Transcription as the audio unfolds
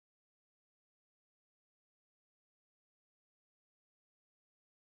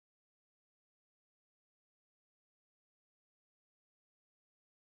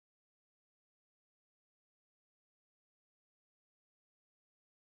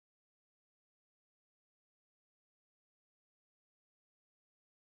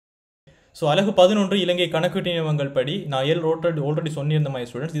So அழகு 11 இலங்கை கணக்கீட்டு நியமங்கள் படி நான் ஆல்ரெடி சொன்னிருந்த மாதிரி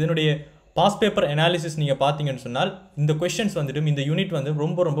ஸ்டூடெண்ட்ஸ் இதனுடைய பாஸ் பேப்பர் அனாலிசிஸ் நீங்கள் பார்த்தீங்கன்னு சொன்னால் இந்த கொஸ்டின்ஸ் வந்துட்டு இந்த யூனிட் வந்து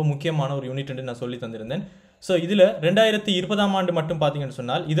ரொம்ப ரொம்ப முக்கியமான ஒரு யூனிட் நான் சொல்லி தந்திருந்தேன். ஸோ இதில் 2020ஆம் ஆண்டு மட்டும் பார்த்தீங்கன்னு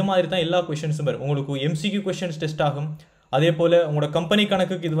சொன்னால் இது மாதிரி தான் எல்லா கொஸ்டின்ஸும் வரும். உங்களுக்கு எம்சிக்யூ கொஸ்டின்ஸ் டெஸ்ட் ஆகும், அதே போல் உங்களோட கம்பெனி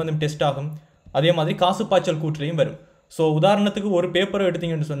கணக்குக்கு இது வந்து டெஸ்ட் ஆகும், அதே மாதிரி காசு பாய்ச்சல் கூற்றுலையும் வரும். ஸோ உதாரணத்துக்கு ஒரு பேப்பரை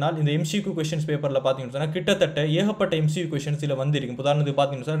எடுத்தீங்கன்னு சொன்னால் இந்த எம்சிக்யூ கொஸ்டின்ஸ் பேப்பரில் பார்த்தீங்கன்னு சொன்னால் கிட்டத்தட்ட ஏகப்பட்ட எம்சிக்யூ கொஸ்டின்ஸ் இதில் வந்துருக்கும். உதாரணத்துக்கு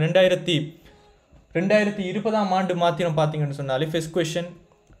பார்த்தீங்கன்னு சொன்னால் 2020ஆம் ஆண்டு மாத்திரம் பார்த்தீங்கன்னு சொன்னாலே ஃபர்ஸ்ட் கொஸ்டின்,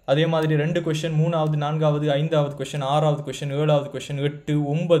 அதே மாதிரி 2 கொஸ்டின், 3வது 4வது 5வது கொஸ்டின், 6வது கொஸ்டின், 7வது கொஸ்டின், 8,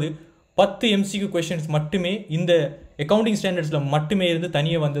 9, 10 எம்சிக்யூ கொஸ்டின்ஸ் மட்டுமே இந்த அக்கவுண்டிங் ஸ்டாண்டர்ட்ஸில் மட்டுமே இருந்து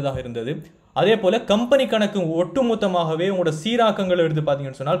தனியாக வந்ததாக இருந்தது. அதே போல் கம்பெனி கணக்கு ஒட்டுமொத்தமாகவே உங்களோட சீராக்கங்கள் எடுத்து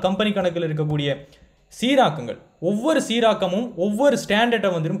பார்த்தீங்கன்னு சொன்னால் கம்பெனி கணக்கில் இருக்கக்கூடிய சீராக்கங்கள் ஒவ்வொரு சீராக்கமும் ஒவ்வொரு ஸ்டாண்டர்டை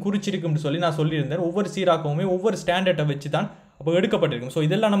வந்துடும் குறிச்சிருக்கும்னு சொல்லி நான் சொல்லியிருந்தேன். ஒவ்வொரு சீராக்கமுமே ஒவ்வொரு ஸ்டாண்டர்டை வச்சு தான் அப்போ எடுக்கப்பட்டிருக்கும். ஸோ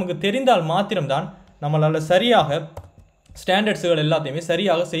இதெல்லாம் நமக்கு தெரிந்தால் மாத்திரம்தான் நம்மளால் சரியாக ஸ்டாண்டர்ட்ஸுகள் எல்லாத்தையுமே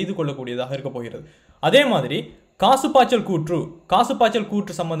சரியாக செய்து கொள்ளக்கூடியதாக இருக்க போகிறது. அதே மாதிரி காசு பாய்ச்சல்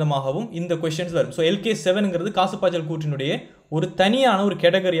கூற்று சம்பந்தமாகவும் இந்த கொஸ்டின்ஸ் வரும். ஸோ LKAS 7ங்கிறது காசு பாய்ச்சல் கூற்றினுடைய ஒரு தனியான ஒரு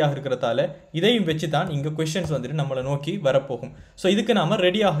கேட்டகரியாக இருக்கிறதால இதையும் வச்சு தான் இங்கே கொஸ்டின்ஸ் வந்துட்டு நம்மளை நோக்கி வரப்போகும். ஸோ இதுக்கு நாம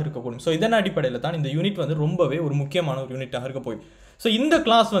ரெடியாக இருக்கக்கூடும். ஸோ இதன் அடிப்படையில் தான் இந்த யூனிட் வந்து ரொம்பவே ஒரு முக்கியமான ஒரு யூனிட்டாக இருக்க போகுது. ஸோ இந்த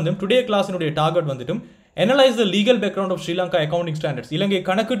கிளாஸ் வந்து today கிளாஸினுடைய target வந்துட்டும் analyze the legal background of Sri Lanka accounting standards. இலங்கை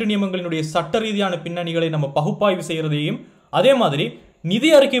கணக்கீட்டு நியமங்களினுடைய சட்ட ரீதியான பின்னணிகளை நம்ம பகுப்பாய்வு செய்யறதையும் அதே மாதிரி நிதி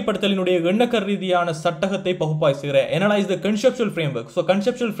அறிக்கைப்படுத்தலினுடைய எண்ணக்கர் ரீதியான சட்டகத்தை பகுப்பாய்வு செய்கிற analyze the conceptual framework. So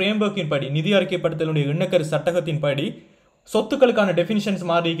conceptual ஃப்ரேம்வொர்க்கின் படி நிதி அறிக்கைப்படுத்தலினுடைய எண்ணக்கர் சட்டகத்தின் படி சொத்துக்களுக்கான டெஃபினிஷன்ஸ்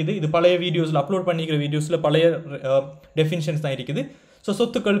மாறி இருக்குது. இது பழைய வீடியோஸில் அப்லோட் பண்ணிக்கிற வீடியோஸில் பழைய டெஃபினிஷன்ஸ் தான் இருக்குது. ஸோ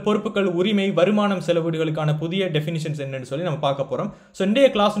சொத்துக்கள், பொறுப்புகள், உரிமை, வருமானம், செலவீடுகளுக்கான புதிய டெஃபினிஷன்ஸ் என்னன்னு சொல்லி நம்ம பார்க்க போகிறோம். ஸோ இன்றைய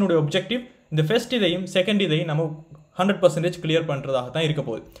கிளாஸினுடைய ஒப்ஜெக்டிவ் இந்த ஃபர்ஸ்ட் இதையும் செகண்ட் இதையும் நம்ம 100% கிளியர் பண்ணுறதாக தான் இருக்க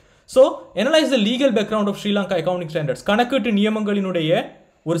போகுது. So analyze the legal background of Sri Lanka accounting standards. கணக்கீட்டு நியமங்களினுடைய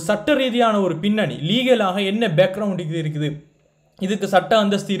ஒரு சட்ட ரீதியான ஒரு பின்னணி, லீகலாக என்ன பேக்ரவுண்ட் இது இருக்குது, இதுக்கு சட்ட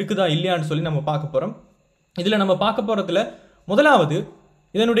அந்தஸ்து இருக்குதா இல்லையான்னு சொல்லி நம்ம பார்க்க போகிறோம். இதில் நம்ம பார்க்க போகிறதுல முதலாவது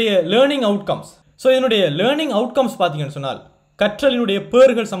இதனுடைய லேர்னிங் அவுட்கம்ஸ். ஸோ இதனுடைய லேர்னிங் அவுட்கம்ஸ் பார்த்தீங்கன்னு சொன்னால் கற்றலினுடைய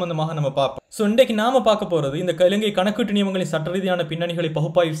பேர்கள் சம்பந்தமாக நம்ம பார்ப்போம். ஸோ இன்றைக்கு நாம பார்க்க போகிறது இந்த இலங்கை கணக்கீட்டு நியமங்களின் சட்ட ரீதியான பின்னணிகளை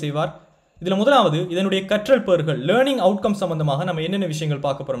பகுப்பாய்வு செய்வார். இதில் முதலாவது இதனுடைய கற்றல் பேர்கள் லேர்னிங் அவுட்கம் சம்பந்தமாக நம்ம என்னென்ன விஷயங்கள்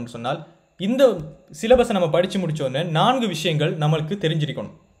பார்க்க போறோம்னு சொன்னால் இந்த சிலபஸை நம்ம படித்து முடிச்சோடனே 4 விஷயங்கள் நம்மளுக்கு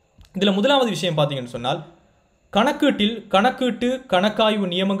தெரிஞ்சிருக்கணும். இதில் முதலாவது விஷயம் பார்த்தீங்கன்னு சொன்னால் கணக்கீட்டு கணக்காய்வு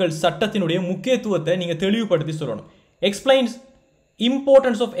நியமங்கள் சட்டத்தினுடைய முக்கியத்துவத்தை நீங்கள் தெளிவுபடுத்தி சொல்லணும். Explains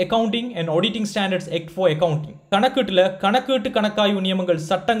importance of accounting and auditing standards act for accounting. கணக்கீட்டு கணக்காய்வு நியமங்கள்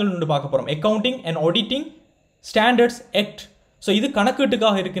சட்டங்கள் ஒன்று பார்க்க போகிறோம். Accounting and auditing standards act. So இது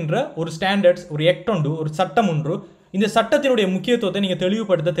கணக்கீட்டுக்காக இருக்கின்ற ஒரு ஸ்டாண்டர்ட்ஸ், ஒரு ஆக்ட் ஒன்று, ஒரு சட்டம் ஒன்று. இந்த சட்டத்தினுடைய முக்கியத்துவத்தை நீங்கள்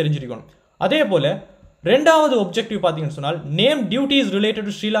தெளிவுபடுத்த தெரிஞ்சிருக்கணும். அதே போல் ரெண்டாவது ஒப்ஜெக்டிவ் பார்த்தீங்கன்னு சொன்னால் name duties related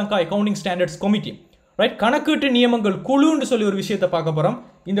to Sri Lanka accounting standards committee. Right, கணக்கீட்டு நியமங்கள் குழுன்னு சொல்லி ஒரு விஷயத்தை பார்க்க போகிறோம்.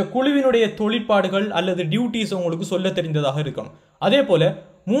 இந்த குழுவினுடைய தொழிற்பாடுகள் அல்லது டியூட்டிஸ் உங்களுக்கு சொல்ல தெரிந்ததாக இருக்கணும். அதே போல்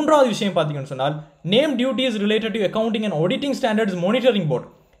மூன்றாவது விஷயம் பார்த்தீங்கன்னு சொன்னால் name duties related to accounting and auditing standards monitoring board.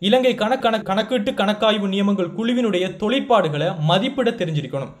 இலங்கை கணக்கீட்டு கணக்காய்வு நியமங்கள் குழுவினுடைய தொழிற்பாடுகளை மதிப்பிட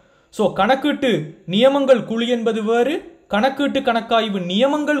தெரிஞ்சிருக்கணும். ஸோ கணக்கீட்டு நியமங்கள் குழு என்பது வேறு, கணக்கீட்டு கணக்காய்வு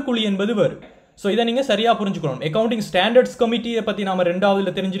நியமங்கள் குழு என்பது வேறு. ஸோ இதை நீங்கள் சரியாக புரிஞ்சுக்கணும். அக்கவுண்டிங் ஸ்டாண்டர்ட்ஸ் கமிட்டியை பற்றி நாம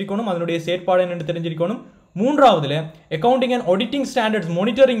 2வதுல தெரிஞ்சிருக்கணும், அதனுடைய செயற்பாடு என்னென்னு தெரிஞ்சிருக்கணும். 3வதுல accounting and auditing standards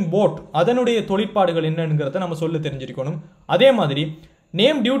monitoring board அதனுடைய தொழிற்பாடுகள் என்னங்கிறத நம்ம சொல்ல தெரிஞ்சிருக்கணும். அதே மாதிரி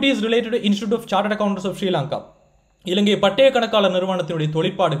name duties related institute of chartered accountants of Sri Lanka, இலங்கை பட்டய கணக்காளர் நிறுவனத்தினுடைய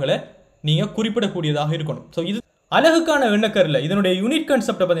தொழிற்பாடுகளை நீங்க குறிப்பிடக்கூடியதாக இருக்கணும். ஸோ இது அழகுக்கான எண்ணக்கரில் இதனுடைய யூனிட்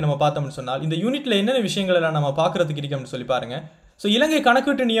கான்செப்டை பற்றி நம்ம பார்த்தோம்னு சொன்னால் இந்த யூனிட்ல என்னென்ன விஷயங்கள் எல்லாம் நம்ம பார்க்கறதுக்கு இருக்கோம்னு சொல்லி பாருங்க. ஸோ இலங்கை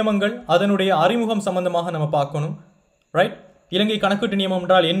கணக்கீட்டு நியமங்கள் அதனுடைய அறிமுகம் சம்பந்தமாக நம்ம பார்க்கணும். ரைட், இலங்கை கணக்கீட்டு நியமம்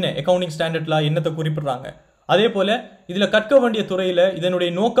என்றால் என்ன, அக்கவுண்டிங் ஸ்டாண்டர்ட்ல என்னத்தை குறிப்பிடுறாங்க. அதே போல இதுல கற்க வேண்டிய துறையில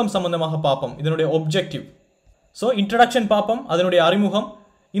இதனுடைய நோக்கம் சம்பந்தமாக பார்ப்போம், இதனுடைய ஒப்ஜெக்டிவ். ஸோ இன்ட்ரடக்ஷன் பார்ப்போம், அதனுடைய அறிமுகம்.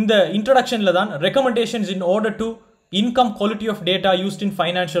 இந்த இன்ட்ரடக்ஷன்ல தான் recommendations in order to income quality of data used in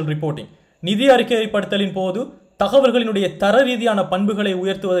financial reporting. நிதி அறிக்கைப்படுத்தலின் போது தகவல்களினுடைய தர ரீதியான பண்புகளை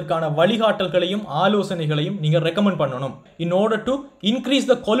உயர்த்துவதற்கான வழிகாட்டல்களையும் ஆலோசனைகளையும் நீங்க ரெக்கமெண்ட் பண்ணணும். In order to increase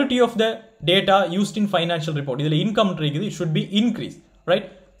the quality of the data used in financial report. இதுல இன்கம் இருக்குது, it should be increase. Right,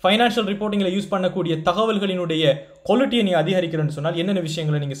 financial ரிப்போர்ட்டிங்ல use பண்ணக்கூடிய தகவல்களினுடைய குவாலிட்டியை நீங்க அதிகரிக்கிறேன்னு சொன்னால் என்னென்ன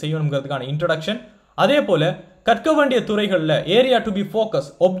விஷயங்களை நீங்க செய்யணுங்கிறதுக்கான இன்ட்ரடக்ஷன். அதே போல கற்க வேண்டிய துறைகளில் area to be focus,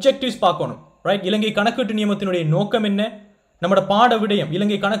 objectives பார்க்கணும். ரைட், இலங்கை கணக்கீட்டு நியமத்தினுடைய நோக்கம் என்ன, நம்மளோட பாட விடயம்,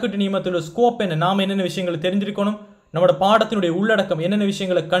 இலங்கை கணக்கீட்டு நியமத்தோட ஸ்கோப் என்ன, நாம என்னென்ன விஷயங்களை தெரிஞ்சிருக்கணும், நம்மளோட பாடத்தினுடைய உள்ளடக்கம் என்னென்ன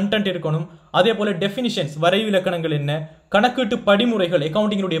விஷயங்களை கண்டென்ட் இருக்கணும், அதே போல டெஃபினிஷன்ஸ் வரைவிலக்கணங்கள் என்ன, கணக்கீட்டு படிமுறைகள்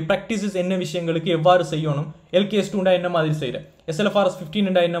அக்கவுண்டிங்கினுடைய பிராக்டிசஸ் என்ன விஷயங்களுக்கு எவ்வாறு செய்யணும், LKS 2 என்ன மாதிரி செய்யற, SLFRS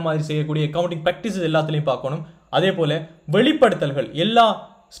 15 என்ன மாதிரி செய்யக்கூடிய அக்கவுண்டிங் பிராக்டிசஸ் எல்லாத்துலையும் பார்க்கணும். அதே போல வெளிப்படுத்தல்கள் எல்லா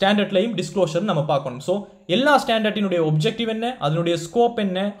ஸ்டாண்டர்ட்லையும் டிஸ்க்ளோஷர் நம்ம பார்க்கணும். ஸோ எல்லா ஸ்டாண்டர்டினுடைய ஒப்ஜெக்டிவ் என்ன, அதனுடைய ஸ்கோப்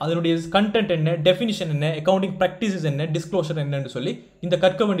என்ன, அதனுடைய கண்டென்ட் என்ன, டெஃபினிஷன் என்ன, அக்கவுண்டிங் பிராக்டிசஸ் என்ன, டிஸ்க்ளோஷர் என்னன்னு சொல்லி இந்த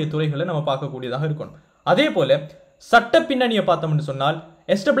கற்க வேண்டிய துறைகளை நம்ம பார்க்கக்கூடியதாக இருக்கணும். அதே போல சட்ட பின்னணியை பார்த்தோம்னு சொன்னால்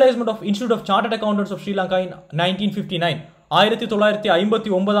establishment of institute of chartered accountants of Sri Lanka இன் 1959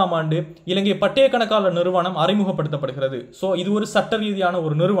 1959 ஆண்டு இலங்கை பட்டய கணக்காளர் நிறுவனம் அறிமுகப்படுத்தப்படுகிறது. ஸோ இது ஒரு சட்ட ரீதியான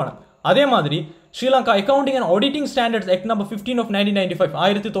ஒரு நிறுவனம். அதே மாதிரி Sri Lanka accounting and auditing standards act number 15 of 1995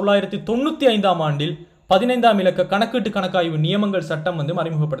 1995 ஆண்டில் 15ஆம் இலக்க கணக்கீட்டு கணக்காய்வு நியமங்கள் சட்டம் வந்து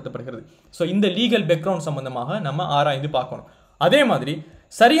அறிமுகப்படுத்தப்படுகிறது. ஸோ இந்த லீகல் பேக்ரவுண்ட் சம்பந்தமாக நம்ம ஆராய்ந்து பார்க்கணும். அதே மாதிரி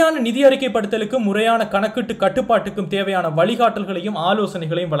சரியான நிதி அறிக்கைப்படுத்தலுக்கு முறையான கணக்கீட்டு கட்டுப்பாட்டுக்கும் தேவையான வழிகாட்டல்களையும்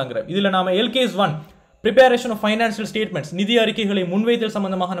ஆலோசனைகளையும் வழங்குறோம். இதுல நாம LKS 1 preparation of financial statements நிதி அறிக்கைகளை முன்வைத்தல்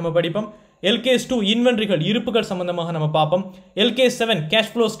சம்பந்தமாக நம்ம படிப்போம். LKS 2 இன்வென்ட்ரிகள் இருப்புகள் சம்பந்தமாக நம்ம பார்ப்போம். LKS 7 cash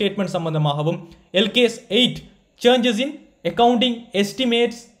flow statement சம்பந்தமாகவும், LKS 8 changes in accounting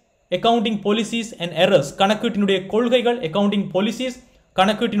estimates, accounting policies and errors கணக்கீட்டினுடைய கொள்கைகள், accounting policies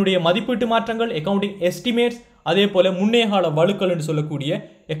கணக்கீட்டினுடைய மதிப்பீட்டு மாற்றங்கள், accounting estimates, அதே போல முன்னைய கால வழுக்கல் என்று சொல்லக்கூடிய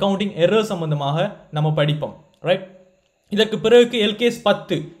accounting errors சம்பந்தமாக நம்ம படிப்போம். ரைட். இதற்கு பிறகு LKS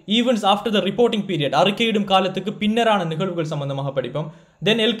 10 events after the reporting period அறிக்கையிடும் காலத்துக்கு பின்னரான நிகழ்வுகள் சம்பந்தமாக படிப்போம்.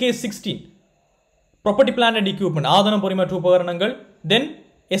 தென் LKS 16 property plan and equipment ஆதன பொறிமாற்று உபகரணங்கள். தென்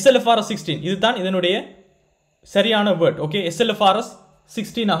SLFRS 16 இதுதான் இதனுடைய சரியான வேர்ட். ஓகே, SLFRS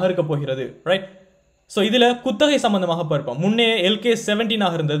 16 இருக்க போகிறது. ரைட். ஸோ இதில் குத்தகை சம்பந்தமாக பார்ப்போம். முன்னே LKS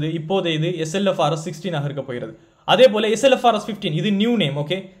 17 இருந்தது, இப்போது இது SLFRS 16 இருக்க போகிறது. அதே போல SLFRS 15 இது new name.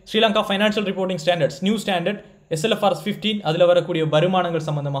 Okay, Sri Lanka financial reporting standards new standard SLFRS 15 அதில் வரக்கூடிய வருமானங்கள்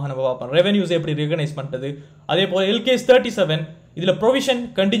சம்பந்தமாக நம்ம பார்ப்போம். ரெவென்யூஸ் எப்படி ரெகனைஸ் பண்ணுறது. அதே போல LKS 37 இதில் provision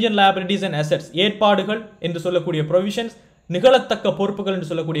contingent liabilities and assets ஏற்பாடுகள் என்று சொல்லக்கூடிய ப்ரொவிஷன்ஸ், நிகழத்தக்க பொறுப்புகள் என்று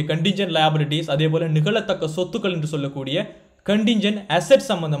சொல்லக்கூடிய கண்டிஞ்சன்ட் லைபிலிட்டிஸ், அதே போல நிகழத்தக்க சொத்துக்கள் என்று சொல்லக்கூடிய கண்டிஞ்சன்ட் அசெட்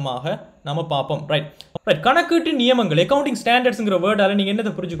சம்பந்தமாக நம்ம பார்ப்போம். ரைட். ரைட். கணக்கீட்டு நியமங்கள் அக்கவுண்டிங் ஸ்டாண்டர்ட்ஸ்ங்கிற வேர்டால நீங்க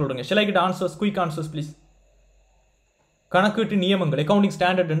என்னதை புரிஞ்சுக்கொள்றீங்க? Shall I get answers, quick answers please. கணக்கீட்டு நியமங்கள் அக்கவுண்டிங்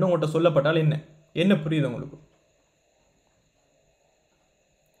ஸ்டாண்டர்ட் என்று உங்கள்கிட்ட சொல்லப்பட்டால் என்ன புரியுது உங்களுக்கு?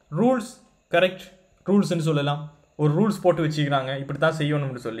 ரூல்ஸ். கரெக்ட். ரூல்ஸ் சொல்லலாம். ஒரு ரூல்ஸ் போட்டு வச்சுக்கிறாங்க, இப்படித்தான்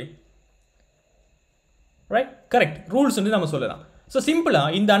செய்யணும்னு சொல்லி. ரைட். கரெக்ட். ரூல்ஸ் நம்ம சொல்லலாம். ஸோ சிம்பிளா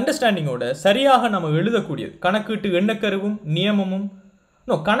இந்த அண்டர்ஸ்டாண்டிங்கோட சரியாக நம்ம எழுதக்கூடியது கணக்கீட்டு எண்ணக்கருவும் நியமமும்.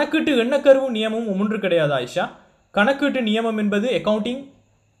 கணக்கீட்டு எண்ணக்கருவும் நியமமும் ஒன்று கிடையாது ஆயிஷா. கணக்கீட்டு நியமம் என்பது அக்கவுண்டிங்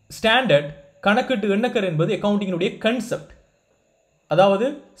ஸ்டாண்டர்ட், கணக்கீட்டு எண்ணக்கரு என்பது அக்கவுண்டிங்கினுடைய கன்செப்ட். அதாவது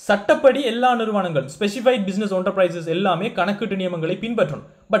சட்டப்படி எல்லா நிறுவனங்கள் ஸ்பெசிஃபைட் பிசினஸ் என்டர்பிரைசஸ் எல்லாமே கணக்கீட்டு நியமங்களை பின்பற்றணும்.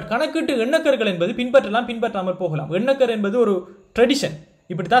 பட் கணக்கீட்டு எண்ணக்கர்கள் என்பது பின்பற்றலாம், பின்பற்றாமல் போகலாம். எண்ணக்கர் என்பது ஒரு ட்ரெடிஷன்,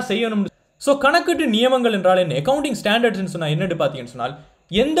 இப்படித்தான் செய்யணும். ஸோ கணக்கீட்டு நியமங்கள் என்றால் என்ன? அக்கவுண்டிங் ஸ்டாண்டர்ட்ஸ் சொன்னால் என்னன்னு பார்த்தீங்கன்னு சொன்னால்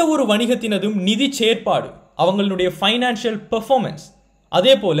எந்த ஒரு வணிகத்தினதும் நிதி செயற்பாடு, அவங்களுடைய ஃபைனான்சியல் பெர்ஃபார்மன்ஸ்,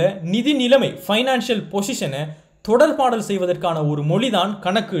 அதே போல நிதி நிலைமை ஃபைனான்சியல் பொசிஷனை தொடர்பாடல் செய்வதற்கான ஒரு மொழிதான்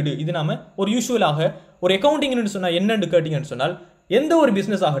கணக்கீடு. இது நாம ஒரு யூஸ்வலாக ஒரு அக்கவுண்டிங்னு சொன்னால் என்னன்னு கேட்டீங்கன்னு சொன்னால் எந்த ஒரு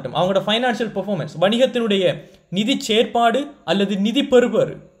பிஸ்னஸ் ஆகட்டும் அவங்களோட ஃபைனான்சியல் பெர்ஃபார்மன்ஸ், வணிகத்தினுடைய நிதி செயற்பாடு அல்லது நிதி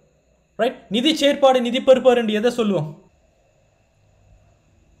பெறுபாடு. ரைட். நிதி செயற்பாடு நிதி பெறுபாடு என்று எதை சொல்லுவோம்?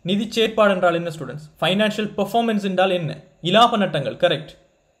 நிதி செயற்பாடு என்றால் என்ன ஸ்டூடெண்ட்ஸ்? ஃபைனான்சியல் பெர்ஃபார்மன்ஸ் என்றால் என்ன? இலாப நட்டங்கள். கரெக்ட்.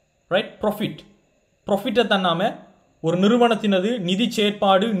 ரைட். ப்ராஃபிட். ப்ராஃபிட்டை தான் நாம ஒரு நிறுவனத்தினது நிதி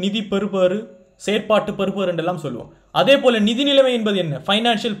செயற்பாடு, நிதி பெறுபாடு, செயற்பாட்டு பெறுபாடு என்றெல்லாம் சொல்லுவோம். அதே போல நிதி நிலைமை என்பது என்ன?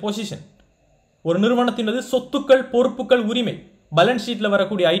 Financial position. ஒரு நிறுவனத்தினது சொத்துக்கள், பொறுப்புகள், உரிமை, பேலன்ஸ் ஷீட்ல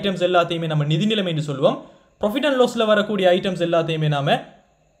வரக்கூடிய ஐட்டம்ஸ் எல்லாத்தையுமே நம்ம நிதி நிலைமை என்று சொல்லுவோம். ப்ராஃபிட் அண்ட் லாஸ்ல வரக்கூடிய ஐட்டம்ஸ் எல்லாத்தையுமே நாம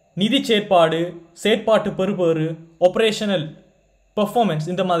நிதி செயற்பாடு, செயற்பாட்டு பெறுபாடு, ஆபரேஷனல் பெர்ஃபார்மன்ஸ்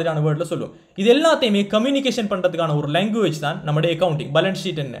இந்த மாதிரியான வேர்ட்ல சொல்லுவோம். இது எல்லாத்தையுமே கம்யூனிகேஷன் பண்றதுக்கான ஒரு லாங்குவேஜ் தான் நம்முடைய அக்கவுண்டிங். பேலன்ஸ்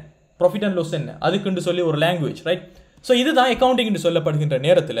ஷீட் என்ன, ப்ராஃபிட் அண்ட் லாஸ் என்ன, அதுக்குன்னு சொல்லி ஒரு லாங்குவேஜ். ரைட். ஸோ இதுதான் அக்கவுண்டிங் என்று சொல்லப்படுகின்ற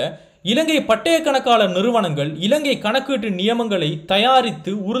நேரத்தில் இலங்கை பட்டய கணக்காளர் நிறுவனங்கள் இலங்கை கணக்கீட்டு நியமங்களை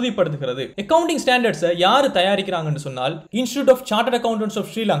தயாரித்து உறுதிப்படுத்துகிறது. அக்கவுண்டிங் ஸ்டாண்டர்ட்ஸை யாரு தயாரிக்கிறாங்கன்னு சொன்னால் institute of chartered accountants of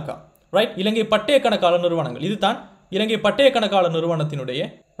Sri Lanka. Right. இலங்கை பட்டய கணக்காளர் நிறுவனங்கள், இதுதான் இலங்கை பட்டய கணக்காளர் நிறுவனத்தினுடைய.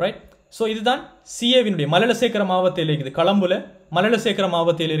 ரைட். ஸோ இதுதான் CA மலலசேகர மாவட்டத்தில் இருக்குது, கொலம்புல மலலசேகர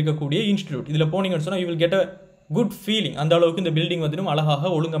மாவட்டத்தில் இருக்கக்கூடிய இன்ஸ்டிடியூட். இதில் போனீங்கன்னு சொன்னால் you will get a good feeling. அந்த அளவுக்கு இந்த பில்டிங் வந்து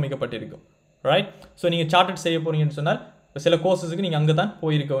அழகாக ஒழுங்கமைக்கப்பட்டிருக்கும். ரைட். ஸோ நீங்கள் சார்ட்டர்ட் செய்ய போறீங்கன்னு சொன்னால் சில கோர்சஸுக்கு நீங்கள் அங்கே தான்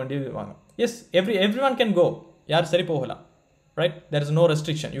போயிருக்க வேண்டியது வாங்க. S, every one can go. யார் சரி போகலாம். Right. There is no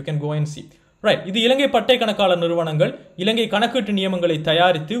restriction, you can go and C. Right, இது இலங்கை பட்டை கணக்காளர் நிறுவனங்கள் இலங்கை கணக்கீட்டு நியமங்களை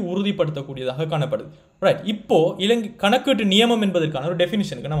தயாரித்து உறுதிப்படுத்தக்கூடியதாக காணப்படுது. ரைட், இப்போ இலங்கை கணக்கீட்டு நியமம் என்பதற்கான ஒரு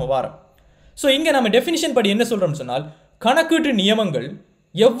டெஃபினிஷனுக்கு நம்ம வாரோம். ஸோ இங்கே நம்ம டெஃபினிஷன் படி என்ன சொல்றோம்னு சொன்னால், கணக்கீட்டு நியமங்கள்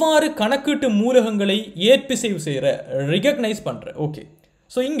எவ்வாறு கணக்கீட்டு மூலகங்களை ஏற்பிசைவு செய்கிற ரிகக்னைஸ் பண்ற. ஓகே,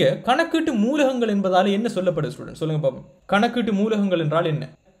 ஸோ இங்கே கணக்கீட்டு மூலகங்கள் என்பதால் என்ன சொல்லப்படுது ஸ்டூடெண்ட் சொல்லுங்க பாப்போம். கணக்கீட்டு மூலகங்கள் என்றால் என்ன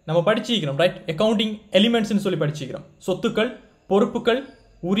நம்ம படிச்சிக்கிறோம். ரைட், அக்கவுண்டிங் எலிமெண்ட்ஸ்னு சொல்லி படிச்சிக்கிறோம். சொத்துக்கள், பொறுப்புகள்,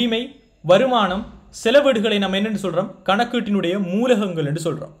 உரிமை, வருமானம், செலவீடுகளை நம்ம என்னன்னு சொல்றோம், கணக்கீட்டினுடைய மூலகங்கள் என்று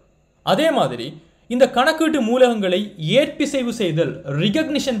சொல்றோம். அதே மாதிரி இந்த கணக்கீட்டு மூலகங்களை ஏற்பிசைவு செய்தல்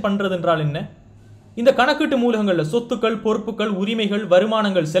ரிகக்னிஷன் பண்றது என்றால் என்ன? இந்த கணக்கீட்டு மூலகங்கள்ல சொத்துக்கள், பொறுப்புகள், உரிமைகள்,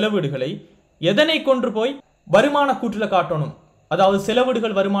 வருமானங்கள், செலவீடுகளை எதனை கொண்டு போய் வருமான கூற்றுல காட்டணும், அதாவது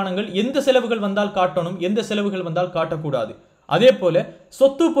செலவீடுகள், வருமானங்கள் எந்த செலவுகள் வந்தால் காட்டணும், எந்த செலவுகள் வந்தால் காட்டக்கூடாது. அதே போல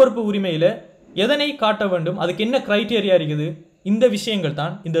சொத்து பொறுப்பு உரிமையில எதனை காட்ட வேண்டும், அதுக்கு என்ன கிரைட்டீரியா இருக்குது, இந்த விஷயங்கள்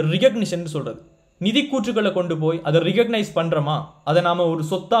தான் இந்த ரிகக்னிஷன் சொல்றது. நிதி கூற்றுகளை கொண்டு போய் அதை ரிகக்னைஸ் பண்றோமா, அதை நாம ஒரு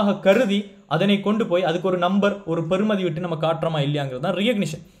சொத்தாக கருதி அதனை கொண்டு போய் அதுக்கு ஒரு நம்பர், ஒரு பெறுமதி விட்டு நம்ம காட்டுறோமா இல்லையாங்கிறது தான்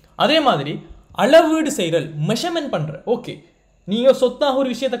ரிகக்னிஷன். அதே மாதிரி அளவீடு செய்யறல், மெஷர்மெண்ட் பண்ற. ஓகே, நீங்க சொத்தாக ஒரு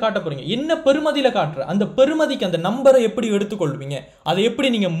விஷயத்தை காட்ட போறீங்க, என்ன பெறுமதியில காட்டுற, அந்த பெறுமதிக்கு அந்த நம்பரை எப்படி எடுத்துக்கொள்வீங்க, அதை எப்படி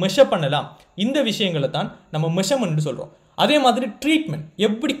நீங்க மெஷர் பண்ணலாம், இந்த விஷயங்களை தான் நம்ம மெஷர்மெண்ட் சொல்றோம். அதே மாதிரி ட்ரீட்மெண்ட்,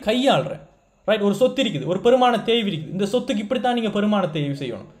 எப்படி கையாளுற. ரைட், ஒரு சொத்து இருக்குது, ஒரு பெருமான தேய்வு இருக்குது, இந்த சொத்துக்கு இப்படித்தான் நீங்க பெருமான தேய்வு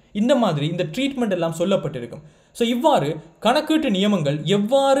செய்யணும், இந்த மாதிரி இந்த ட்ரீட்மெண்ட் எல்லாம் சொல்லப்பட்டிருக்கும். ஸோ இவ்வாறு கணக்கீட்டு நியமங்கள்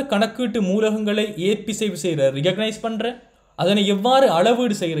எவ்வாறு கணக்கீட்டு மூலகங்களை ஏற்பிசைவு செய்கிற, ரிகக்னைஸ் பண்ற, அதனை எவ்வாறு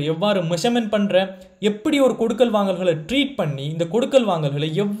அளவீடு செய்கிற, எவ்வாறு மெஷர்மெண்ட் பண்ற, எப்படி ஒரு கொடுக்கல் வாங்கல்களை ட்ரீட் பண்ணி இந்த கொடுக்கல் வாங்கல்களை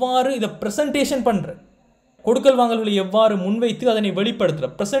எவ்வாறு இதை பிரசன்டேஷன் பண்ற, கொடுக்கல் வாங்கல்களை எவ்வாறு முன்வைத்து அதனை வெளிப்படுத்துற,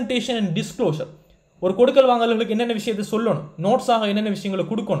 பிரசன்டேஷன் அண்ட் டிஸ்க்ளோஷர். ஒரு கொடுக்கல் வாங்கல்களுக்கு என்னென்ன விஷயத்தை சொல்லணும், நோட்ஸாக என்னென்ன விஷயங்களை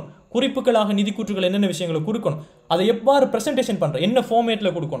கொடுக்கணும், குறிப்புகளாக நிதி கூற்றுகள் என்னென்ன விஷயங்களை கொடுக்கணும், அதை எவ்வாறு பிரசன்டேஷன் பண்ற, என்ன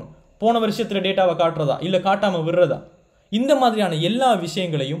ஃபார்மேட்டில் கொடுக்கணும், போன வருஷத்துல டேட்டாவை காட்டுறதா இல்லை காட்டாமல் விடுறதா, இந்த மாதிரியான எல்லா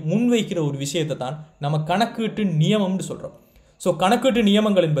விஷயங்களையும் முன்வைக்கிற ஒரு விஷயத்தை தான் நம்ம கணக்கீட்டு நியமம்னு சொல்றோம். ஸோ கணக்கீட்டு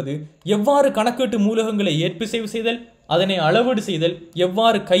நியமங்கள் என்பது எவ்வாறு கணக்கீட்டு மூலகங்களை ஏற்பிசைவு செய்தல், அதனை அளவீடு செய்தல்,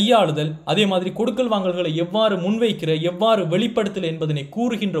 எவ்வாறு கையாளுதல், அதே மாதிரி கொடுக்கல் வாங்கல்களை எவ்வாறு முன்வைக்கிற, எவ்வாறு வெளிப்படுத்தல் என்பதனை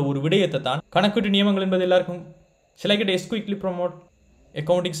கூறுகின்ற ஒரு விடயத்தை தான் கணக்கீட்டு நியமங்கள் என்பது எல்லாருக்கும். Shall I get quickly promote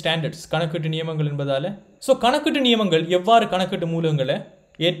accounting standards கணக்கீட்டு நியமங்கள் என்பதால. ஸோ கணக்கீட்டு நியமங்கள் எவ்வாறு கணக்கீட்டு மூலகங்களை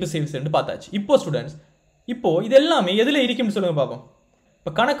ஏற்பிசைவு செய்து பார்த்தாச்சு. இப்போ ஸ்டூடெண்ட்ஸ், இப்போ இது எல்லாமே எதில் இருக்குன்னு சொல்லுங்க பார்ப்போம்.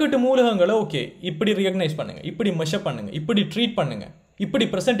 இப்போ கணக்கீட்டு மூலகங்களை ஓகே இப்படி ரிகக்னைஸ் பண்ணுங்க, இப்படி மெஷர் பண்ணுங்க, இப்படி ட்ரீட் பண்ணுங்க, இப்படி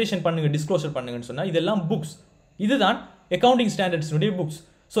பிரசன்டேஷன் பண்ணுங்க, டிஸ்க்ளோசர் பண்ணுங்கன்னு சொன்னா இதெல்லாம் புக்ஸ். இதுதான் accounting ஸ்டாண்டர்ட்ஸினுடைய books.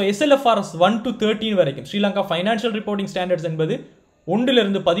 So SLFRS 1 to 13 வரைக்கும் ஸ்ரீலங்கா ஃபைனான்ஷியல் ரிப்போர்ட்டிங் ஸ்டாண்டர்ட்ஸ் என்பது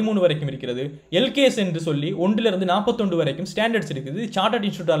 1 to 13 வரைக்கும் இருக்கிறது. LKAS என்று சொல்லி 1 to 41 வரைக்கும் ஸ்டாண்டர்ட்ஸ் இருக்குது. சார்ட்டர்ட்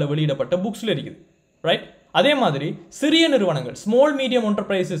இன்ஸ்டிடியூட்டால வெளியிடப்பட்ட புக்ஸ்ல இருக்குது. ரைட், அதே மாதிரி சிறிய நிறுவனங்கள், ஸ்மால் மீடியம்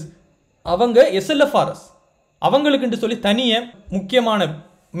என்டர்பிரைசஸ், அவங்க SLFRS அவங்களுக்குன்னு சொல்லி தனிய முக்கியமான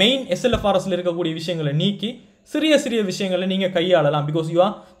மெயின் SLFRSல இருக்கக்கூடிய விஷயங்களை நீக்கி சிறிய சிறிய விஷயங்களை நீங்க கையாளலாம். Because you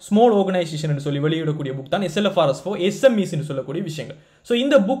are small organisation சொல்லி வெளியிடக்கூடிய புக் தான் SLFRS for SMEs சொல்லக்கூடிய விஷயங்கள். ஸோ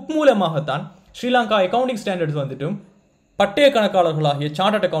இந்த புக் மூலமாகத்தான் ஸ்ரீலங்கா அக்கவுண்டிங் ஸ்டாண்டர்ட்ஸ் வந்துட்டு பட்டய கணக்காளர்களாகிய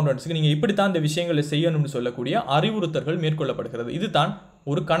சார்ட்டர்ட் அக்கௌண்டன்ட்ஸ்க்கு நீங்க இப்படித்தான் இந்த விஷயங்களை செய்யணும்னு சொல்லக்கூடிய அறிவுறுத்தல்கள் மேற்கொள்ளப்படுகிறது. இதுதான்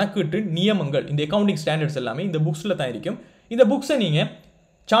ஒரு கணக்கீட்டு நியமங்கள். இந்த அக்கவுண்டிங் ஸ்டாண்டர்ட்ஸ் எல்லாமே இந்த புக்ஸ்ல தான் இருக்கும். இந்த புக்ஸை நீங்க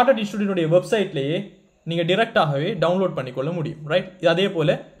சார்ட்டர்ட் இன்ஸ்டிடியூட்டுடைய வெப்சைட்லேயே நீங்க டைரக்டாகவே டவுன்லோட் பண்ணிக்கொள்ள முடியும். ரைட், அதே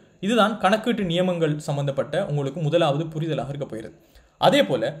போல இதுதான் கணக்கீட்டு நியமங்கள் சம்பந்தப்பட்ட உங்களுக்கு முதலாவது புரிதலாக இருக்க போகிறது. அதே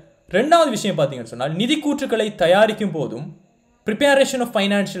போல ரெண்டாவது விஷயம் பார்த்தீங்கன்னு சொன்னால், நிதி கூற்றுக்களை தயாரிக்கும் போதும் ப்ரிப்பேரேஷன் ஆஃப்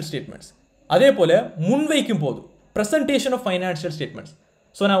ஃபைனான்ஷியல் ஸ்டேட்மெண்ட்ஸ், அதே போல முன்வைக்கும் போதும் presentation of financial statements.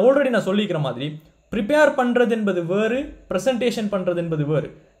 So நான் ஆல்ரெடி சொல்லிக்கிற மாதிரி ப்ரிப்பேர் பண்ணுறது என்பது வேறு, ப்ரெசன்டேஷன் பண்ணுறது என்பது வேறு.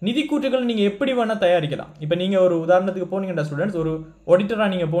 நிதி கூற்றுகள் நீங்கள் எப்படி வேணால் தயாரிக்கலாம். இப்போ நீங்கள் ஒரு உதாரணத்துக்கு போனீங்கன்னா ஸ்டூடெண்ட்ஸ், ஒரு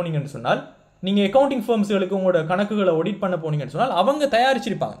ஆடிட்டராக நீங்கள் போனீங்கன்னு சொன்னால், நீங்கள் அக்கவுண்டிங் ஃபர்ம்ஸ்களுக்கு உங்களோட கணக்குகளை ஆடிட் பண்ண போனீங்கன்னு சொன்னால் அவங்க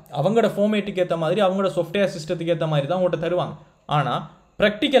தயாரிச்சிருப்பாங்க. அவங்களோட ஃபார்மேட்டுக்கு ஏற்ற மாதிரி, அவங்களோட சாஃப்ட்வேர் சிஸ்டத்துக்கு ஏற்ற மாதிரி தான் உங்கள்கிட்ட தருவாங்க. ஆனால்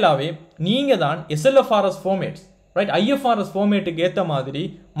ப்ராக்டிக்கலாகவே நீங்கள் தான் SLFRS ஃபார்மேட்ஸ், ரைட், IFRS ஃபார்மேட்டுக்கு ஏற்ற மாதிரி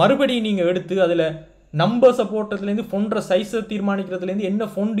மறுபடியும் நீங்கள் எடுத்து அதில் நம்பர்ஸை போட்டதுலேருந்து ஃபொண்ட சைஸை தீர்மானிக்கிறதுலேருந்து என்ன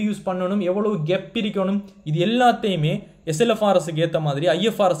ஃபொண்டு யூஸ் பண்ணணும், எவ்வளவு கெப் பிரிக்கணும், இது எல்லாத்தையுமே SLFRSக்கு ஏற்ற மாதிரி,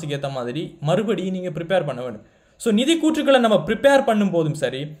 IFRSக்கு ஏற்ற மாதிரி மறுபடியும் நீங்கள் ப்ரிப்பேர் பண்ண வேண்டும். ஸோ நிதி கூற்றுக்களை நம்ம ப்ரிப்பேர் பண்ணும் போதும்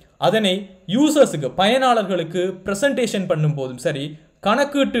சரி, அதனை யூசர்ஸுக்கு, பயனாளர்களுக்கு ப்ரெசன்டேஷன் பண்ணும் போதும் சரி,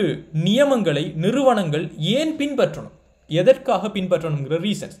 கணக்கீட்டு நியமங்களை நிறுவனங்கள் ஏன் பின்பற்றணும், எதற்காக பின்பற்றணுங்கிற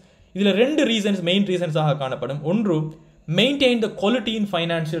ரீசன்ஸ். இதில் 2 ரீசன்ஸ் மெயின் ரீசன்ஸாக காணப்படும். ஒன்று, maintain the quality in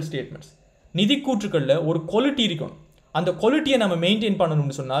financial statements. நிதி கூற்றுக்களில் ஒரு குவாலிட்டி இருக்கணும். அந்த குவாலிட்டியை நம்ம மெயின்டைன்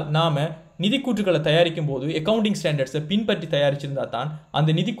பண்ணணும்னு சொன்னால், நாம நிதி கூற்றுக்களை தயாரிக்கும் போது அக்கவுண்டிங் ஸ்டாண்டர்ட்ஸை பின்பற்றி தயாரிச்சிருந்தா தான் அந்த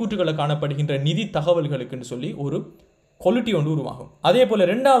நிதி கூற்றுக்களை காணப்படுகின்ற நிதி தகவல்களுக்குன்னு சொல்லி ஒரு குவாலிட்டி ஒன்று உருவாகும். அதே போல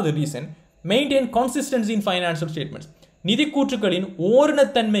 2வது ரீசன், மெயின்டைன் கன்சிஸ்டன்சி இன் ஃபைனான்சியல் ஸ்டேட்மெண்ட்ஸ். நிதி கூற்றுக்களின்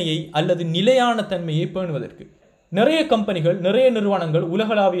ஓரினத்தன்மையை அல்லது நிலையான தன்மையை பேணுவதற்கு நிறைய கம்பெனிகள், நிறைய நிறுவனங்கள்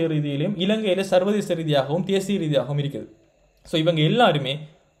உலகளாவிய ரீதியிலும் இலங்கையில சர்வதேச ரீதியாகவும் தேசிய ரீதியாகவும் இருக்குது. ஸோ இவங்க எல்லாருமே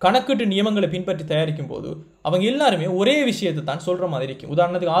கணக்கீட்டு நியமங்களை பின்பற்றி தயாரிக்கும் போது அவங்க எல்லாருமே ஒரே விஷயத்தை தான் சொல்ற மாதிரி இருக்கும்.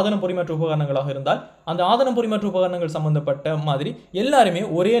 உதாரணத்துக்கு ஆதனம் பொறிமாற்று உபகரணங்களாக இருந்தால் அந்த ஆதனம் பொறிமாற்று உபகரணங்கள் சம்பந்தப்பட்ட மாதிரி எல்லாருமே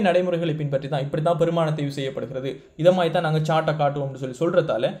ஒரே நடைமுறைகளை பின்பற்றி தான் இப்படி தான் பெருமானம் தேர்வு செய்யப்படுகிறது, இதை மாதிரி தான் நாங்கள் சார்ட்டை காட்டுவோம்னு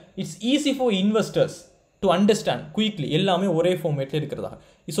சொல்றதால it's easy for investors to understand quickly, எல்லாமே ஒரே ஃபார்மேட்டில் இருக்கிறதா.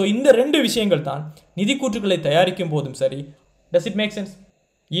 ஸோ இந்த ரெண்டு விஷயங்கள் தான் நிதி கூற்றுக்களை தயாரிக்கும் போதும் சரி. Does it make sense?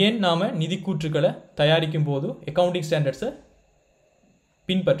 ஏன் நாம நிதி கூற்றுக்களை தயாரிக்கும் போது அக்கவுண்டிங் ஸ்டாண்டர்ட்ஸை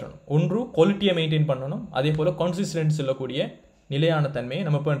பின்பற்றணும்? ஒன்று குவாலிட்டியை மெயின்டைன் பண்ணணும், அதே போல் கன்சிஸ்டன்ட் சொல்லக்கூடிய நிலையான தன்மையை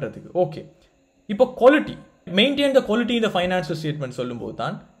நம்ம பண்ணுறதுக்கு. ஓகே, இப்போ குவாலிட்டி, மெயின்டைன் த குவாலிட்டி இந்த ஃபைனான்சியல் ஸ்டேட்மெண்ட் சொல்லும்போது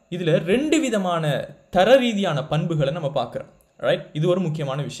தான் இதில் ரெண்டு விதமான தர ரீதியான பண்புகளை நம்ம பார்க்குறோம். ரைட், இது ஒரு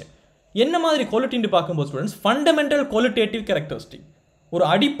முக்கியமான விஷயம். என்ன மாதிரி குவாலிட்டின்னு பார்க்கும்போது ஸ்டூடெண்ட்ஸ், ஃபண்டமெண்டல் குவாலிட்டேட்டிவ் கேரக்டரிஸ்டிக், ஒரு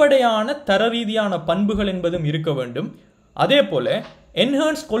அடிப்படையான தர ரீதியான பண்புகள் என்பதும் இருக்க வேண்டும். அதே போல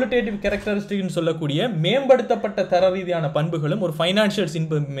என்ஹான்ஸ் குவாலிட்டேட்டிவ் கேரக்டரிஸ்டிக்னு சொல்லக்கூடிய மேம்படுத்தப்பட்ட தர ரீதியான பண்புகளும் ஒரு ஃபைனான்சியல்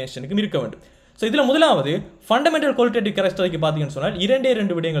இன்ஃபர்மேஷனுக்கும் இருக்க வேண்டும். ஸோ இதில் முதலாவது ஃபண்டமெண்டல் குவாலிட்டேட்டிவ் கேரக்டரிஸ்டிக் பார்த்தீங்கன்னு சொன்னால்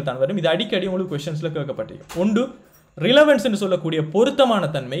ரெண்டு விடயங்கள் தான் வரும். இது அடிக்கடி உங்களுக்கு கொஸ்டின்ஸில் கேட்கப்பட்டிருக்கு. ஒன்று ரிலவன்ஸ் சொல்லக்கூடிய பொருத்தமான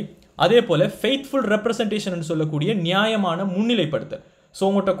தன்மை, அதே போல ஃபெய்த்ஃபுல் ரெப்ரசன்டேஷன் சொல்லக்கூடிய நியாயமான முன்னிலைப்படுத்தல். ஸோ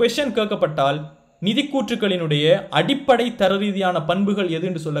உங்கள்கிட்ட கொஸ்டின் கேட்கப்பட்டால் நிதி கூற்றுக்களினுடைய அடிப்படை தர ரீதியான பண்புகள் எது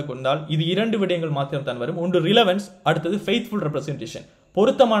என்று சொல்ல கொண்டால் இது இரண்டு விடயங்கள் மாத்திரம் தான் வரும். ஒன்று ரிலவன்ஸ், அடுத்தது ஃபெய்த்ஃபுல் ரெப்ரசன்டேஷன்,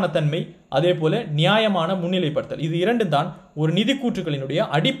 பொருத்தமான தன்மை, அதே போல நியாயமான முன்னிலைப்படுத்தல். இது இரண்டு தான் ஒரு நிதி கூற்றுக்களினுடைய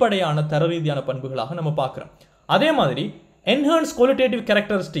அடிப்படையான தர ரீதியான பண்புகளாக நம்ம பார்க்கிறோம். அதே மாதிரி என்ஹான்ஸ் குவாலிட்டேட்டிவ்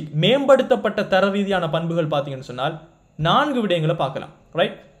கேரக்டரிஸ்டிக், மேம்படுத்தப்பட்ட தர ரீதியான பண்புகள் பார்த்தீங்கன்னு சொன்னால் 4 விடயங்களை பார்க்கலாம்.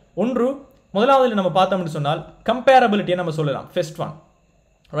 ரைட், ஒன்று முதலாவது நம்ம பார்த்தோம்னு சொன்னால் கம்பேரபிலிட்டியை நம்ம சொல்லலாம். ஃபர்ஸ்ட் ஒன்,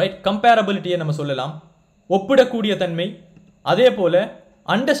 ரைட், கம்பேரபிலிட்டியை நம்ம சொல்லலாம். ஒப்பிடக்கூடிய தன்மை, அதே போல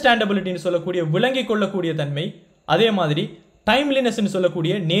அண்டர்ஸ்டாண்டபிலிட்டின்னு சொல்லக்கூடிய விளங்கிக் கொள்ளக்கூடிய தன்மை, அதே மாதிரி டைம்லினஸ்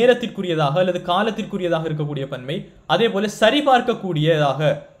சொல்லக்கூடிய நேரத்திற்குரியதாக அல்லது காலத்திற்குரியதாக இருக்கக்கூடிய தன்மை, அதே போல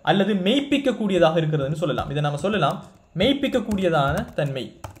சரிபார்க்கக்கூடியதாக அல்லது மெய்ப்பிக்கக்கூடியதாக இருக்கிறதுன்னு சொல்லலாம். இதை நம்ம சொல்லலாம் மெய்ப்பிக்கக்கூடியதான தன்மை.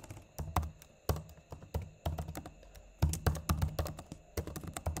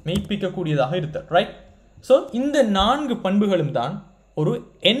 மெய்ப்பிக்கக்கூடியதாக இருத்தல். ரைட், ஸோ இந்த 4 பண்புகளும் தான் ஒரு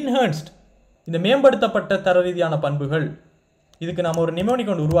என்ஹான்ஸ்ட், இந்த மேம்படுத்தப்பட்ட தர ரீதியான பண்புகள். இதுக்கு நாம ஒரு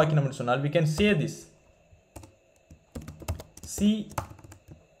நிமோனிக் ஒன்று உருவாக்கினோம்னு சொன்னால் we can say this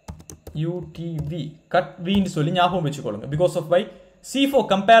CUTV, cut V ன்னு சொல்லி ஞாபகம் வச்சுக்கொள்ளுங்க. because of why? C for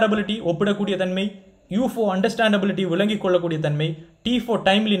comparability, ஒப்பிடக்கூடிய தன்மை, U for understandability, விளங்கிக் கொள்ளக்கூடிய தன்மை, T for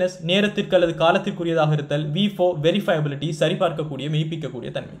timeliness, நேரத்திற்கு அல்லது காலத்திற்குரியதாக இருத்தல், V for verifiability, சரிபார்க்கக்கூடிய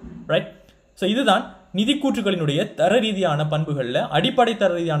மெய்ப்பிக்கக்கூடிய தன்மை. ரைட், ஸோ இதுதான் நிதி கூற்றுகளினுடைய தர ரீதியான பண்புகளில் அடிப்படை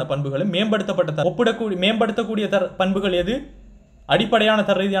தர ரீதியான பண்புகளும் மேம்படுத்தக்கூடிய பண்புகள் எது, அடிப்படையான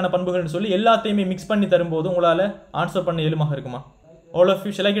தர ரீதியான பண்புகள்னு சொல்லி எல்லாத்தையுமே மிக்ஸ் பண்ணி தரும்போது உங்களால் ஆன்சர் பண்ண எளிமையாக இருக்குமா? All of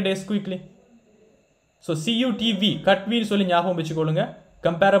you shall I get S quickly? So CUTV, cut V சொல்லி ஞாபகம் வச்சுக்கொள்ளுங்க.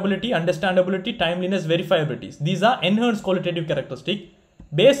 Comparability, அண்டர்ஸ்டாண்டபிலிட்டி, டைம்லினஸ், வெரிஃபைபிலிட்டிஸ், these are enhance qualitative characteristic.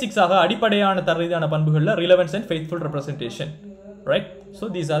 பேசிக்ஸாக அடிப்படையான தர ரீதியான பண்புகளில் relevance and faithful representation. Right, so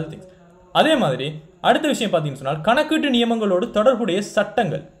these are the things. அதே மாதிரி அடுத்த விஷயம் பார்த்தீங்கன்னு சொன்னால் கணக்கீட்டு நியமங்களோடு தொடர்புடைய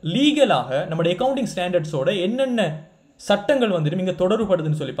சட்டங்கள், லீகலாக நம்முடைய அக்கவுண்டிங் ஸ்டாண்டர்ட்ஸோட என்னென்ன சட்டங்கள் வந்துட்டு இங்கே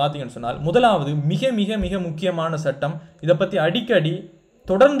தொடர்புபடுதுன்னு சொல்லி பார்த்தீங்கன்னு சொன்னால் முதலாவது மிக மிக மிக முக்கியமான சட்டம், இதை பற்றி அடிக்கடி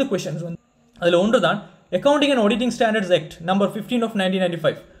தொடர்ந்து கொஸ்டின்ஸ் வந்து அதில் ஒன்று தான் accounting and auditing standards act number 15 of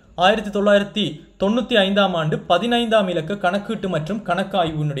 1995, 1995ஆம் ஆண்டு 15ஆம் இலக்க கணக்கீட்டு மற்றும்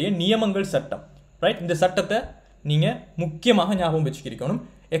கணக்காய்வினுடைய நியமங்கள் சட்டம். ரைட், இந்த சட்டத்தை நீங்கள் முக்கியமாக ஞாபகம் வச்சுக்கிருக்கணும்.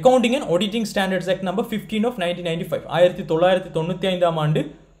 Accounting and auditing standards act number 15 of 1995, 1995ஆம் ஆண்டு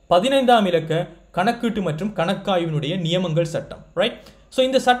 15ஆம் இலக்க கணக்கீட்டு மற்றும் கணக்காய்வினுடைய நியமங்கள் சட்டம். ரைட், ஸோ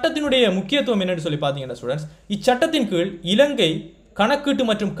இந்த சட்டத்தினுடைய முக்கியத்துவம் என்னன்னு சொல்லி பார்த்தீங்கன்னா ஸ்டூடெண்ட்ஸ், இச்சட்டத்தின் கீழ் இலங்கை கணக்கீட்டு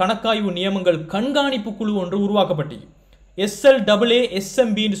மற்றும் கணக்காய்வு நியமங்கள் கண்காணிப்பு குழு ஒன்று உருவாக்கப்பட்டது. SLAA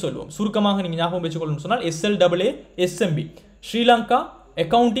SMBன்னு சொல்லுவோம். சுருக்கமாக நீங்கள் ஞாபகம் வச்சுக்கொள்ளணும்னு சொன்னால் SLAA SMB, Sri Lanka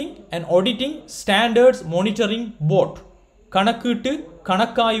accounting and auditing standards monitoring board, கணக்கீட்டு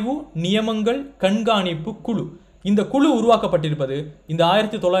கணக்காய்வு நியமங்கள் கண்காணிப்பு குழு. இந்த குழு உருவாக்கப்பட்டிருப்பது இந்த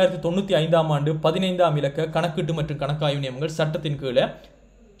 1995ஆம் ஆண்டு 15ஆம் இலக்க கணக்கீட்டு மற்றும் கணக்காய்வு நியமங்கள் சட்டத்தின் கீழே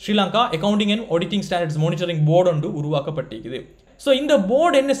Sri Lanka accounting and auditing standards monitoring board ஒன்று உருவாக்கப்பட்டிருக்குது. ஸோ இந்த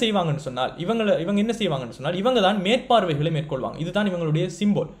போர்டு என்ன செய்வாங்கன்னு சொன்னால் இவங்க தான் மேற்பார்வைகளை மேற்கொள்வாங்க. இதுதான் இவங்களுடைய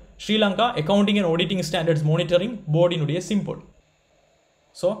symbol, Sri Lanka accounting and auditing standards monitoring போர்டினுடைய symbol.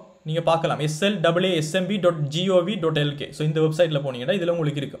 So நீங்கள் பார்க்கலாம் SLAASMB.gov.lk. ஸோ இந்த வெப்சைட்டில் போனீங்கன்னா இதில்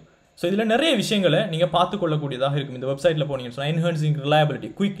உங்களுக்கு இருக்கும். ஸோ இதில் நிறைய விஷயங்களை நீங்கள் பார்த்துக்கொள்ளக்கூடியதாக இருக்கும். இந்த வெப்சைட்டில் போனீங்கன்னு சொன்னால் enhancing reliability,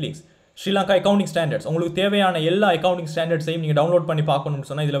 quick links, Sri Lanka accounting standards உங்களுக்கு தேவையான எல்லா accounting standardsையும் நீங்க டவுன்லோட் பண்ணி பார்க்கணும்னு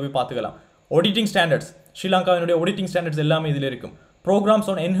சொன்னா இதுல போய் பார்த்துக்கலாம். Auditing standards Sri Lankaவினுடைய auditing standards எல்லாமே இதுல இருக்கும். Programs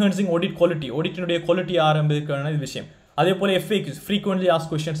on enhancing audit quality auditinனுடைய quality ஆரம்பிக்கிறதுக்கான விஷயம். அதேபோல FAQs frequently asked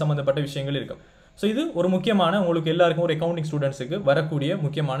questions சம்பந்தப்பட்ட விஷயங்கள் இருக்கும். ஸோ இது ஒரு முக்கியமான உங்களுக்கு எல்லாருக்கும் ஒரு அக்கவுண்டிங் ஸ்டூடெண்ட்ஸுக்கு வரக்கூடிய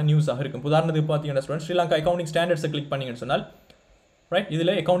முக்கியமான நியூஸாக இருக்கும். உதாரணத்துக்கு பார்த்தீங்கன்னா ஸ்டூடெண்ட் ஸ்ரீலங்கா அக்கவுண்டிங் ஸ்டாண்டர்ட்ஸை கிளிக் பண்ணிங்கன்னு சொன்னால் ரைட்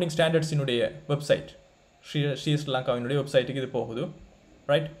இதில் அக்கவுண்டிங் ஸ்டாண்டர்ட்ஸினுடைய வெப்சைட் ஸ்ரீலங்காவினுடைய வெப்சைட்டுக்கு இது போகுது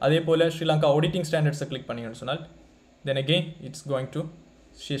ரைட். அதே போல் ஸ்ரீலங்கா ஆடிட்டிங் ஸ்டாண்டர்ட்ஸை கிளிக் பண்ணிங்கன்னு சொன்னால் then again it's going to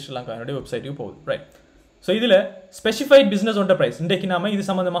ஸ்ரீலங்காவினுடைய வெப்சைட்டுக்கு போகுது ரைட். ஸோ இதில் ஸ்பெசிஃபைட் பிஸ்னஸ் என்டர்பிரைஸ் இன்றைக்கு நாம இது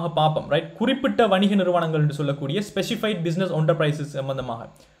சம்பந்தமாக பார்ப்போம் ரைட். குறிப்பிட்ட வணிக நிறுவனங்கள் என்று சொல்லக்கூடிய ஸ்பெசிஃபைட் பிஸ்னஸ் என்டர்பிரைசஸ் சம்பந்தமாக.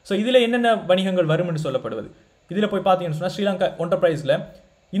 ஸோ இதில் என்னென்ன வணிகங்கள் வரும் என்று சொல்லப்படுவது இதில் போய் பார்த்தீங்கன்னு சொன்னால் ஸ்ரீலங்கா என்டர்பிரைஸில்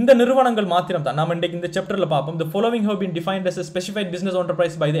இந்த நிறுவனங்கள் மாத்திரம் தான் நாம் இன்றைக்கு இந்த சாப்டரில் பார்ப்போம். The following have been defined as a specified business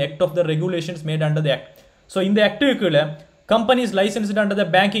enterprise by the act of the regulations made under the act. So இந்த ஆக்டுக்கு கீழே companies licensed under the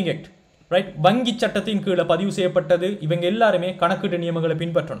banking act right வங்கி சட்டத்தின் கீழே பதிவு செய்யப்பட்டது இவங்க எல்லாருமே கணக்கீட்டு நியமங்களை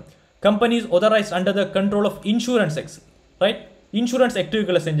பின்பற்றணும். Companies authorized under the control of insurance acts right insurance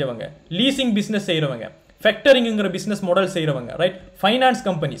ஆக்டிவிட்டிகளை செஞ்சவங்க, லீசிங் பிஸ்னஸ் செய்கிறவங்க, ஃபேக்டரிங்கிற பிஸ்னஸ் மாடல் செய்கிறவங்க right. Finance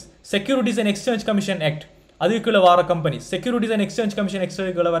companies, securities and exchange commission act அதுக்குள்ள வர companies, securities and exchange commission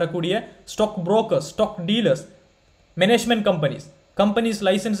ஆக்டுக்குள்ள வரக்கூடிய stock brokers, stock dealers, management companies, companies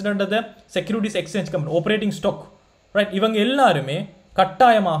licensed under the securities exchange company operating stock right. இவங்க எல்லாருமே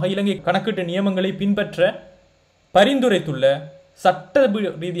கட்டாயமாக இலங்கை கணக்கீட்டு நியமங்களை பின்பற்ற பரிந்துரைத்துள்ள சட்ட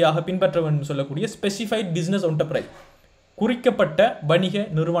ரீதியாக பின்பற்ற வேண்டும் சொல்லக்கூடிய ஸ்பெசிஃபைட் பிஸ்னஸ் என்டர்பிரைஸ் குறிக்கப்பட்ட வணிக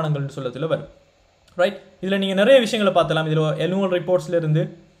நிறுவனங்கள் சொல்லத்துல வரும் ரைட். இதில் நீங்கள் நிறைய விஷயங்களை பார்த்தலாம். இதில் annual ரிப்போர்ட்ஸ்ல இருந்து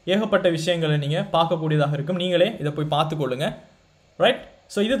ஏகப்பட்ட விஷயங்களை நீங்கள் பார்க்கக்கூடியதாக இருக்கும். நீங்களே இதை போய் பார்த்துக்கொள்ளுங்க ரைட்.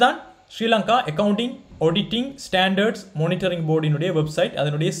 ஸோ இதுதான் Sri Lanka accounting auditing standards monitoring போர்டினுடைய website,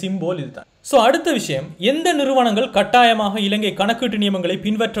 அதனுடைய சிம்போல் இதுதான். ஸோ அடுத்த விஷயம், எந்த நிறுவனங்கள் கட்டாயமாக இலங்கை கணக்கீட்டு நியமங்களை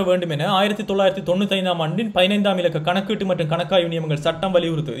பின்பற்ற வேண்டும் என 1995ஆம் ஆண்டின் 15ஆம் இலக்க கணக்கீட்டு மற்றும் கணக்காய்வு நியமங்கள் சட்டம்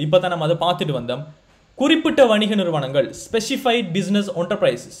வலியுறுத்து. இப்போ தான் நம்ம அதை பார்த்துட்டு வந்தோம். குறிப்பிட்ட வணிக நிறுவனங்கள் ஸ்பெசிஃபைட் பிஸ்னஸ்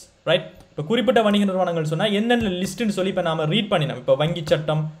என்டர்பிரைசஸ் ரைட். இப்போ குறிப்பிட்ட வணிக நிறுவனங்கள் சொன்னால் என்னென்ன லிஸ்ட்டுன்னு சொல்லி இப்போ நாம ரீட் பண்ணினோம். இப்போ வங்கி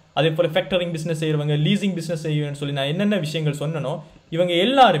சட்டம், அதே போல் ஃபேக்டரிங் பிஸ்னஸ் செய்கிறவங்க, லீசிங் பிஸ்னஸ் செய்யணும்னு சொல்லி நான் என்னென்ன விஷயங்கள் சொன்னனோ இவங்க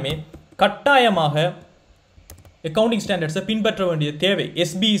எல்லாருமே கட்டாயமாக அக்கவுண்டிங் ஸ்டாண்டர்ட்ஸை பின்பற்ற வேண்டிய தேவை.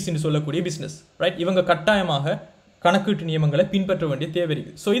 எஸ்பிஇஸ்ன்னு சொல்லக்கூடிய பிஸ்னஸ் ரைட். இவங்க கட்டாயமாக கணக்கீட்டு நியமங்களை பின்பற்ற வேண்டிய தேவை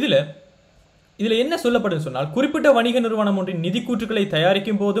இருக்குது. ஸோ இதில் என்ன சொல்லப்படுதுன்னு சொன்னால், குறிப்பிட்ட வணிக நிறுவனம் ஒன்றின் நிதி கூற்றுக்களை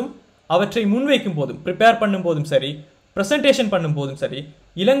தயாரிக்கும் போதும் அவற்றை முன்வைக்கும் போதும் ப்ரிப்பேர் பண்ணும் போதும் சரி, பிரசன்டேஷன் பண்ணும் போதும் சரி,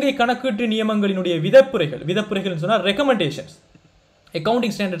 இலங்கை கணக்கீட்டு நியமங்களினுடைய விதப்புரைகள் சொன்னால் ரெக்கமெண்டேஷன்ஸ்,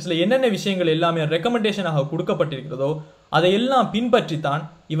 அக்கவுண்டிங் ஸ்டாண்டர்ட்ஸில் என்னென்ன விஷயங்கள் எல்லாமே ரெக்கமெண்டேஷனாக கொடுக்கப்பட்டிருக்கிறதோ அதையெல்லாம் பின்பற்றித்தான்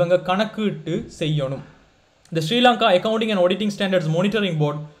இவங்க கணக்கீட்டு செய்யணும். The Sri Lanka Accounting and Auditing Standards Monitoring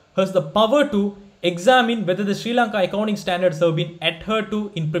Board has the power to examine whether the Sri Lanka accounting standards have been adhered to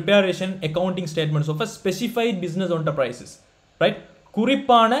in preparation accounting statements of a specified business enterprises. Right?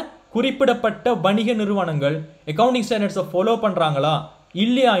 குறிப்பிடப்பட்ட வணிக நிறுவனங்கள் accounting ஸ்டாண்டர்ட்ஸை follow பண்ணுறாங்களா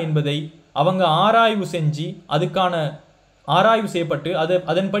இல்லையா என்பதை அவங்க ஆராய்வு செஞ்சு அதுக்கான ஆராய்வு செய்யப்பட்டு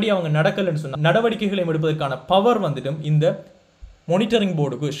அதன்படி அவங்க நடக்கலன்னு சொன்னால் நடவடிக்கைகளை எடுப்பதற்கான பவர் வந்துட்டும் இந்த மானிட்டரிங்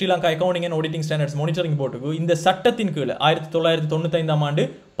போர்டுக்கு, Sri Lanka accounting and auditing standards monitoring போர்டுக்கு இந்த சட்டத்தின் கீழே 1995ஆம் ஆண்டு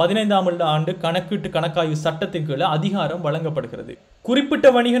 15ஆம் ஆண்டு கணக்காய்வு சட்டத்தின் கீழே அதிகாரம் வழங்கப்படுகிறது. குறிப்பிட்ட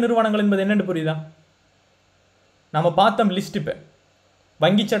வணிக நிறுவனங்கள் என்பது என்னென்னு புரியுதா? நம்ம பார்த்தோம் லிஸ்ட். இப்போ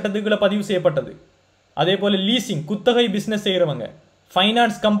வங்கி சட்டத்துக்குள்ள பதிவு செய்யப்பட்டது, அதே போல லீசிங் குத்தகை பிசினஸ் செய்யறவங்க,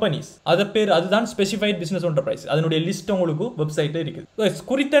 ஃபைனான்ஸ் கம்பெனிஸ், அதுதான் ஸ்பெசிஃபைட் பிசினஸ் என்டர்பிரைஸ். அதனுடைய லிஸ்ட் உங்களுக்கு வெப்சைட்ல இருக்குது.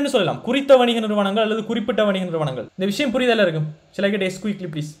 குறித்தன்னு சொல்லலாம், குறித்த வணிக நிறுவனங்கள் அல்லது குறிப்பிட்ட வணிக நிறுவனங்கள். இந்த விஷயம் புரிதல இருக்கும். Shall I get a quickly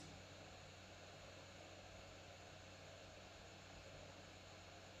please?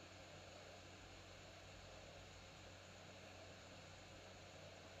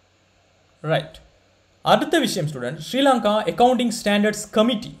 Right. அடுத்த விஷயம் student, Sri Lanka accounting standards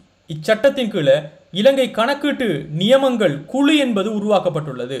committee இச்சட்டத்தின் கீழே இலங்கை கணக்கீட்டு நியமங்கள் குழு என்பது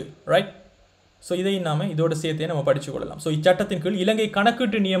உருவாக்கப்பட்டுள்ளது ரைட். ஸோ இதை நாம இதோட சேர்த்தே நம்ம படிச்சு கொள்ளலாம். ஸோ இச்சட்டத்தின் கீழ் இலங்கை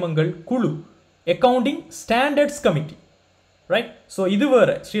கணக்கீட்டு நியமங்கள் குழு accounting standards committee right. So இது வேற,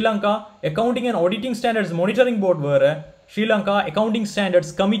 Sri Lanka accounting and auditing standards monitoring board வேற, ஸ்ரீலங்கா அக்கவுண்டிங்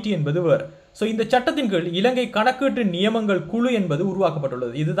ஸ்டாண்டர்ட்ஸ் கமிட்டி என்பது வேற. ஸோ இந்த சட்டத்தின் கீழ் இலங்கை கணக்கீட்டு நியமங்கள் குழு என்பது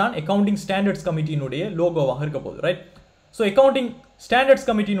உருவாக்கப்பட்டுள்ளது. இதுதான் அக்கவுண்டிங் ஸ்டாண்டர்ட்ஸ் கமிட்டியினுடைய லோகோவாக இருக்க போகுது right. So accounting standards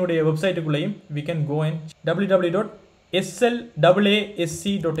கமிட்டியினுடைய வெப்சைட்டுக்குள்ளேயும் we can go in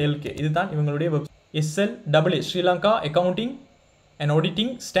www.sllasc.lk. இதுதான் இவங்களுடைய SLAA Sri Lanka accounting and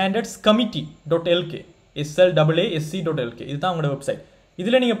auditing standards கமிட்டி.lk SLAASC.lk இதுதான் உங்களோட வெப்சைட்.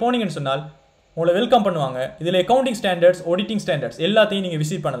 இதில் நீங்கள் போனீங்கன்னு சொன்னால் உங்களை வெல்கம் பண்ணுவாங்க. இதில் அக்கவுண்டிங் ஸ்டாண்டர்ட்ஸ், ஆடிட்டிங் ஸ்டாண்டர்ட்ஸ் எல்லாத்தையும் நீங்கள்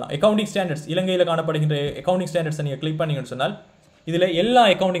விசிட் பண்ணலாம். அக்கவுண்டிங் ஸ்டாண்டர்ட்ஸ் இலங்கையில் காணப்படுகின்ற அக்கவுண்டிங் ஸ்டாண்டர்ட்ஸை நீங்கள் கிளிக் பண்ணீங்கன்னு சொன்னால் இதில் எல்லா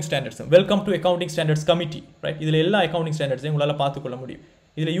accounting ஸ்டாண்டர்ட்ஸும் welcome to accounting standards committee right இதில் எல்லா அக்கௌண்டிங் ஸ்டாண்டர்ட்ஸையும் உங்களால் பார்த்துக்கொள்ள முடியும்.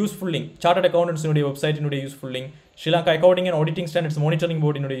 இதில் useful link chartered அக்கௌண்டன்ஸினுடைய வெப்சைட்டினுடைய useful link, Sri Lanka accounting and auditing standards monitoring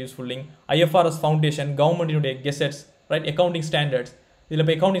போர்டினுடைய useful link, IFRS foundation, கவர்மெண்டினுடைய கெசெட்ஸ் right accounting standards. இதில்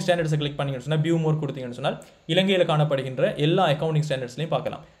இப்போ அக்கௌண்டிங் ஸ்டாண்டர்ட்ஸை கிளிக் பண்ணிங்கன்னு சொன்னால் வியூ மோர் கொடுத்தீங்கன்னு சொன்னால் இலங்கையில் காணப்படுகின்ற எல்லா அக்கௌண்டிங் ஸ்டாண்டர்ட்ஸ்லையும்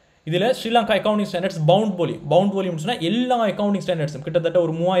பார்க்கலாம். இதில் Sri Lanka accounting standards bound volume சொன்னால் எல்லா அக்கௌண்டிங் ஸ்டாண்டர்ட்ஸும் கிட்டத்தட்ட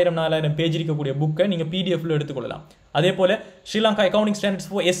ஒரு 3000-4000 பேஜ் இருக்கக்கூடிய புக்கை நீங்கள் PDFல எடுத்துக்கொள்ளலாம். அதே போல் Sri Lanka accounting standards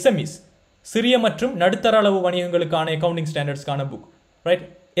for SMEs சிறிய மற்றும் நடுத்தர அளவு வணிகங்களுக்கான அக்கௌண்டிங் ஸ்டாண்டர்ட்ஸ்க்கான புக் ரைட்.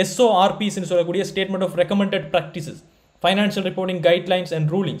 SORPs சொல்லக்கூடிய statement of recommended practices, financial reporting guidelines and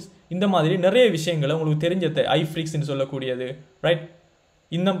rulings, இந்த மாதிரி நிறைய விஷயங்களை உங்களுக்கு தெரிஞ்சது ஐஃப்ரிக்ஸ்ன்னு சொல்லக்கூடியது ரைட்.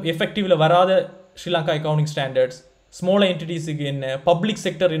 இன்னும் எஃபெக்டிவ்ல வராத ஸ்ரீலங்கா அக்கௌண்டிங் ஸ்டாண்டர்ட்ஸ், ஸ்மால் என்டிட்டிஸுக்கு என்ன, பப்ளிக்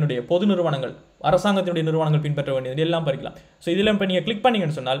செக்டரினுடைய பொது நிறுவனங்கள், அரசாங்கத்தினுடைய நிறுவனங்கள் பின்பற்ற வேண்டியது எல்லாம் படிக்கலாம். ஸோ இதில் இப்போ நீங்கள் கிளிக்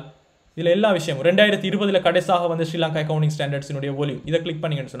பண்ணீங்கன்னு சொன்னால் இதில் எல்லா விஷயமும் 2020 கடைசியாக வந்து ஸ்ரீலங்கா அக்கௌண்டிங் ஸ்டாண்டர்ட்ஸினுடைய வால்யூம் இதை கிளிக்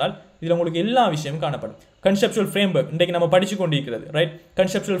பண்ணீங்கன்னு சொன்னால் இதில் உங்களுக்கு எல்லா விஷயமும் காணப்படும். கன்செப்சுவல் ஃப்ரேம்வொர்க் இன்றைக்கு நம்ம படிச்சு கொண்டிருக்கிறது right.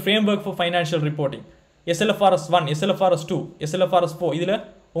 Conceptual framework for financial reporting, SLFRS 1, SLFRS 2, SLFRS 4, இதில்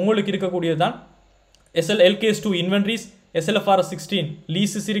உங்களுக்கு இருக்கக்கூடியது தான் LKAS 2 இன்வென்ட்ரிஸ், SLFRS 16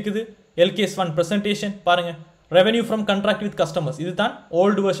 லீசஸ் இருக்குது, LKAS 1 ப்ரெசன்டேஷன் பாருங்கள், revenue from contract with customers இது தான்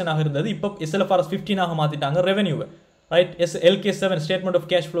ஓல்டு வெர்ஷனாக இருந்தது, இப்போ SLFRS 15 மாற்றிட்டாங்க ரெவென்யூவை right. LKAS 7 statement of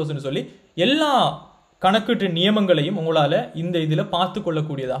cash ஃப்ளோஸ்னு சொல்லி எல்லா கணக்கீட்டு நியமங்களையும் உங்களால் இந்த இதில் பார்த்து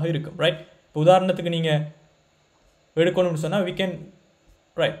கொள்ளக்கூடியதாக இருக்கும் ரைட். இப்போ உதாரணத்துக்கு நீங்கள் எடுக்கணும்னு சொன்னால் we can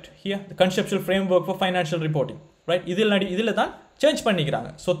right here conceptual framework for financial reporting right. இதில் தான் சேஞ்ச் பண்ணிக்கிறாங்க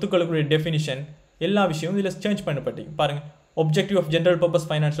சொத்துக்களுக்குரிய டெஃபினிஷன் எல்லா விஷயமும் இதில் சேஞ்ச் பண்ணப்பட்டீங்க பாருங்கள். objective of general purpose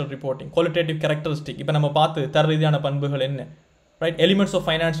financial reporting, qualitative characteristic இப்போ நம்ம பார்த்து தர ரீதியான பண்புகள் என்ன right. Elements of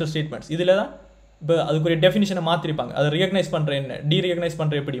financial statements இதில் தான் இப்போ அதுக்குரிய டெஃபினிஷனை மாற்றிருப்பாங்க. அதை ரிகக்னைஸ் பண்ணுற என்ன, டீரிகக்னைஸ்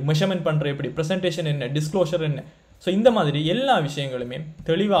பண்ணுற எப்படி, மெஷர்மெண்ட் பண்ணுற எப்படி, ப்ரெசன்டேஷன் என்ன, டிஸ்க்ளோஷர் என்ன. ஸோ இந்த மாதிரி எல்லா விஷயங்களுமே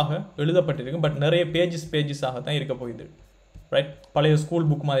தெளிவாக எழுதப்பட்டிருக்கும். பட் நிறைய பேஜஸாக தான் இருக்க போகுது ரைட். பழைய ஸ்கூல்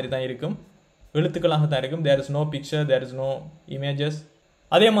புக் மாதிரி தான் இருக்கும், எழுத்துக்களாக தான் இருக்கும். There is no picture, there is no images.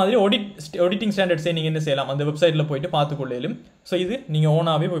 அதே மாதிரி ஆடிட்டிங் ஸ்டாண்டர்ட்ஸை நீங்கள் என்ன செய்யலாம், அந்த வெப்சைட்டில் போயிட்டு பார்த்துக்கொள்ளையிலும். ஸோ இது நீங்கள்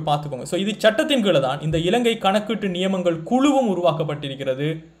ஓனாகவே போய் பார்த்துக்கோங்க. ஸோ இது சட்டத்தின் கீழே தான் இந்த இலங்கை கணக்கீட்டு நியமங்கள் குழுவும் உருவாக்கப்பட்டிருக்கிறது.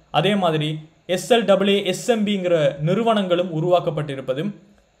 அதே மாதிரி SLAA SMBங்கிற நிறுவனங்களும் உருவாக்கப்பட்டிருப்பதும்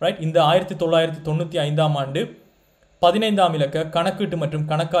ரைட். இந்த 1995 ஆண்டு 15ஆம் இலக்க கணக்கீட்டு மற்றும்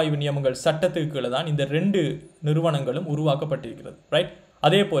கணக்காய்வு நியமங்கள் சட்டத்துக்கு கீழே தான் இந்த 2 நிறுவனங்களும் உருவாக்கப்பட்டிருக்கிறது ரைட்.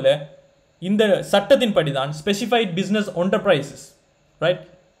 அதே போல இந்த சட்டத்தின் படி தான் specified business enterprises right.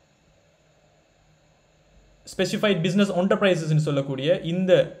 Specified business enterprises சொல்லக்கூடிய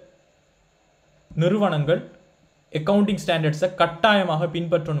இந்த நிறுவனங்கள் அக்கவுண்டிங் ஸ்டாண்டர்ட்ஸை கட்டாயமாக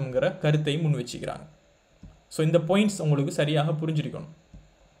பின்பற்றணுங்கிற கருத்தை முன் வச்சுக்கிறாங்க. ஸோ இந்த பாயிண்ட்ஸ் உங்களுக்கு சரியாக புரிஞ்சிருக்கணும்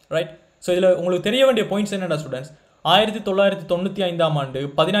ரைட். ஸோ இதில் உங்களுக்கு தெரிய வேண்டிய பாயிண்ட்ஸ் என்னென்ன ஸ்டூடெண்ட்ஸ், 1995 ஆண்டு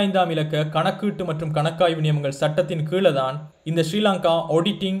 15ஆம் இலக்க கணக்கீட்டு மற்றும் கணக்காய்வு நியமங்கள் சட்டத்தின் கீழே தான் இந்த Sri Lanka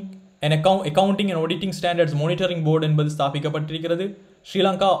auditing and accounting and auditing standards monitoring board என்பது ஸ்தாபிக்கப்பட்டிருக்கிறது.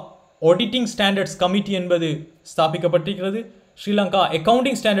 ஸ்ரீலங்கா ஆடிட்டிங் ஸ்டாண்டர்ட்ஸ் கமிட்டி என்பது ஸ்தாபிக்கப்பட்டிருக்கிறது. ஸ்ரீலங்கா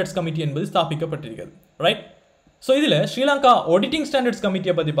அக்கவுண்டிங் ஸ்டாண்டர்ட்ஸ் கமிட்டி என்பது ஸ்தாபிக்கப்பட்டிருக்கிறது ரைட். ஸோ இதில் ஸ்ரீலங்கா ஆடிட்டிங் ஸ்டாண்டர்ட்ஸ்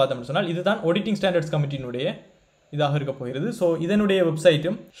கமிட்டியை பற்றி பார்த்தோம்னு சொன்னால் இதுதான் ஆடிட்டிங் ஸ்டாண்டர்ட்ஸ் கமிட்டியினுடைய இதாக இருக்க போகிறது. ஸோ இதனுடைய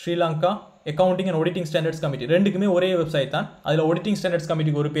வெப்சைட்டும் Sri Lanka accounting and auditing standards committee ரெண்டுக்குமே ஒரே வெப்சைட் தான். அதில் ஆடிட்டிங் ஸ்டாண்டர்ட்ஸ்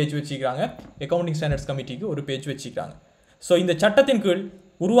கமிட்டிக்கு ஒரு பேஜ் வச்சுக்கிறாங்க, அக்கவுண்டிங் ஸ்டாண்டர்ட்ஸ் கமிட்டிக்கு ஒரு பேஜ் வச்சுக்கிறாங்க. ஸோ இந்த சட்டத்தின் கீழ்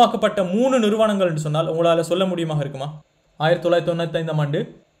உருவாக்கப்பட்ட 3 நிறுவனங்கள் என்று சொன்னால் உங்களால் சொல்ல முடியுமாக இருக்குமா? 1995 ஆண்டு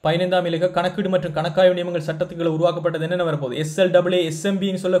 15ஆம் இலக்க கணக்கீடு மற்றும் கணக்காய்வு நியமங்கள் சட்டத்துக்குள்ள உருவாக்கப்பட்டது என்னென்ன வரப்போகுது, SLAA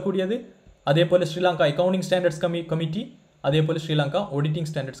SMBன்னு சொல்லக்கூடியது, அதே போல் ஸ்ரீலங்கா அக்கவுண்டிங் ஸ்டாண்டர்ட்ஸ் கமிட்டி, அதே போல் ஸ்ரீலங்கா ஆடிட்டிங்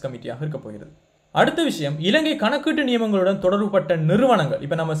ஸ்டாண்டர்ட்ஸ் கமிட்டியாக இருக்க போகிறது. அடுத்த விஷயம், இலங்கை கணக்கீட்டு நியமங்களுடன் தொடர்புபட்ட நிறுவனங்கள்.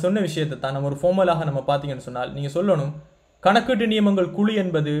 இப்போ நம்ம சொன்ன விஷயத்தை தான் நம்ம ஒரு ஃபார்மலாக நம்ம பார்த்தீங்கன்னு சொன்னால் நீங்கள் சொல்லணும், கணக்கீட்டு நியமங்கள் குழு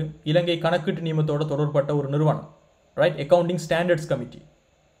என்பது இலங்கை கணக்கீட்டு நியமத்தோட தொடர்புபட்ட ஒரு நிறுவனம் ரைட், அக்கவுண்டிங் ஸ்டாண்டர்ட்ஸ் கமிட்டி.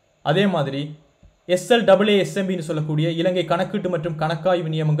 அதே மாதிரி SLAA SMBன்னு சொல்லக்கூடிய இலங்கை கணக்கீட்டு மற்றும் கணக்காய்வு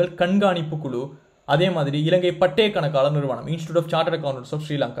நியமங்கள் கண்காணிப்பு குழு. அதே மாதிரி இலங்கை பட்டய கணக்காளர் நிறுவனம், institute of chartered accountants of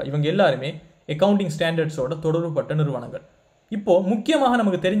Sri Lanka. இவங்க எல்லாருமே அக்கவுண்டிங் ஸ்டாண்டர்ட்ஸோட தொடர்புபட்ட நிறுவனங்கள். இப்போ முக்கியமாக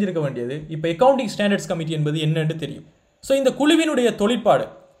நமக்கு தெரிஞ்சிருக்க வேண்டியது, இப்போ அக்கவுண்டிங் ஸ்டாண்டர்ட்ஸ் கமிட்டி என்பது என்னன்னு தெரியும். ஸோ இந்த குழுவினுடைய தொழிற்பாடு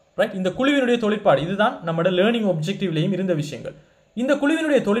ரைட், இந்த குழுவினுடைய தொழிற்பாடு இதுதான் நம்மளோட லேர்னிங் ஆப்ஜெக்டிவ்லையும் இருந்த விஷயங்கள். இந்த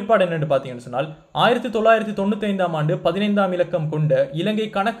குழுவினுடைய தொழிற்பாடு என்னென்னு பார்த்தீங்கன்னு சொன்னால் 1995 ஆண்டு 15ஆம் இலக்கம் கொண்ட இலங்கை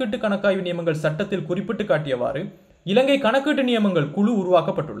கணக்கீட்டு கணக்காய்வு நியமங்கள் சட்டத்தில் குறிப்பிட்டு காட்டியவாறு இலங்கை கணக்கீட்டு நியமங்கள் குழு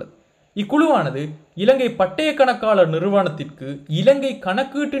உருவாக்கப்பட்டுள்ளது. இக்குழுவானது இலங்கை பட்டய கணக்காளர் நிறுவனத்திற்கு இலங்கை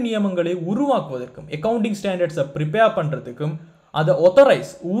கணக்கீட்டு நியமங்களை உருவாக்குவதற்கும் அக்கவுண்டிங் ஸ்டாண்டர்ட்ஸை ப்ரிப்பேர் பண்ணுறதுக்கும் அதை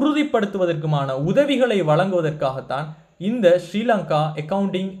ஆத்தரைஸ் உறுதிப்படுத்துவதற்குமான உதவிகளை வழங்குவதற்காகத்தான் இந்த ஸ்ரீலங்கா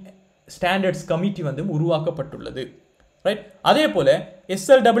அக்கவுண்டிங் ஸ்டாண்டர்ட்ஸ் கமிட்டி வந்து உருவாக்கப்பட்டுள்ளது. ரைட். அதே போல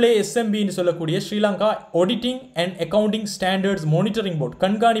SLAA SMB ன்னு சொல்லக்கூடிய Sri Lanka auditing and accounting standards monitoring board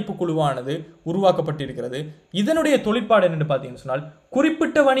கண்காணிப்பு குழுவானது உருவாக்கப்பட்டிருக்கிறது. இதனுடைய தொழிற்பாடு என்னன்னு பார்த்தீங்கன்னு சொன்னால்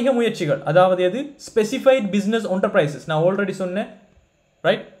குறிப்பிட்ட வணிக முயற்சிகள், அதாவது எது ஸ்பெசிஃபைட் பிசினஸ் என்டர்பிரைசஸ், நான் ஆல்ரெடி சொன்னேன்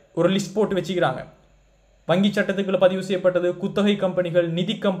ரைட், ஒரு லிஸ்ட் போட்டு வச்சுக்கிறாங்க. வங்கி சட்டத்துக்குள்ள பதிவு செய்யப்பட்டது, குத்தகை கம்பெனிகள்,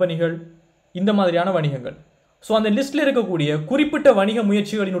 நிதி கம்பெனிகள், இந்த மாதிரியான வணிகங்கள். ஸோ அந்த லிஸ்ட்ல இருக்கக்கூடிய குறிப்பிட்ட வணிக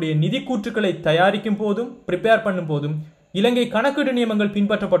முயற்சிகளினுடைய நிதி கூற்றுக்களை தயாரிக்கும் போதும் ப்ரிப்பேர் பண்ணும் போதும் இலங்கை கணக்கீடு நியமங்கள்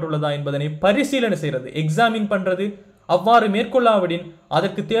பின்பற்றப்பட்டுள்ளதா என்பதனை பரிசீலனை செய்கிறது, எக்ஸாமின் பண்றது. அவ்வாறு மேற்கொள்ளாவிடின்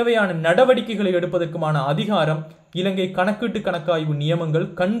அதற்கு தேவையான நடவடிக்கைகளை எடுப்பதற்குமான அதிகாரம் இலங்கை கணக்கீட்டு கணக்காய்வு நியமங்கள்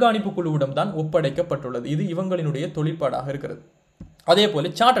கண்காணிப்பு குழுவிடம் தான் ஒப்படைக்கப்பட்டுள்ளது. இது இவங்களினுடைய தொழிற்பாடாக இருக்கிறது. அதே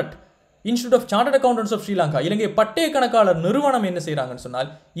போல chartered institute of chartered accountants of Sri Lanka, இலங்கை பட்டய கணக்காளர் நிறுவனம் என்ன செய்யறாங்கன்னு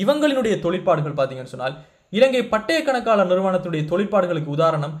சொன்னால் இவங்களினுடைய தொழிற்பாடுகள் பார்த்தீங்கன்னு சொன்னால் இலங்கை பட்டய கணக்காளர் நிறுவனத்துடைய தொழிற்பாடுகளுக்கு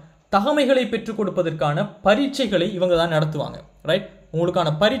உதாரணம் தகமைகளை பெற்றுக் கொடுப்பதற்கான பரீட்சைகளை இவங்க தான் நடத்துவாங்க. ரைட், உங்களுக்கான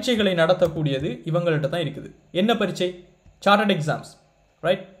பரீட்சைகளை நடத்தக்கூடியது இவங்கள்ட்ட தான் இருக்குது. என்ன பரீட்சை? Chartered exams.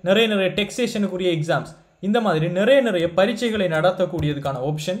 ரைட், நிறைய டெக்ஸேஷனுக்குரிய எக்ஸாம்ஸ், இந்த மாதிரி நிறைய பரீட்சைகளை நடத்தக்கூடியதுக்கான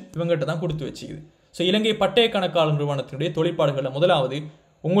ஆப்ஷன் இவங்ககிட்ட தான் கொடுத்து வச்சுக்குது. ஸோ இலங்கை பட்டய கணக்காளர் நிறுவனத்தினுடைய தொழிற்பாடுகளில் முதலாவது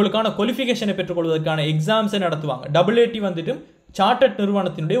உங்களுக்கான குவாலிஃபிகேஷனை பெற்றுக்கொள்வதற்கான எக்ஸாம்ஸை நடத்துவாங்க. AAT வந்துட்டு சார்ட்டர்ட்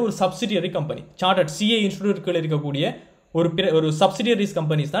நிறுவனத்தினுடைய ஒரு சப்சிடியரி கம்பெனி. சார்ட்டர்ட் CA இன்ஸ்டிடியூட்கள் இருக்கக்கூடிய ஒரு சப்சிடியரிஸ்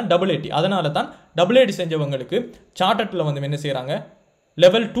கம்பெனிஸ் தான் AAT. அதனால தான் AAT செஞ்சவங்களுக்கு சார்ட்டர்ட்ல வந்து என்ன செய்யறாங்க,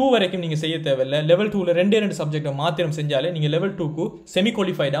 லெவல் 2 வரைக்கும் நீங்க செய்ய தேவையில்லை. லெவல் 2ல 2 சப்ஜெக்டை மாத்திரம் செஞ்சாலே நீங்க லெவல் 2க்கு செமி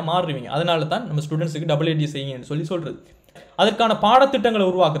குவாலிஃபைடா மாறுவீங்க. அதனால தான் நம்ம ஸ்டூடெண்ட்ஸுக்கு AAT செய்யுங்கன்னு சொல்றது. அதற்கான பாடத்திட்டங்களை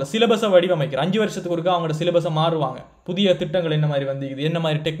உருவாக்குற, சிலபஸை வடிவமைக்கிற, 5 வருஷத்துக்கு ஒருக்கா அவங்களோட சிலபஸை மாறுவாங்க. புதிய திட்டங்கள் என்ன மாதிரி வந்திருக்குது, என்ன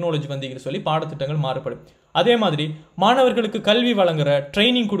மாதிரி டெக்னாலஜி வந்திருக்குன்னு சொல்லி பாடத்திட்டங்கள் மாறுபடும். அதே மாதிரி மாணவர்களுக்கு கல்வி வழங்குற,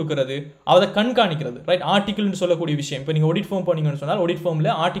 ட்ரைனிங் கொடுக்கறது, அதை கண்காணிக்கிறது. ரைட், ஆர்டிகிள்னு சொல்லக்கூடிய விஷயம். இப்போ நீங்க ஆடிட் ஃபார்ம் போனீங்கன்னு சொன்னால் ஆடிட்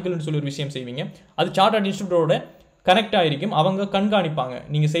ஃபார்ம்ல ஆர்டிகிள்னு சொல்லி ஒரு விஷயம் செய்வீங்க. அது சார்ட்டர்ட் இன்ஸ்டிடியூட்டோட கனெக்ட் ஆயிருக்கும். அவங்க கண்காணிப்பாங்க,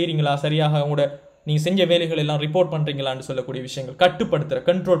 நீங்க செய்றீங்களா, சரியாக உங்களோட நீங்க செஞ்ச வேலைகள் எல்லாம் ரிப்போர்ட் பண்றீங்களான்னு சொல்லக்கூடிய விஷயங்கள், கட்டுப்படுத்துற,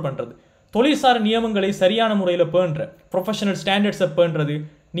 கண்ட்ரோல் பண்றது, தொழில்சார் நியமங்களை சரியான முறையில் பேணுற, ப்ரொஃபஷனல் ஸ்டாண்டர்ட்ஸை பேணுறது,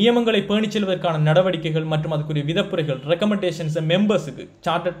 நியமங்களை பேணிச் செல்வதற்கான நடவடிக்கைகள் மற்றும் அதுக்குரிய விதப்புரைகள், ரெக்கமெண்டேஷன்ஸை மெம்பர்ஸுக்கு,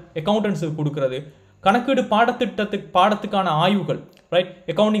 சார்ட்டர்ட் அக்கௌண்டன்ஸுக்கு கொடுக்கறது, கணக்கீடு பாடத்துக்கான ஆய்வுகள், ரைட்,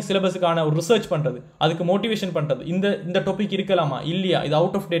 அக்கவுண்டிங் சிலபஸுக்கான ஒரு ரிசர்ச் பண்றது, அதுக்கு மோட்டிவேஷன் பண்றது, இந்த டாபிக் இருக்கலாமா இல்லையா, இது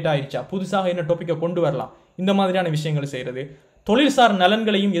அவுட் ஆஃப் டேட் ஆயிடுச்சா, புதுசாக என்ன டாப்பிக்கை கொண்டு வரலாம், இந்த மாதிரியான விஷயங்களை செய்யறது, தொழில்சார்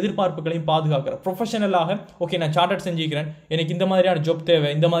நலன்களையும் எதிர்பார்ப்புகளையும் பாதுகாக்கிற, ப்ரொஃபஷனலாக ஓகே நான் சார்ட்டர்ட் செஞ்சுக்கிறேன், எனக்கு இந்த மாதிரியான ஜாப் தேவை,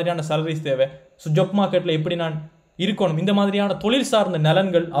 இந்த மாதிரியான சாலரிஸ் தேவை, ஸோ ஜாப் மார்க்கெட்டில் எப்படி நான் இருக்கணும், இந்த மாதிரியான தொழில் சார்ந்த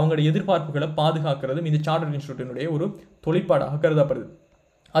நலன்கள், அவங்களுடைய எதிர்பார்ப்புகளை பாதுகாக்கிறதும் இந்த சார்ட்டர்ட் இன்ஸ்டிடியூட்டினுடைய ஒரு தொழிற்பாடாக கருதப்படுது.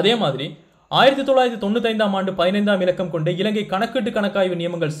 அதே மாதிரி 1995ஆம் ஆண்டு 15ஆம் இலக்கம் கொண்ட இலங்கை கணக்கீட்டு கணக்காய்வு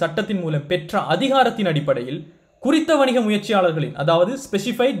நியமங்கள் சட்டத்தின் மூலம் பெற்ற அதிகாரத்தின் அடிப்படையில் குறித்த வணிக முயற்சியாளர்களின், அதாவது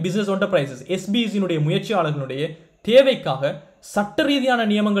ஸ்பெசிஃபைட் பிசினஸ் என்டர்பிரைசஸ் SBEs முயற்சியாளர்களுடைய தேவைக்காக சட்ட ரீதியான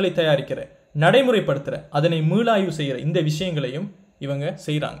நியமங்களை தயாரிக்கிற, நடைமுறைப்படுத்துற, அதனை மீளாய்வு செய்கிற இந்த விஷயங்களையும் இவங்க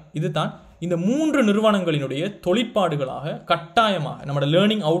செய்கிறாங்க. இதுதான் இந்த 3 நிறுவனங்களினுடைய தொழிற்பாடுகளாக கட்டாயமாக நம்மளோட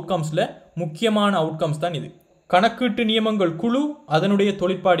லேர்னிங் அவுட்கம்ஸில் முக்கியமான அவுட்கம்ஸ் தான் இது. கணக்கீட்டு நியமங்கள் குழு, அதனுடைய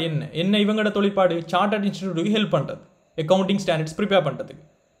தொழிற்பாடு என்ன இவங்களோட தொழிற்பாடு, சார்ட்டர்ட் இன்ஸ்டிடியூட்டுக்கு ஹெல்ப் பண்ணுறது, அக்கவுண்டிங் ஸ்டாண்டர்ட்ஸ் ப்ரிப்பேர் பண்ணுறதுக்கு.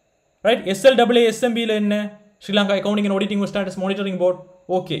 ரைட், SLAA SMBயில் என்ன, Sri Lanka accounting and auditing standards monitoring board.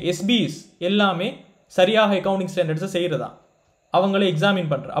 Okay, SBEs எல்லாமே சரியாக அக்கவுண்டிங் ஸ்டாண்டர்ட்ஸை செய்கிறதா, அவங்களே எக்ஸாமின்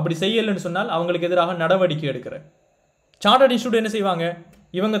பண்ணுற, அப்படி செய்யலைன்னு சொன்னால் அவங்களுக்கு எதிராக நடவடிக்கை எடுக்கிற. சார்ட்டர்ட் இன்ஸ்டிடியூட் என்ன செய்வாங்க,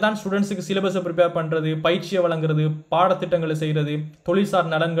 இவங்க தான் ஸ்டூடெண்ட்ஸுக்கு சிலபஸை ப்ரிப்பேர் பண்ணுறது, பயிற்சியை வழங்குறது, பாடத்திட்டங்களை செய்கிறது,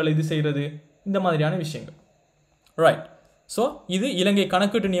 தொழில்சார் நலன்களை இது செய்கிறது, இந்த மாதிரியான விஷயங்கள். ரைட், ஸோ இது இலங்கை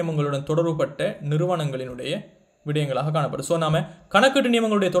கணக்கீட்டு நியமங்களுடன் தொடர்புபட்ட நிறுவனங்களினுடைய விடயங்களாக காணப்படும். ஸோ நாம கணக்கீட்டு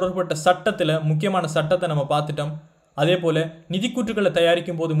நியமங்களுடைய தொடர்புபட்ட சட்டத்தில் முக்கியமான சட்டத்தை நம்ம பார்த்துட்டோம். அதே போல நிதிக்கூற்றுகளை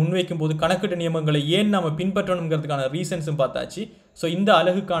தயாரிக்கும் போது, முன்வைக்கும் போது கணக்கீட்டு நியமங்களை ஏன் நம்ம பின்பற்றணுங்கிறதுக்கான ரீசன்ஸும் பார்த்தாச்சு. ஸோ இந்த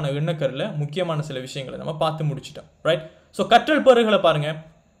அலகுக்கான எண்ணக்கரில் முக்கியமான சில விஷயங்களை நம்ம பார்த்து முடிச்சிட்டோம். ரைட், ஸோ கற்றல் பெறுகளை பாருங்க.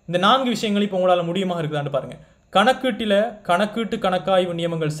 இந்த 4 விஷயங்கள் இப்போ உங்களால் முடியுமா இருக்குதான்னு பாருங்க. கணக்கீட்டில் கணக்கீட்டு கணக்காய்வு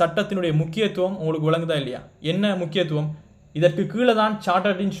நியமங்கள் சட்டத்தினுடைய முக்கியத்துவம் உங்களுக்கு விளங்குதா இல்லையா? என்ன முக்கியத்துவம்? இதற்கு கீழே தான்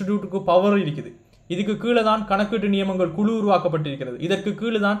சார்ட்டர்ட் இன்ஸ்டிடியூட்டுக்கு பவர் இருக்குது. இதுக்கு கீழே தான் கணக்கீட்டு நியமங்கள் குழு உருவாக்கப்பட்டிருக்கிறது. இதற்கு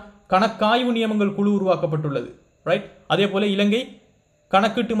கீழே தான் கணக்காய்வு நியமங்கள் குழு உருவாக்கப்பட்டுள்ளது. ரைட், அதே போல இலங்கை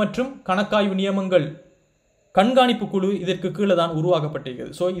கணக்கீட்டு மற்றும் கணக்காய்வு நியமங்கள் கண்காணிப்பு குழு இதற்கு கீழே தான்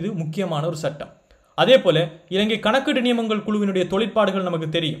உருவாக்கப்பட்டிருக்கிறது. ஸோ இது முக்கியமான ஒரு சட்டம். அதே போல இலங்கை கணக்கீட்டு நியமங்கள் குழுவினுடைய தொழிற்பாடுகள் நமக்கு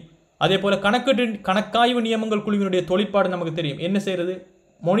தெரியும். அதே போல கணக்காய்வு நியமங்கள் குழுவினுடைய தொழிற்பாடு நமக்கு தெரியும். என்ன செய்யறது,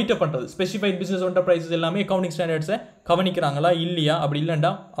 மானிட்டர் பண்றது, ஸ்பெசிஃபைட் பிசினஸ் என்டர்பிரைசஸ் எல்லாமே அக்கவுண்டிங் ஸ்டாண்டர்ட்ஸை கவனிக்கிறாங்களா இல்லையா, அப்படி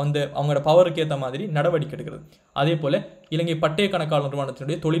இல்லைண்டா அவங்களோட பவருக்கு ஏற்ற மாதிரி நடவடிக்கை எடுக்கிறது. அதே போல இலங்கை பட்டய கணக்காளர்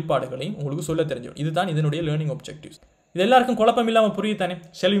நிறுவனத்தினுடைய தொழிற்பாடுகளையும் உங்களுக்கு சொல்ல தெரிஞ்சிடும். இதுதான் இதனுடைய லேர்னிங் ஆப்ஜெக்டிவ்ஸ். இது எல்லாருக்கும் குழப்பம் இல்லாமல் புரியுதானே?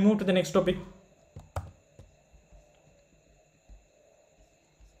 Shall we move to the next topic?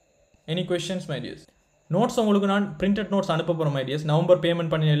 Any questions, my dears? Notes உங்களுக்கு நான் பிரிண்டட் நோட்ஸ் அனுப்ப போகிறேன் மை டியர்ஸ். நவம்பர்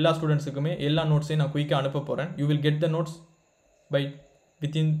பேமெண்ட் பண்ணின எல்லா ஸ்டூடெண்ட்ஸுக்குமே எல்லா நோட்ஸையும் நான் குயிக்காக அனுப்ப போகிறேன். You will get the notes by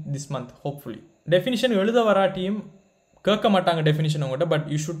within this month hopefully. Definition எழுத வராட்டியும் கேட்க மாட்டாங்க டெஃபினிஷன் உங்கள்கிட்ட, பட்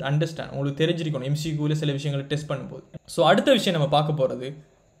யூ ஷுட் அண்டர்ஸ்டாண்ட். உங்களுக்கு தெரிஞ்சிருக்கணும் எம்சிக்யூவில் சில விஷயங்களை டெஸ்ட் பண்ணும்போது. ஸோ அடுத்த விஷயம் நம்ம பார்க்க போகிறது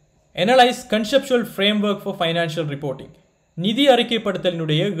analyse conceptual framework for financial reporting. நிதி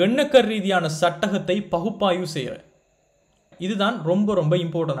அறிக்கைப்படுத்தலினுடைய எண்ணக்கர் ரீதியான சட்டகத்தை பகுப்பாய்வு செய்கிற இதுதான் ரொம்ப ரொம்ப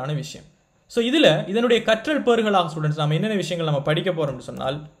இம்பார்ட்டண்டான விஷயம். ஸோ இதனுடைய கற்றல் பேறுகளாக ஸ்டூடெண்ட்ஸ் நம்ம என்னென்ன விஷயங்கள் நம்ம படிக்க போகிறோம்னு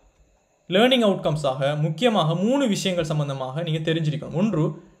சொன்னால் லேர்னிங் அவுட்கம்ஸாக முக்கியமாக 3 விஷயங்கள் சம்பந்தமாக நீங்கள் தெரிஞ்சிருக்கணும். ஒன்று,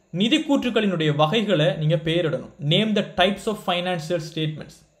 நிதி கூற்றுக்களினுடைய வகைகளை நீங்கள் பெயரிடணும். Name the types of financial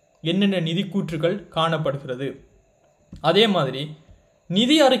statements. என்னென்ன நிதி கூற்றுகள் காணப்படுகிறது. அதே மாதிரி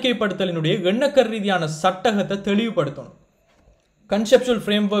நிதி அறிக்கைப்படுத்தலினுடைய எண்ணக்கர் ரீதியான சட்டகத்தை தெளிவுபடுத்தணும். Conceptual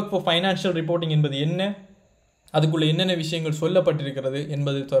framework for financial reporting என்பது என்ன, அதுக்குள்ளே என்னென்ன விஷயங்கள் சொல்லப்பட்டிருக்கிறது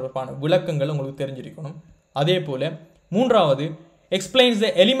என்பது தொடர்பான விளக்கங்கள் உங்களுக்கு தெரிஞ்சிருக்கணும். அதே போல் மூன்றாவது, explains the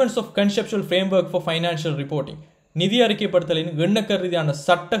elements of conceptual framework for financial reporting. நிதி அறிக்கைப்படுத்தலின் எண்ணக்கர் ரீதியான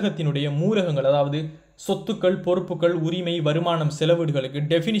சட்டகத்தினுடைய மூலகங்கள், அதாவது சொத்துக்கள், பொறுப்புகள், உரிமை, வருமானம், செலவீடுகளுக்கு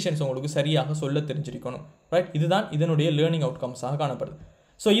டெஃபினிஷன்ஸ் உங்களுக்கு சரியாக சொல்ல தெரிஞ்சிருக்கணும். ரைட், இதுதான் இதனுடைய லேர்னிங் அவுட்கம்ஸாக காணப்படுது.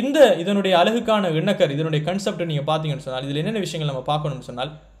 ஸோ இதனுடைய அழகுக்கான எண்ணக்கர், இதனுடைய கன்செப்ட் நீங்கள் பார்த்தீங்கன்னு சொன்னால் இதில் என்னென்ன விஷயங்கள் நம்ம பார்க்கணும்னு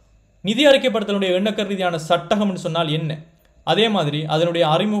சொன்னால், நிதி அறிக்கைப்படுத்தலுடைய எண்ணக்கர் ரீதியான சட்டகம்னு சொன்னால் என்ன, அதே மாதிரி அதனுடைய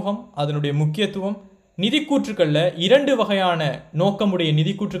அறிமுகம், அதனுடைய முக்கியத்துவம், நிதி கூற்றுக்களில் 2 வகையான நோக்கமுடைய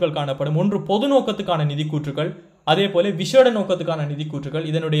நிதி கூற்றுகள் காணப்படும். ஒன்று பொது நோக்கத்துக்கான நிதி கூற்றுகள், அதே போல விசேட நோக்கத்துக்கான நிதி கூற்றுகள்.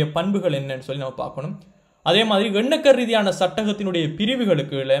 இதனுடைய பண்புகள் என்னன்னு சொல்லி நம்ம பார்க்கணும். அதே மாதிரி எண்ணக்கர் ரீதியான சட்டகத்தினுடைய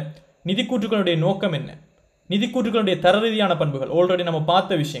பிரிவுகளுக்கு நிதி கூற்றுக்களுடைய நோக்கம் என்ன, நிதி கூற்றுக்களுடைய தர ரீதியான பண்புகள் ஆல்ரெடி நம்ம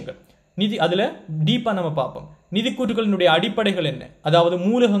பார்த்த விஷயங்கள். அதில் டீப்பாக நம்ம பார்ப்போம். நிதி கூற்றுகளினுடைய அடிப்படைகள் என்ன, அதாவது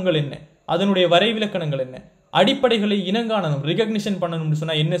மூலகங்கள் என்ன, அதனுடைய வரைவிலக்கணங்கள் என்ன, அடிப்படைகளை இனங்காணணும், ரிகக்னிஷன் பண்ணணும்னு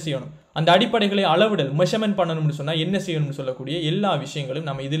சொன்னால் என்ன செய்யணும், அந்த அடிப்படைகளை அளவிடல் மெஷர்மெண்ட் பண்ணணும்னு சொன்னால் என்ன செய்யணும்னு சொல்லக்கூடிய எல்லா விஷயங்களும்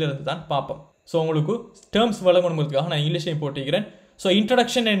நம்ம இதிலிருந்து தான் பார்ப்போம். ஸோ உங்களுக்கு டேர்ம்ஸ் வழங்கணுங்கிறதுக்காக நான் இங்கிலீஷையும் போட்டிருக்கிறேன். ஸோ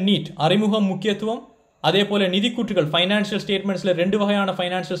இன்ட்ரடக்ஷன் அண்ட் நீட், அறிமுகம், முக்கியத்துவம். அதே போல நிதி கூற்றுகள் ஃபைனான்ஷியல் ஸ்டேட்மெண்ட்ஸில் 2 வகையான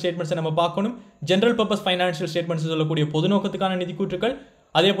ஃபைனான்ஷியல் ஸ்டேட்மெண்ட்ஸை நம்ம பார்க்கணும். ஜென்ரல் பர்பஸ் ஃபைனான்ஷியல் ஸ்டேட்மெண்ட்ஸ் சொல்லக்கூடிய பொது நோக்கத்துக்கான நிதி கூற்றுகள்,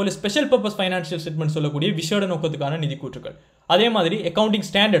 அதே போல ஸ்பெஷல் பர்பஸ் ஃபைனான்ஷியல் ஸ்டேட்மெண்ட் சொல்லக்கூடிய விசேட நோக்கத்துக்கான நிதி கூற்றுகள். அதே மாதிரி அக்கவுண்டிங்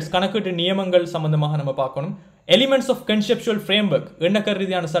ஸ்டாண்டர்ட்ஸ், கணக்கீட்டு நியமங்கள் சம்பந்தமாக நம்ம பார்க்கணும். எலிமெண்ட்ஸ் ஆஃப் கன்செப்சுவல் ஃப்ரேம்வொர்க், எண்ணக்கர்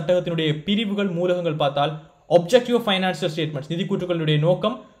ரீதியான சட்டகத்தினுடைய பிரிவுகள், மூலகங்கள் பார்த்தால் ஆப்ஜெக்டிவ் ஆஃப் ஃபைனான்ஷியல் ஸ்டேட்மெண்ட்ஸ், நிதி கூற்றுகளுடைய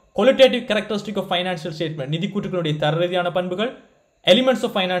நோக்கம். Qualitative characteristic of financial statement, நிதி கூற்றுகளுடைய தர ரீதியான பண்புகள். எலிமெண்ட்ஸ்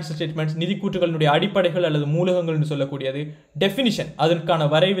ஆஃப் ஃபைனான்ஷியல் ஸ்டேட்மெண்ட்ஸ், நிதி கூற்றுகளுடைய அடிப்படைகள் அல்லது மூலகங்கள் என்று சொல்லக்கூடியது. டெஃபினிஷன், அதற்கான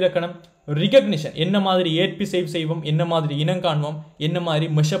வரைவிலக்கணம். ரிகக்னிஷன், என்ன மாதிரி ஏற்பி செய்வோம், என்ன மாதிரி இனங்காண்போம், என்ன மாதிரி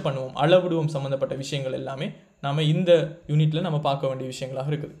மெஷர் பண்ணுவோம், அளவிடுவோம் சம்பந்தப்பட்ட விஷயங்கள் எல்லாமே நாம இந்த யூனிட்ல நம்ம பார்க்க வேண்டிய விஷயங்களாக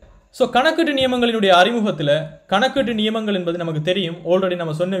இருக்குது. ஸோ கணக்கீட்டு நியமங்களினுடைய அறிமுகத்தில், கணக்கீட்டு நியமங்கள் என்பது நமக்கு தெரியும், ஆல்ரெடி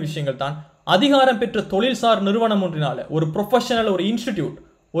நம்ம சொன்ன விஷயங்கள் தான். அதிகாரம் பெற்ற தொழில்சார் நிறுவனம் ஒன்றினால, ஒரு ப்ரொஃபஷனல்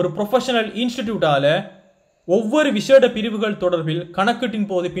இன்ஸ்டிடியூட்டால ஒவ்வொரு விசேட பிரிவுகள் தொடர்பில் கணக்கீட்டின்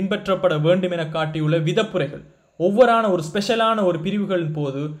போது பின்பற்றப்பட வேண்டும் என காட்டியுள்ள விதப்புரைகள், ஒவ்வொரு ஒரு ஸ்பெஷலான ஒரு பிரிவுகளின்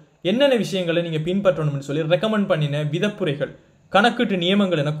போது என்னென்ன விஷயங்களை நீங்கள் பின்பற்றணும்னு சொல்லி ரெக்கமெண்ட் பண்ணின விதப்புரைகள் கணக்கீட்டு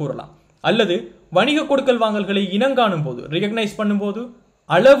நியமங்கள் என கூறலாம். அல்லது வணிக கொடுக்கல் வாங்கல்களை இனங்காணும் போது, ரிகக்னைஸ் பண்ணும்போது,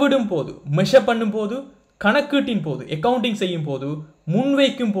 அளவிடும் போது, மெஷர் பண்ணும் போது, கணக்கீட்டின் போது, அக்கவுண்டிங் செய்யும் போது,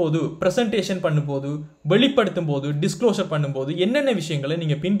 முன்வைக்கும் போது, பிரசன்டேஷன் பண்ணும்போது, வெளிப்படுத்தும் போது, டிஸ்க்ளோசர் பண்ணும்போது என்னென்ன விஷயங்களை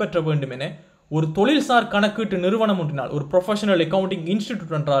நீங்கள் பின்பற்ற வேண்டும் என ஒரு தொழில்சார் கணக்கீட்டு நிறுவனம் ஒன்றினால், ஒரு ப்ரொஃபஷனல் அக்கவுண்டிங்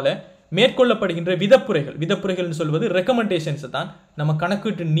இன்ஸ்டிடியூட் ஒன்றால மேற்கொள்ளப்படுகின்ற விதப்புரைகள் சொல்வது ரெக்கமெண்டேஷன்ஸ் தான் நம்ம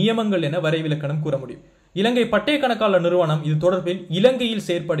கணக்கீட்டு நியமங்கள் என வரைவிலக்கணம் கூற முடியும். இலங்கை பட்டய கணக்காளர் நிறுவனம் இது தொடர்பில் இலங்கையில்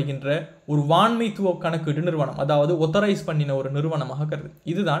செயற்படுகின்ற ஒரு வான்மைத்துவ கணக்கீட்டு நிறுவனம், அதாவது ஒத்தரைஸ் பண்ணின ஒரு நிறுவனமாக கருது.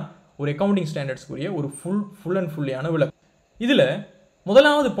 இதுதான் ஒரு அக்கவுண்டிங் ஸ்டாண்டர்ட்ஸ்க்குரிய ஒரு ஃபுல் அண்ட் ஃபுல்லியான விளக்கம். இதுல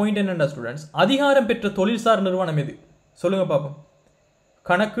முதலாவது பாயிண்ட் என்னென்ன ஸ்டூடெண்ட்ஸ், அதிகாரம் பெற்ற தொழில்சார் நிறுவனம் எது சொல்லுங்க பார்ப்போம்.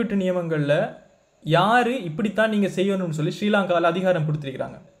 கணக்கீட்டு நியமங்கள்ல யாரு இப்படித்தான் நீங்க செய்யணும்னு சொல்லி ஸ்ரீலங்காவில் அதிகாரம்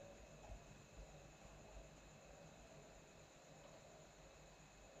கொடுத்திருக்கிறாங்க.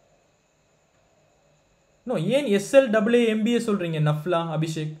 ஏன் SLAA MBA சொல்றீங்க நஃப்லா,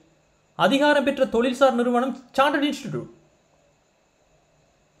 அபிஷேக்? அதிகாரம் பெற்ற தொழில்சார் நிறுவனம் சார்ட்டர்ட் இன்ஸ்டிடியூட்,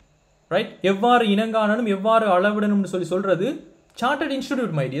 ரைட்? எவ்வாறு இனங்காணணும், எவ்வாறு அளவிடணும்னு சொல்றது chartered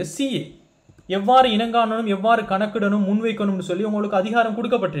institute my dear. CA எவ்வாறு இனங்காணணும், எவ்வாறு கணக்கிடணும், முன்வைக்கணும்னு சொல்லி உங்களுக்கு அதிகாரம்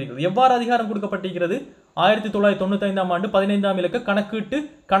கொடுக்கப்பட்டிருக்கிறது. எவ்வாறு அதிகாரம் கொடுக்கப்பட்டிருக்கிறது? 1995ஆம் ஆண்டு 15ஆம் இலக்க கணக்கீட்டு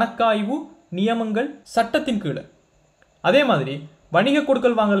கணக்காய்வு நியமங்கள் சட்டத்தின் கீழே. அதே மாதிரி வணிக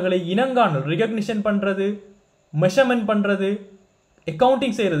கொடுக்கல் வாங்கல்களை இனங்காணல், ரிகக்னிஷன் பண்றது, மெஷர்மெண்ட் பண்றது,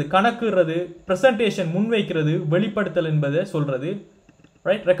 அக்கவுண்டிங் செய்யறது, கணக்குறது, பிரசன்டேஷன் முன்வைக்கிறது, வெளிப்படுத்தல் என்பதை சொல்றது,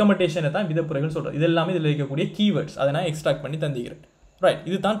 ரைட்? ரெக்கமெண்டேஷனை தான் விதப்புரைகள் சொல்றது. இது எல்லாமே இதில் இருக்கக்கூடிய கீவேர்ட்ஸ், அதை நான் எக்ஸ்ட்ராக்ட் பண்ணி தந்திக்கிறேன். ரைட்,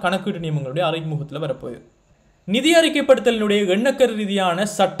 இதுதான் கணக்கீட்டு நியமங்களுடைய அறிமுகத்தில் வரப்போகுது. நிதி அறிக்கைப்படுத்தலினுடைய எண்ணக்கரு ரீதியான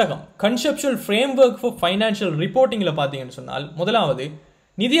சட்டகம் கன்செப்சுவல் ஃப்ரேம்வொர்க் ஃபார் ஃபைனான்சியல் ரிப்போர்ட்டிங்கில் பார்த்தீங்கன்னு சொன்னால், முதலாவது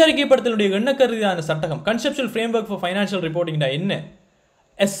நிதி அறிக்கைப்படுத்தலுடைய எண்ணக்கரு ரீதியான சட்டகம் கன்செப்சுவல் ஃப்ரேம்வொர்க் ஃபார் ஃபைனான்சியல் ரிப்போர்ட்டிங்னா என்ன?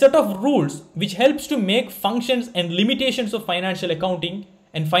 A set of rules which helps to make functions and limitations of financial accounting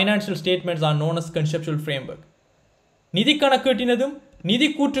and financial statements are known as conceptual framework. நிதி கணக்கீட்டினதும் நிதி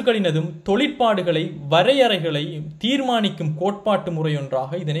கூற்றுக்களினதும் தொழிற்பாடுகளை வரையறைகளை தீர்மானிக்கும் கோட்பாட்டு முறை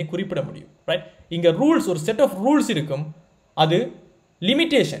ஒன்றாக இதனை குறிப்பிட முடியும். ரைட், இங்க ரூல்ஸ், ஒரு செட் ஆஃப் ரூல்ஸ் இருக்கும். அது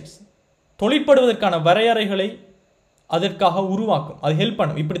லிமிட்டேஷன்ஸ், தொழிற்படுவதற்கான வரையறைகளை அதற்காக உருவாக்கும். அது ஹெல்ப்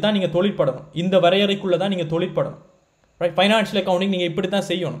பண்ணும். இப்படித்தான் நீங்க தொழிற்படணும், இந்த வரையறைக்குள்ள தான் நீங்க தொழிற்படணும். ரைட், ஃபைனான்ஷியல் அக்கௌண்டிங் நீங்க இப்படி தான்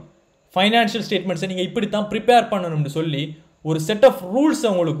செய்யணும், ஃபைனான்ஷியல் ஸ்டேட்மெண்ட்ஸை நீங்க இப்படி தான் ப்ரிப்பேர் பண்ணணும்னு சொல்லி ஒரு செட் ஆஃப் ரூல்ஸ்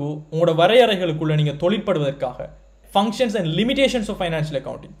உங்களுக்கு உங்களோட வரையறைகளுக்குள்ள நீங்க தொழிற்படுவதற்காக functions and limitations of financial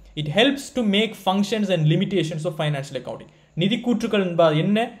accounting. It helps to make functions and limitations of financial accounting. நிதி கூற்றுக்கள் என்பது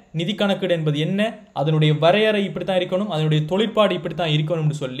என்ன, நிதி கணக்கீடு என்பது என்ன, அதனுடைய வரையறை இப்படி தான் இருக்கணும், அதனுடைய தொழிற்பாடு இப்படி தான்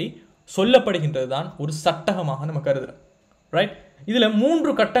இருக்கணும்னு சொல்லி சொல்லப்படுகின்றது தான் ஒரு சட்டகமாக நம்ம கருதுறோம். ரைட், இதுல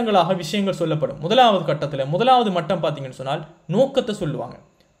 3 கட்டங்களாக விஷயங்கள் சொல்லப்படும். முதலாவது கட்டத்தில் முதலாவது மட்டம் பார்த்தீங்கன்னு சொன்னால் நோக்கத்தை சொல்லுவாங்க.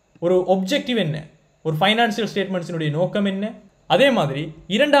 ஒரு ஒப்ஜெக்டிவ் என்ன, ஒரு ஃபைனான்சியல் ஸ்டேட்மெண்ட்ஸினுடைய நோக்கம் என்ன. அதே மாதிரி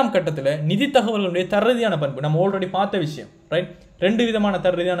இரண்டாம் கட்டத்தில் நிதி தகவல்களுடைய தரரீதியான பண்பு, நம்ம ஆல்ரெடி பார்த்த விஷயம். ரைட், 2 விதமான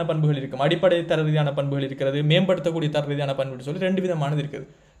தரரீதியான பண்புகள் இருக்கும். அடிப்படை தரரீதியான பண்புகள் இருக்கிறது, மேம்படுத்தக்கூடிய தரரீதியான பண்புகள் சொல்லி 2 விதமானது இருக்குது.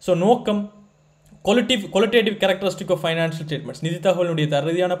 ஸோ நோக்கம், qualitative characteristic of financial statements, நிதி தகவலுடைய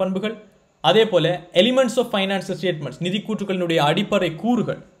தரரீதியான பண்புகள். அதே போல எலிமெண்ட்ஸ் ஆஃப் ஃபைனான்சியல் ஸ்டேட்மெண்ட்ஸ், நிதி கூற்றுக்களினுடைய அடிப்படை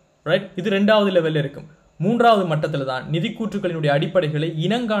கூறுகள். ரைட், இது 2வது லெவலில் இருக்கும். 3வது மட்டத்தில் தான் நிதி கூற்றுக்களினுடைய அடிப்படைகளை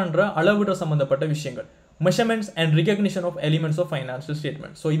இனங்காண்ற அளவிட சம்பந்தப்பட்ட விஷயங்கள், measurements and recognition of elements of financial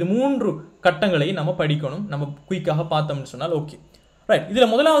statements. So இது 3 கட்டங்களை நம்ம படிக்கணும். நம்ம குயிக்காக பார்த்தோம்னு சொன்னால் ஓகே. ரைட்,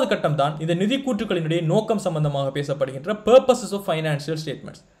 இதில் முதலாவது கட்டம் தான் இந்த நிதி கூற்றுக்களினுடைய நோக்கம் சம்பந்தமாக பேசப்படுகின்ற purposes of financial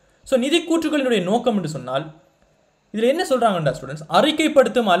statements. So நிதி கூற்றுக்களினுடைய நோக்கம் என்று சொன்னால் இதில் என்ன சொல்றாங்கடா ஸ்டூடெண்ட்ஸ்,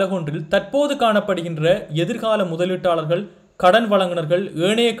 அறிக்கைப்படுத்தும் அலகொன்றில் தற்போது காணப்படுகின்ற எதிர்கால முதலீட்டாளர்கள், கடன் வழங்குனர்கள்,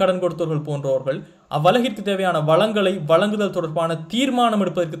 ஏனைய கடன் கொடுத்தவர்கள் போன்றவர்கள் அவ்வலகிற்கு தேவையான வளங்களை வழங்குதல் தொடர்பான தீர்மானம்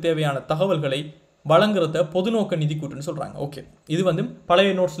எடுப்பதற்கு தேவையான தகவல்களை வழங்குறத பொதுநோக்க நிதி கூற்றுன்னு சொல்றாங்க. ஓகே, இது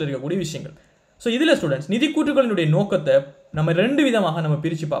பழைய நோட்ஸ்ல இருக்கக்கூடிய விஷயங்கள். ஸோ இதில் ஸ்டூடெண்ட்ஸ் நிதி கூற்றுகளினுடைய நோக்கத்தை நம்ம 2 விதமாக நம்ம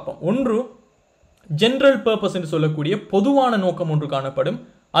பிரித்து பார்ப்போம். ஒன்று ஜென்ரல் பர்பஸ் என்று சொல்லக்கூடிய பொதுவான நோக்கம் ஒன்று காணப்படும்.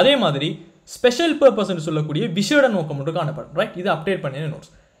 அதே மாதிரி ஸ்பெஷல் பர்பஸ் என்று சொல்லக்கூடிய விசேட நோக்கம் ஒன்று காணப்படும். ரைட், இது அப்டேட் பண்ணின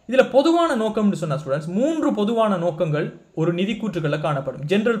நோட்ஸ். இதுல பொதுவான நோக்கம் சொன்னா ஸ்டூடெண்ட்ஸ் 3 பொதுவான நோக்கங்கள் ஒரு நிதி கூற்றுகளில் காணப்படும்.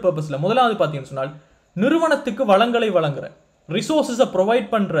 ஜென்ரல் பர்பஸ்ல முதலாவது பார்த்தீங்கன்னு சொன்னால் நிறுவனத்துக்கு வளங்களை வழங்குற, ரிசோர்ஸஸை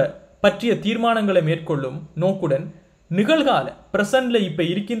ப்ரொவைட் பண்ற பற்றிய தீர்மானங்களை மேற்கொள்ளும் நோக்குடன் நிகழ்கால பிரசன்ட்ல இப்ப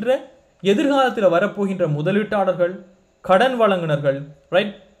இருக்கின்ற, எதிர்காலத்தில் வரப்போகின்ற முதலீட்டாளர்கள், கடன் வழங்குனர்கள்,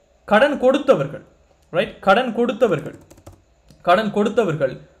 ரைட், கடன்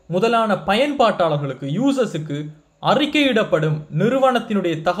கொடுத்தவர்கள் முதலான பயன்பாட்டாளர்களுக்கு, யூசர்ஸுக்கு அறிக்கையிடப்படும்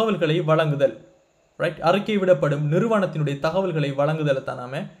நிறுவனத்தினுடைய தகவல்களை வழங்குதல். ரைட், அறிக்கையிடப்படும் நிறுவனத்தினுடைய தகவல்களை வழங்குதலை தான்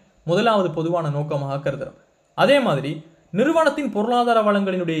நாம முதலாவது பொதுவான நோக்கமாக கருதுறோம். அதே மாதிரி நிறுவனத்தின் பொருளாதார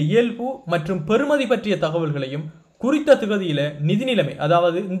வளங்களினுடைய இயல்பு மற்றும் பெறுமதி பற்றிய தகவல்களையும் குறித்த திகதியில நிதி நிலைமை,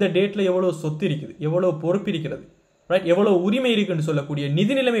 அதாவது இந்த டேட்ல எவ்வளவு சொத்து இருக்குது, எவ்வளவு பொறுப்பு இருக்கிறது, ரைட், எவ்வளவு உரிமை இருக்குன்னு சொல்லக்கூடிய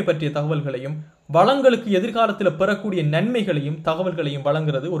நிதி நிலைமை பற்றிய தகவல்களையும் வளங்களுக்கு எதிர்காலத்தில் பெறக்கூடிய நன்மைகளையும் தகவல்களையும்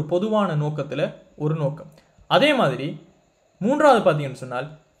வழங்குறது ஒரு பொதுவான நோக்கத்துல ஒரு நோக்கம். அதே மாதிரி 3வது பார்த்தீங்கன்னு சொன்னால்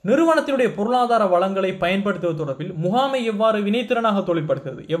நிறுவனத்தினுடைய பொருளாதார வளங்களை பயன்படுத்துவது தொடர்பில் முகாமை எவ்வாறு வினைத்திறனாக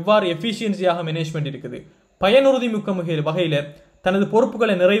தொழிற்படுகிறது, எவ்வாறு எஃபிஷியன்சியாக மேனேஜ்மெண்ட் இருக்குது, பயனுறுதி மிக்க வகையில தனது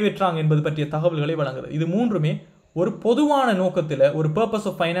பொறுப்புகளை நிறைவேற்றாங்க என்பது பற்றிய தகவல்களை வழங்குறது. இது 3மே ஒரு பொதுவான நோக்கத்தில், ஒரு பர்பஸ்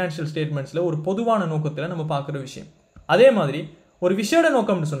ஆஃப் ஃபைனான்சியல் ஸ்டேட்மெண்ட்ஸ்ல ஒரு பொதுவான நோக்கத்தில் நம்ம பார்க்குற விஷயம். அதே மாதிரி ஒரு விசேட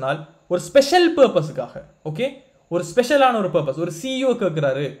நோக்கம்னு சொன்னால் ஒரு ஸ்பெஷல் பர்பஸுக்காக, ஓகே, ஒரு ஸ்பெஷலான ஒரு பர்பஸ், ஒரு சிஇஓ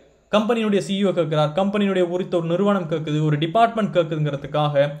கேட்கிறாரு, கம்பெனியுடைய சிஇஓ கேட்கிறார், கம்பெனியுடைய உரித்த ஒரு நிறுவனம் கேட்குது, ஒரு டிபார்ட்மெண்ட்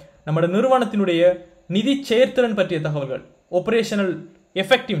கேட்குதுங்கிறதுக்காக நம்மளோட நிறுவனத்தினுடைய நிதி செயற்திறன் பற்றிய தகவல்கள், ஆபரேஷனல்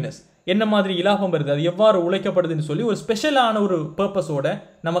எஃபெக்டிவ்னஸ், என்ன மாதிரி இலாபம் வருது, அது எவ்வாறு உழைக்கப்படுதுன்னு சொல்லி ஒரு ஸ்பெஷலான ஒரு பர்பஸோட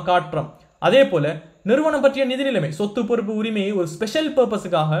நம்ம காட்டுறோம். அதே போல நிறுவனம் பற்றிய நிதி நிலைமை, சொத்து பொறுப்பு உரிமையை ஒரு ஸ்பெஷல்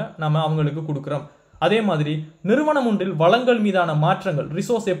பர்பஸுக்காக நம்ம அவங்களுக்கு கொடுக்குறோம். அதே மாதிரி நிறுவனம் ஒன்றில் வளங்கள் மீதான மாற்றங்கள்,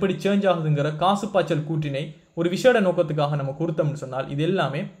 ரிசோர்ஸ் எப்படி சேஞ்ச் ஆகுதுங்கிற காசு பாய்ச்சல் கூற்றினை ஒரு விசேட நோக்கத்துக்காக நம்ம கொடுத்தோம்னு சொன்னால் இது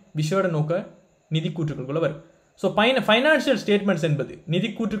எல்லாமே விசேட நோக்க நிதி கூற்றுகளுக்குள்ள வரும். ஸோ ஃபைனான்சியல் ஸ்டேட்மெண்ட்ஸ் என்பது நிதி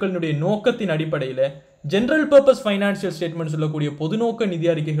கூற்றுகளினுடைய நோக்கத்தின் அடிப்படையில் ஜெனரல் பர்பஸ் ஃபைனான்சியல் ஸ்டேட்மெண்ட் சொல்லக்கூடிய பொதுநோக்க நிதி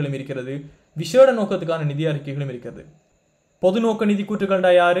அறிக்கைகளும் இருக்கிறது, விசேட நோக்கத்துக்கான நிதி அறிக்கைகளும் இருக்கிறது. பொதுநோக்க நிதி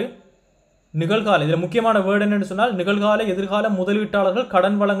கூற்றுகள்டா யாரு? நிகழ்கால, இதுல முக்கியமான வேர்டு என்னன்னு சொன்னால் நிகழ்கால, எதிர்கால முதலீட்டாளர்கள்,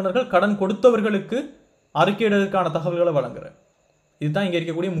 கடன் வழங்குனர்கள், கடன் கொடுத்தவர்களுக்கு அறிக்கையிடுவதற்கான தகவல்களை வழங்குற. இதுதான் இங்க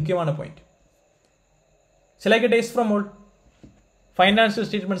இருக்கக்கூடிய முக்கியமான point. Shall I get A's from all? Financial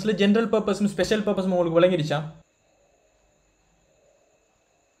ஸ்டேட்மெண்ட்ஸில் general பர்பஸும் special பர்பஸும் உங்களுக்கு விளங்கிடுச்சா?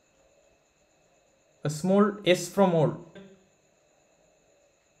 A small s from all.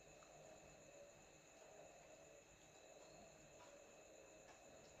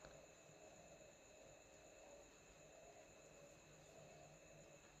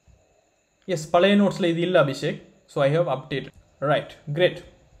 Yes, பழைய நோட்ஸில் இது இல்லை Abhishek. So I have update. Right, great.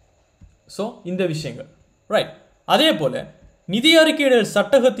 So இந்த விஷயங்கள் ரைட். அதே போல் நிதி அறிக்கையிடல்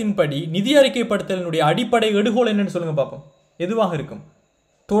சட்டகத்தின்படி நிதி அறிக்கைப்படுத்தலினுடைய அடிப்படை எடுகோல் என்னன்னு சொல்லுங்க பார்ப்போம். எதுவாக இருக்கும்?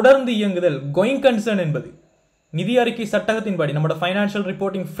 தொடர்ந்து இயங்குதல், கோயிங் கன்சர்ன் என்பது நிதி அறிக்கை சட்டகத்தின்படி நம்மளோட ஃபைனான்சியல்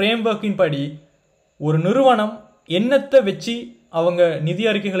ரிப்போர்ட்டிங் ஃப்ரேம் ஒர்க்கின் படி ஒரு நிறுவனம் என்னத்தை வச்சு அவங்க நிதி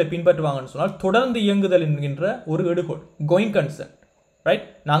அறிக்கைகளை பின்பற்றுவாங்கன்னு சொன்னால் தொடர்ந்து இயங்குதல் என்கின்ற ஒரு எடுகோல், கோயிங் கன்சர்ன். ரைட்,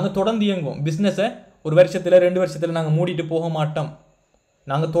 நாங்கள் தொடர்ந்து இயங்குவோம். பிஸ்னஸை ஒரு வருஷத்தில் 2 வருஷத்தில் நாங்கள் மூடிட்டு போக மாட்டோம்.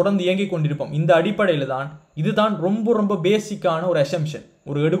 நாங்கள் தொடர்ந்து இயங்கி கொண்டிருப்போம். இந்த அடிப்படையில் தான் இதுதான் ரொம்ப ரொம்ப பேசிக்கான ஒரு அசம்ஷன்,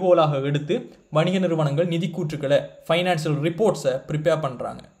 ஒரு எடுகோலாக எடுத்து வணிக நிறுவனங்கள் நிதி கூற்றுக்களை ஃபைனான்சியல் ரிப்போர்ட்ஸை ப்ரிப்பேர்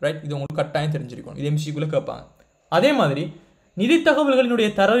பண்ணுறாங்க. ரைட், இது உங்களுக்கு கட்டாயம் தெரிஞ்சிருக்கணும். இது எம்சிக்குள்ளே கேட்பாங்க. அதே மாதிரி நிதி தகவல்களினுடைய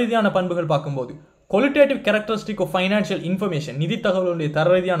தர ரீதியான பண்புகள் பார்க்கும்போது qualitative characteristic of financial information, நிதி தகவல்களுடைய தர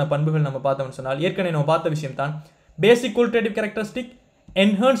ரீதியான பண்புகள் நம்ம பார்த்தோம்னு சொன்னால் ஏற்கனவே நம்ம பார்த்த விஷயம் தான். பேசிக் qualitative characteristic,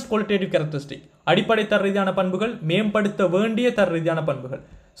 enhanced qualitative characteristic, அடிப்படை தர ரீதியான பண்புகள், மேம்படுத்த வேண்டிய தர ரீதியான பண்புகள்.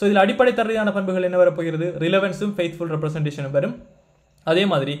 ஸோ இதில் அடிப்படை தர ரீதியான பண்புகள் என்ன வரப்போகிறது? ரிலவன்ஸும் ஃபெய்த்ஃபுல் ரெப்ரசன்டேஷனும் வரும். அதே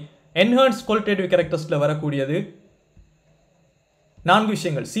மாதிரி என்ஹான்ஸ்ட் குவாலிட்டேட்டிவ் கேரக்டரிஸ்டிக்ல வரக்கூடியது 4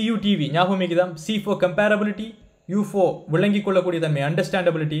 விஷயங்கள். CUTV ஞாபகம் இருக்குதான்? C for comparability, U for விளங்கிக் கொள்ளக்கூடிய தன்மை,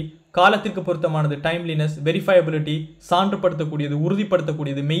 அண்டர்ஸ்டாண்டபிலிட்டி, காலத்திற்கு பொருத்தமானது, டைம்லினஸ், வெரிஃபயபிலிட்டி, சான்றுபடுத்தக்கூடியது,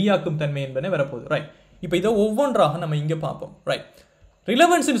 உறுதிப்படுத்தக்கூடியது, மெய்யாக்கும் தன்மை என்பன வரப்போகுது. ரைட், இப்போ இதை ஒவ்வொன்றாக நம்ம இங்கே பார்ப்போம். ரைட்,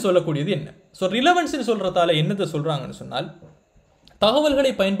 ரிலவன்ஸ்னு சொல்லக்கூடியது என்ன? ஸோ ரிலவன்ஸ்னு சொல்றதால என்னத்தை சொல்றாங்கன்னு சொன்னால்,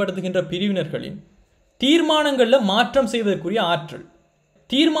 தகவல்களை பயன்படுத்துகின்ற பிரிவினர்களின் தீர்மானங்களில் மாற்றம் செய்வதற்குரிய ஆற்றல்,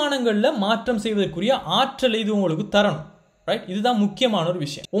 தீர்மானங்களில் மாற்றம் செய்வதற்குரிய ஆற்றலை இது உங்களுக்கு தரணும். ரைட், இதுதான் முக்கியமான ஒரு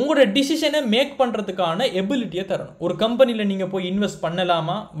விஷயம். உங்களோட டிசிஷனை மேக் பண்ணுறதுக்கான எபிலிட்டியை தரணும். ஒரு கம்பெனியில் நீங்கள் போய் இன்வெஸ்ட்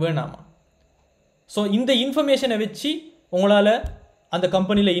பண்ணலாமா வேணாமா, ஸோ இந்த இன்ஃபர்மேஷனை வச்சு உங்களால் அந்த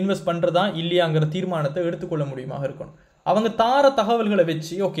கம்பெனியில் இன்வெஸ்ட் பண்ணுறதா இல்லையாங்கிற தீர்மானத்தை எடுத்துக்கொள்ள முடியுமாக இருக்கணும். அவங்க தார தகவல்களை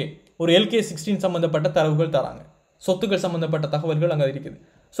வச்சு ஓகே ஒரு LKAS 16 சம்மந்தப்பட்ட தரவுகள் தராங்க, சொத்துக்கள் சம்மந்தப்பட்ட தகவல்கள் அங்கே இருக்குது.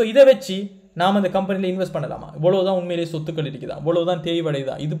 ஸோ இதை வச்சு நாம் அந்த கம்பெனியில் இன்வெஸ்ட் பண்ணலாமா, இவ்வளவுதான் உண்மையிலேயே சொத்துக்கள் இருக்குதா, இவ்வளவுதான்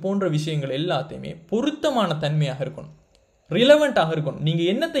தேய்வடைதா, இது போன்ற விஷயங்கள் எல்லாத்தையுமே பொருத்தமான தன்மையாக இருக்கணும், ரிலவெண்ட்டாக இருக்கணும். நீங்கள்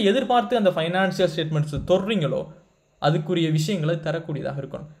என்னத்தை எதிர்பார்த்து அந்த ஃபைனான்சியல் ஸ்டேட்மெண்ட்ஸ் தொடுறீங்களோ அதுக்குரிய விஷயங்களை தரக்கூடியதாக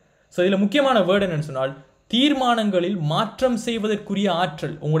இருக்கணும். ஸோ இதில் முக்கியமான வேர்டு என்னன்னு சொன்னால், தீர்மானங்களில் மாற்றம் செய்வதற்குரிய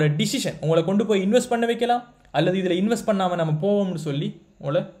ஆற்றல். உங்களோட டிசிஷன் உங்களை கொண்டு போய் இன்வெஸ்ட் பண்ண வைக்கலாம், அல்லது இதில் இன்வெஸ்ட் பண்ணாமல் நம்ம போவோம்னு சொல்லி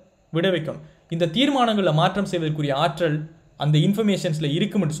உங்களை விட வைக்கணும். இந்த தீர்மானங்களில் மாற்றம் செய்வதற்குரிய ஆற்றல் அந்த இன்ஃபர்மேஷன்ஸில்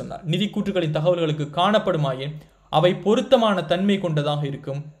இருக்கும்னு சொன்னால், நிதி கூற்றுகளின் தகவல்களுக்கு காணப்படுமாயின் அவை பொருத்தமான தன்மை கொண்டதாக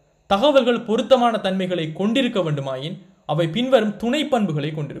இருக்கும். தகவல்கள் பொருத்தமான தன்மைகளை கொண்டிருக்க வேண்டுமாயின் அவை பின்வரும் துணை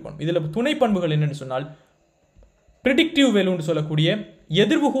பண்புகளை கொண்டிருக்கும். இதில் துணை பண்புகள் என்னன்னு சொன்னால், ப்ரிடிக்டிவ் வேல்யூன்னு சொல்லக்கூடிய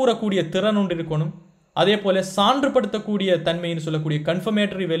எதிர்வு கூறக்கூடிய திறன் ஒன்று இருக்கணும். அதே போல சான்றுபடுத்தக்கூடிய தன்மைன்னு சொல்லக்கூடிய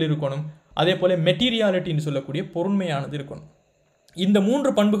கன்ஃபர்மேட்டரி வேல்யூ இருக்கணும். அதே போல மெட்டீரியாலிட்டின்னு சொல்லக்கூடிய பொருண்மையானது இருக்கணும். இந்த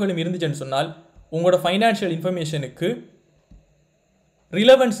 3 பண்புகளும் இருந்துச்சுன்னு சொன்னால் உங்களோட ஃபைனான்சியல் இன்ஃபர்மேஷனுக்கு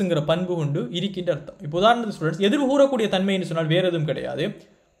ரிலவன்ஸுங்கிற பண்பு கொண்டு இருக்கின்ற அர்த்தம். இப்போ உதாரணத்துக்கு ஸ்டூடெண்ட்ஸ், எதிர்வு கூறக்கூடிய தன்மைன்னு சொன்னால் வேறு எதுவும் கிடையாது.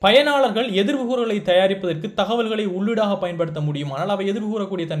 பயனாளர்கள் எதிர்வு கூறலை தயாரிப்பதற்கு தகவல்களை உள்ளீடாக பயன்படுத்த முடியுமானால் அவை எதிர்வு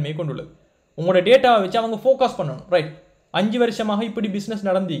கூறக்கூடிய தன்மையை கொண்டுள்ளது. உங்களோட டேட்டாவை வச்சு அவங்க ஃபோக்கஸ் பண்ணணும். ரைட், 5 வருஷமாக இப்படி பிஸ்னஸ்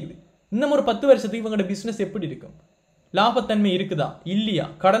நடந்துக்குது, இன்னும் ஒரு 10 வருஷத்துக்கு இவங்களோட பிஸ்னஸ் எப்படி இருக்கும், லாபத்தன்மை இருக்குதா இல்லையா,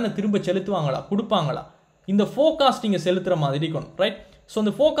 கடனை திரும்ப செலுத்துவாங்களா கொடுப்பாங்களா, இந்த ஃபோகாஸ்டிங்கை செலுத்துகிற மாதிரி இருக்கணும். ரைட், ஸோ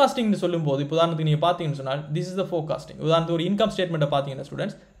இந்த ஃபோகாஸ்டிங்னு சொல்லும்போது இப்போ உதாரணத்துக்கு நீங்கள் பார்த்தீங்கன்னு சொன்னால் திஸ் இஸ் த ஃபோகாஸ்டிங். உதாரணத்துக்கு ஒரு இன்கம் ஸ்டேட்மெண்ட்டை பார்த்தீங்கன்னா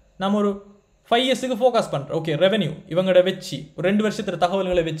ஸ்டூடெண்ட்ஸ், நம்ம ஒரு 5 இயர்ஸுக்கு ஃபோக்கஸ் பண்ணுறோம். ஓகே, ரெவன்யூ இவங்களோட வச்சு 2 வருஷத்தில்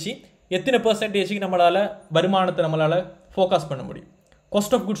தகவல்களை வச்சு எத்தனை பெர்சன்டேஜுக்கு நம்மளால் வருமானத்தை நம்மளால் ஃபோக்கஸ் பண்ண முடியும்,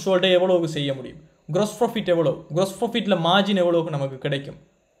 காஸ்ட் ஆஃப் குட்ஸ் சோல்டை எவ்வளோக்கு செய்ய முடியும், க்ரோஸ் ப்ராஃபிட் எவ்வளோ, க்ரோஸ் ப்ராஃபிட்டில் மார்ஜின் எவ்வளோக்கு நமக்கு கிடைக்கும்.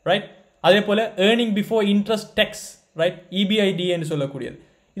 ரைட், அதே போல் earning before interest tax, right, EBIDAன்னு சொல்லக்கூடியது.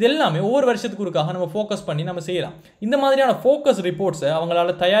 இது எல்லாமே ஒவ்வொரு வருஷத்துக்கு ஒருக்காக நம்ம ஃபோக்கஸ் பண்ணி நம்ம செய்யலாம். இந்த மாதிரியான ஃபோக்கஸ் ரிப்போர்ட்ஸை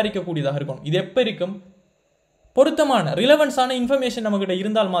அவங்களால தயாரிக்கக்கூடியதாக இருக்கும். இது எப்போ இருக்கும், பொருத்தமான ரிலவன்ஸான இன்ஃபர்மேஷன் நம்மகிட்ட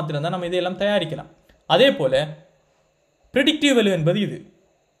இருந்தால் மாத்திரம்தான் நம்ம இதையெல்லாம் தயாரிக்கலாம். அதே போல் ப்ரிடிக்டிவ் வேல்யூ என்பது இது,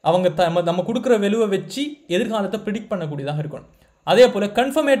 அவங்க நம்ம கொடுக்குற வேல்யூவை வச்சு எதிர்காலத்தை ப்ரிடிக்ட் பண்ணக்கூடியதாக இருக்கணும். அதே போல்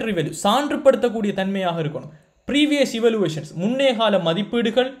கன்ஃபர்மேட்டரி வேல்யூ சான்றுபடுத்தக்கூடிய தன்மையாக இருக்கணும். ப்ரீவியஸ் இவலுவேஷன்ஸ் முன்னே கால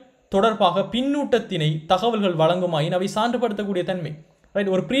மதிப்பீடுகள் தொடர்பாக பின்னூட்டத்தினை தகவல்கள் வழங்குமாயின் அவை சான்றுபடுத்தக்கூடிய தன்மை. ரைட்,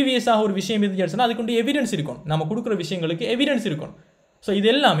 ஒரு ப்ரீவியஸாக ஒரு விஷயம் இருந்துச்சுன்னா அதுக்கு எவிடன்ஸ் இருக்கும், நம்ம கொடுக்குற விஷயங்களுக்கு எவிடன்ஸ் இருக்கும். ஸோ இது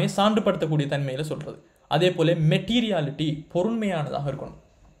எல்லாமே சான்றுபடுத்தக்கூடிய தன்மையில் சொல்கிறது. அதே போல் மெட்டீரியாலிட்டி பொருண்மையானதாக இருக்கணும்.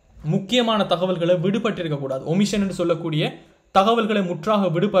 முக்கியமான தகவல்களை விடுபட்டு இருக்கக்கூடாது. ஒமிஷன் என்று சொல்லக்கூடிய தகவல்களை முற்றாக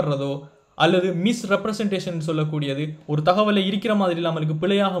விடுபடுறதோ அல்லது மிஸ் ரெப்ரசன்டேஷன் சொல்லக்கூடியது, ஒரு தகவலை இருக்கிற மாதிரி இல்லாமலுக்கு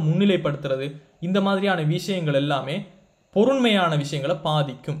பிழையாக முன்னிலைப்படுத்துறது, இந்த மாதிரியான விஷயங்கள் எல்லாமே பொருண்மையான விஷயங்களை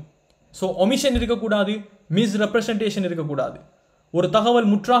பாதிக்கும். ஸோ ஒமிஷன் இருக்கக்கூடாது, மிஸ் ரெப்ரசன்டேஷன் இருக்கக்கூடாது. ஒரு தகவல்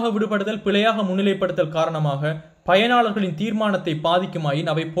முற்றாக விடுபடுதல், பிழையாக முன்னிலைப்படுத்தல் காரணமாக பயனாளர்களின் தீர்மானத்தை பாதிக்குமாயின்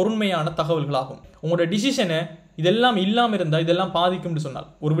அவை பொருண்மையான தகவல்களாகும். உங்களோட டிசிஷனை இதெல்லாம் இல்லாமல் இருந்தால் இதெல்லாம் பாதிக்கும்னு சொன்னால்,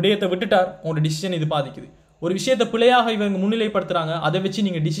 ஒரு விடயத்தை விட்டுட்டார், உங்களோட டிசிஷன் இது பாதிக்குது. ஒரு விஷயத்தை பிழையாக இவங்க முன்னிலைப்படுத்துறாங்க, அதை வச்சு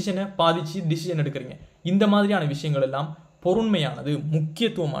நீங்கள் டிசிஷனை பாதிச்சு டிசிஷன் எடுக்கிறீங்க. இந்த மாதிரியான விஷயங்கள் எல்லாம் பொருண்மையானது,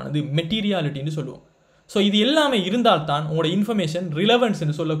 முக்கியத்துவமானது, மெட்டீரியாலிட்டின்னு சொல்லுவோம். ஸோ இது எல்லாமே இருந்தால்தான் உங்களோட இன்ஃபர்மேஷன் ரிலவன்ஸ்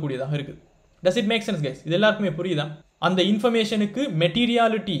என்று சொல்லக்கூடியதாக இருக்குது. Does it make sense guys? இது எல்லாருக்குமே புரியுதா? அந்த இன்ஃபர்மேஷனுக்கு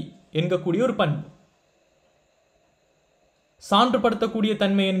மெட்டீரியாலிட்டி என்கக்கூடிய ஒரு பண்பு, சான்றுபடுத்தக்கூடிய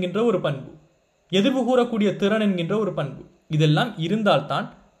தன்மை என்கின்ற ஒரு பண்பு, எதிர்வு கூறக்கூடிய திறன் என்கின்ற ஒரு பண்பு, இதெல்லாம் இருந்தால்தான்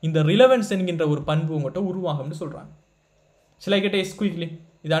இந்த ரிலவன்ஸ் என்கின்ற ஒரு பண்பு உங்கள்கிட்ட உருவாகும்னு சொல்றாங்க. Shall I get a quickly?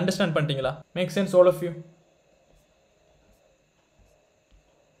 இது அண்டர்ஸ்டாண்ட் பண்ணிட்டீங்களா? Make sense all of you?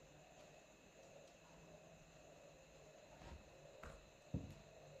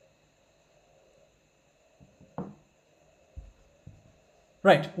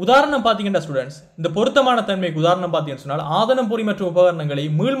 Right. உதாரணம் பார்த்தீங்கன்னா ஸ்டூடெண்ட்ஸ், இந்த பொருத்தமான தன்மைக்கு உதாரணம் பார்த்தீங்கன்னு சொன்னால், ஆதனம் பொறி மற்றும் உபகரணங்களை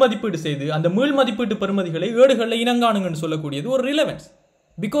மீள் மதிப்பீடு செய்து அந்த மீள் மதிப்பீட்டு பெறுமதிகளை ஏடுகளில் இனங்காணுங்கன்னு சொல்லக்கூடியது ஒரு relevance.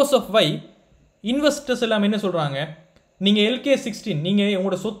 Because of why investors எல்லாம் என்ன சொல்றாங்க, நீங்கள் LKAS 16 நீங்கள்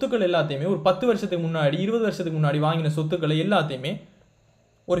உங்களோட சொத்துக்கள் எல்லாத்தையுமே ஒரு 10 வருஷத்துக்கு முன்னாடி 20 வருஷத்துக்கு முன்னாடி வாங்கின சொத்துக்களை எல்லாத்தையுமே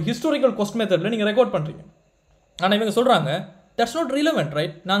ஒரு ஹிஸ்டாரிக்கல் காஸ்ட் மெத்தடில் நீங்கள் ரெக்கார்ட் பண்ணுறீங்க. ஆனால் இவங்க சொல்கிறாங்க தட்ஸ் நாட் ரிலவென்ட்,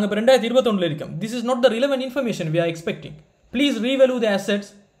 ரைட்? நாங்கள் இப்போ 2021 இருக்கோம். This is not the relevant information we are expecting. Please revalue the assets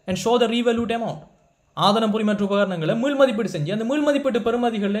and show the ரீவேல்யூட் amount. ஆதனம் பொறி மற்றும் உபகரணங்களை மீள் மதிப்பீடு செஞ்சு அந்த மீள் மதிப்பீட்டு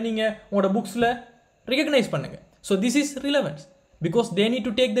பெறுமதிகளில் நீங்கள் உங்களோட புக்ஸில் ரெகக்னைஸ் பண்ணுங்க. So this is relevance because they need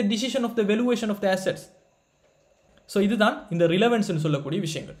to take the decision of the valuation of the assets. So இதுதான் இந்த ரிலவென்ஸ்னு சொல்லக்கூடிய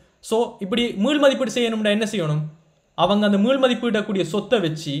விஷயங்கள். ஸோ இப்படி மீள் மதிப்பீடு செய்யணும்னா என்ன செய்யணும்? அவங்க அந்த மீள் மதிப்பீடக்கூடிய சொத்தை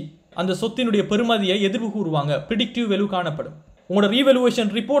வச்சு அந்த சொத்தினுடைய பெறுமதியை எதிர்வு கூறுவாங்க. ப்ரிடிக்டிவ் வேல்யூ காணப்படும். உங்களோட ரீவெல்யூவேஷன்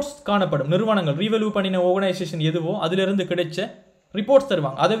ரிப்போர்ட்ஸ் காணப்படும். நிறுவனங்கள் ரீவெல்யூ பண்ணின ஆர்கனைசேஷன் எதுவோ அதிலிருந்து கிடைச்ச ரிப்போர்ட்ஸ்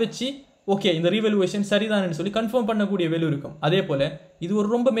தருவாங்க. அதை வச்சு ஓகே இந்த ரீவெல்யூவேஷன் சரிதான்னு சொல்லி கன்ஃபார்ம் பண்ணக்கூடிய வேல்யூ இருக்கும். அதே போல இது ஒரு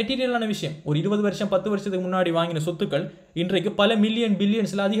ரொம்ப மெட்டீரியலான விஷயம். ஒரு 20 வருஷம் 10 வருஷத்துக்கு முன்னாடி வாங்கின சொத்துக்கள் இன்றைக்கு பல million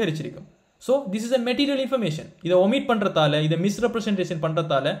பில்லியன்ஸ்ல அதிகரிச்சிருக்கும். So this is a material information. இதை ஒமிட் பண்ணுறதால, இதை மிஸ்ரெப்ரசன்டேஷன்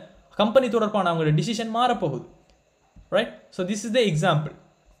பண்ணுறதால கம்பெனி தொடர்பான அவங்களோட டிசிஷன் மாறப்போகுது. Right? So this is the example.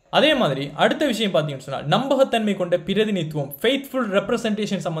 அதே மாதிரி அடுத்த விஷயம் பார்த்தீங்கன்னு சொன்னால், நம்பகத்தன்மை கொண்ட பிரதிநிதித்துவம், ஃபெய்த்ஃபுல்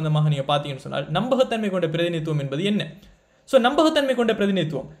ரெப்ரசன்டேஷன் சம்பந்தமாக நீங்கள் பார்த்தீங்கன்னு சொன்னால், நம்பகத்தன்மை கொண்ட பிரதிநிதித்துவம் என்பது என்ன? ஸோ நம்பகத்தன்மை கொண்ட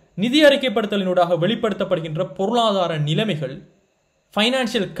பிரதிநிதித்துவம் நிதி அறிக்கைப்படுத்தலினூடாக வெளிப்படுத்தப்படுகின்ற பொருளாதார நிலைமைகள்,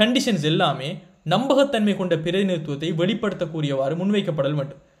 ஃபைனான்சியல் கண்டிஷன்ஸ் எல்லாமே நம்பகத்தன்மை கொண்ட பிரதிநிதித்துவத்தை வெளிப்படுத்தக்கூடியவாறு முன்வைக்கப்படல்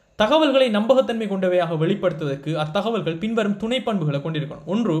வேண்டும். தகவல்களை நம்பகத்தன்மை கொண்டவையாக வெளிப்படுத்துவதற்கு அத்தகவல்கள் பின்வரும் துணை பண்புகளை கொண்டிருக்கணும்.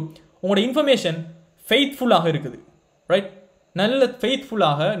 ஒன்று, உங்களோட இன்ஃபர்மேஷன் ஃபெய்த்ஃபுல்லாக இருக்குது, ரைட்? நல்ல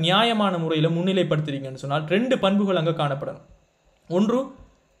ஃபெய்த்ஃபுல்லாக நியாயமான முறையில் முன்னிலைப்படுத்துறீங்கன்னு சொன்னால் 2 பண்புகள் அங்கே காணப்படணும். ஒன்று,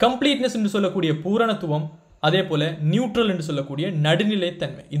 கம்ப்ளீட்னஸ் என்று சொல்லக்கூடிய பூரணத்துவம், அதே போல நியூட்ரல் என்று சொல்லக்கூடிய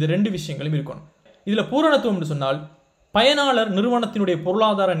நடுநிலைத்தன்மை. இது 2 விஷயங்களும் இருக்கணும். இதில் பூரணத்துவம் என்று சொன்னால் பயனாளர் நிறுவனத்தினுடைய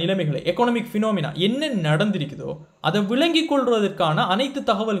பொருளாதார நிலைமைகளை, எக்கனாமிக் ஃபினோமினா என்ன நடந்திருக்குதோ அதை விளங்கிக் கொள்வதற்கான அனைத்து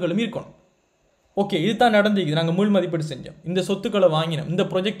தகவல்களும் இருக்கணும். ஓகே, இதுதான் நடந்திருக்குது, நாங்கள் மீள் மதிப்பீடு செஞ்சோம், இந்த சொத்துக்களை வாங்கினோம், இந்த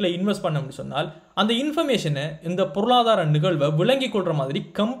ப்ராஜெக்ட்ல இன்வெஸ்ட் பண்ணோம்னு சொன்னால் அந்த இன்ஃபர்மேஷனை, இந்த பொருளாதார நிகழ்வை விளங்கிக் கொள்ற மாதிரி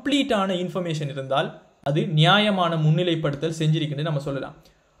கம்ப்ளீட்டான இன்ஃபர்மேஷன் இருந்தால் அது நியாயமான முன்னிலைப்படுத்தல் செஞ்சிருக்குன்னு நம்ம சொல்லலாம்.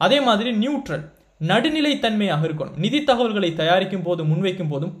 அதே மாதிரி நியூட்ரல், நடுநிலைத்தன்மையாக இருக்கணும். நிதி தகவல்களை தயாரிக்கும் போதும்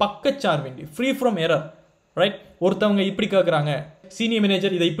முன்வைக்கும் போதும் பக்கச்சார்பின்றி, ஃப்ரீ ஃப்ரம் எரர், ரைட்? ஒருத்தவங்க இப்படி கேட்குறாங்க, சீனியர்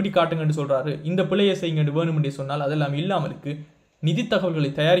மேனேஜர் இதை இப்படி காட்டுங்கன்னு சொல்றாரு, இந்த பிள்ளையை செய்யுங்கன்னு வேணும்னு சொன்னால் அதெல்லாம் இல்லாமலுக்கு நிதி தகவல்களை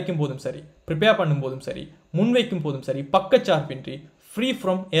தயாரிக்கும் போதும் சரி, ப்ரிப்பேர் பண்ணும் போதும் சரி, முன்வைக்கும் போதும் சரி, பக்கச்சார்பின்றி ஃப்ரீ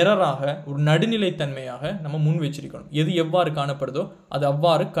ஃப்ரம் எரராக ஒரு நடுநிலைத்தன்மையாக நம்ம முன் வச்சிருக்கணும். எது எவ்வாறு காணப்படுதோ அது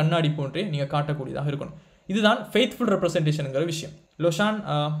அவ்வாறு கண்ணாடி போன்றே நீங்கள் காட்டக்கூடியதாக இருக்கணும். இதுதான் ஃபெய்த்ஃபுல் ரெப்ரசன்டேஷனுங்கிற விஷயம். லோஷான்,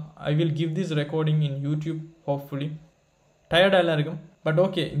 I will give this recording in YouTube hopefully. டயர்டாக இருக்கும், பட்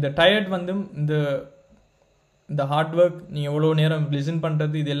ஓகே, இந்த டயர்ட் வந்து இந்த ஹார்ட் ஒர்க், நீங்கள் எவ்வளோ நேரம் லிசன்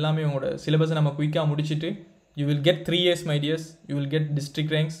பண்ணுறது, இது எல்லாமே உங்களோட சிலபஸை நம்ம குயிக்காக முடிச்சுட்டு you will get 3 years my dears, you will get district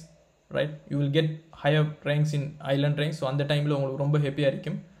ranks, right? You will get higher ranks in island ranks. So அந்த டைமில் உங்களுக்கு ரொம்ப ஹாப்பியாக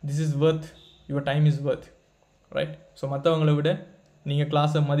இருக்கும். This is worth, your time is worth, right? So மற்றவங்களை விட நீங்கள்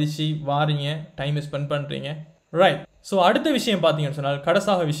கிளாஸை மதித்து வாரீங்க, டைமை ஸ்பெண்ட் பண்ணுறீங்க, ரைட்? ஸோ அடுத்த விஷயம் பார்த்தீங்கன்னு சொன்னால்,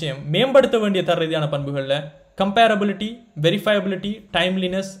 கடைசாக விஷயம், மேம்படுத்த வேண்டிய தர ரீதியான பண்புகளில் கம்பேரபிலிட்டி, வெரிஃபயபிலிட்டி,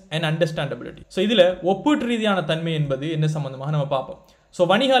 டைம்லினஸ் அண்ட் அண்டர்ஸ்டாண்டபிலிட்டி. ஸோ இதில் ஒப்பீட்டு ரீதியான தன்மை என்பது என்ன சம்பந்தமாக நம்ம பார்ப்போம். ஸோ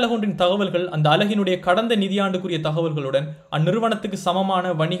வணிக அலகொன்றின் தகவல்கள் அந்த அலகினுடைய கடந்த நிதியாண்டுக்குரிய தகவல்களுடன் அந்நிறுவனத்துக்கு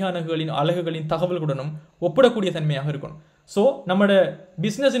சமமான வணிக அலகுகளின் தகவல்களுடனும் ஒப்பிடக்கூடிய தன்மையாக இருக்கணும். ஸோ நம்மளோட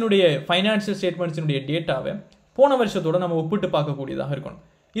பிஸ்னஸினுடைய ஃபைனான்சியல் ஸ்டேட்மெண்ட்ஸினுடைய டேட்டாவை போன வருஷத்தோட நம்ம ஒப்பிட்டு பார்க்கக்கூடியதாக இருக்கணும்.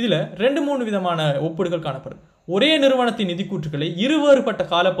 இதில் 2-3 விதமான ஒப்பீடுகள் காணப்படும். ஒரே நிறுவனத்தின் நிதிக்கூற்றுகளை இருவேறுபட்ட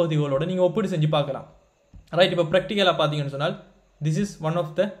காலப்பகுதிகளோட நீங்கள் ஒப்பீடு செஞ்சு பார்க்கலாம். ரைட், இப்போ ப்ராக்டிக்கலாக பார்த்தீங்கன்னு சொன்னால் this is one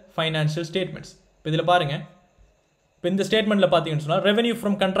of the financial statements. இப்போ இதில் பாருங்கள், இப்போ இந்த ஸ்டேட்மெண்ட்டில் பார்த்தீங்கன்னு சொன்னால் revenue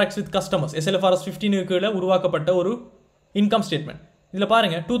from contracts with customers SLFRS 15 கீழே உருவாக்கப்பட்ட ஒரு இன்கம் ஸ்டேட்மெண்ட். இதில்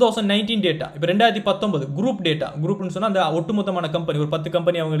பாருங்கள் 2019 டேட்டா, இப்போ 2019 குரூப் டேட்டா. குரூப்னு சொன்னால் அந்த ஒட்டுமொத்தமான கம்பெனி, ஒரு 10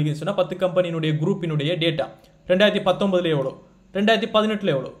 கம்பெனி அவங்களுக்கு சொன்னால் 10 கம்பெனியினுடைய குரூப்பினுடைய டேட்டா 2019 எவ்வளோ,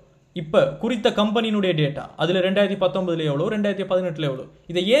 2018 எவ்வளோ, இப்போ குறித்த கம்பெனியினுடைய டேட்டா அதில் 2019 எவ்வளோ, 2018 எவ்வளோ.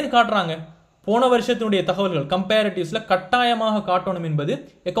 இதை ஏன் காட்டுறாங்க? போன வருஷத்தினுடைய தகவல்கள் கம்பேரிட்டிவ்ஸில் கட்டாயமாக காட்டணும் என்பது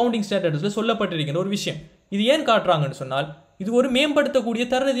அக்கௌண்டிங் ஸ்டாண்டர்ட்ஸில் சொல்லப்பட்டிருக்கிற ஒரு விஷயம். இது ஏன் காட்டுறாங்கன்னு சொன்னால் இது ஒரு மேம்படுத்தக்கூடிய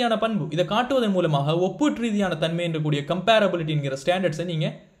தர ரீதியான பண்பு. இதை காட்டுவதன் மூலமாக ஒப்பீட்டு ரீதியான தன்மை என்றக்கூடிய கம்பேரபிலிட்டிங்கிற ஸ்டாண்டர்ட்ஸை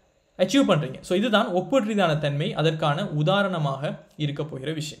நீங்கள் அச்சீவ் பண்ணுறீங்க. ஸோ இதுதான் ஒப்பீட்டு ரீதியான தன்மை அதற்கான உதாரணமாக இருக்க போகிற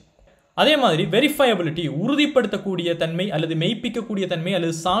விஷயம். அதே மாதிரி வெரிஃபயபிலிட்டி, உறுதிப்படுத்தக்கூடிய தன்மை அல்லது மெய்ப்பிக்கக்கூடிய தன்மை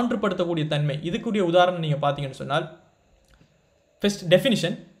அல்லது சான்றுபடுத்தக்கூடிய தன்மை. இதுக்குரிய உதாரணம் நீங்கள் பார்த்தீங்கன்னு சொன்னால் ஃபர்ஸ்ட்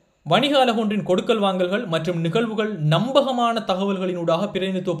டெஃபினிஷன், வணிக அலகொன்றின் கொடுக்கல் வாங்கல்கள் மற்றும் நிகழ்வுகள் நம்பகமான தகவல்களினூடாக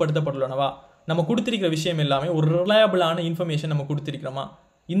பிரதிநிதித்துவப்படுத்தப்பட்டுள்ளனவா? நம்ம கொடுத்திருக்கிற விஷயம் எல்லாமே ஒரு ரிலையபிளான இன்ஃபர்மேஷன் நம்ம கொடுத்திருக்கிறோமா?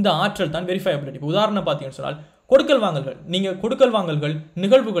 இந்த ஆற்றல் தான் வெரிஃபயபிலிட்டி. உதாரணம் பார்த்தீங்கன்னு சொன்னால் கொடுக்கல் வாங்கல்கள், நீங்கள் கொடுக்கல் வாங்கல்கள்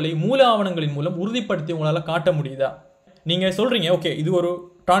நிகழ்வுகளை மூல ஆவணங்களின் மூலம் உறுதிப்படுத்தி உங்களால் காட்ட முடியுதா? நீங்கள் சொல்கிறீங்க ஓகே இது ஒரு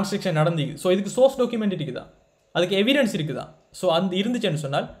டிரான்சாக்ஷன் நடந்தது, ஸோ இதுக்கு சோர்ஸ் டாக்குமெண்ட் இருக்குதா, அதுக்கு எவிடன்ஸ் இருக்குதா? ஸோ அந்த இருந்துச்சுன்னு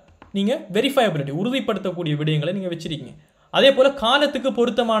சொன்னால் நீங்கள் வெரிஃபயபிலிட்டி உறுதிப்படுத்தக்கூடிய விடயங்களை நீங்கள் வச்சிருக்கீங்க. அதே போல் காலத்துக்கு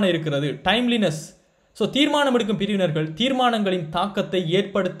பொருத்தமான இருக்கிறது, டைம்லினஸ். ஸோ தீர்மானம் எடுக்கும் பிரிவினர்கள் தீர்மானங்களின் தாக்கத்தை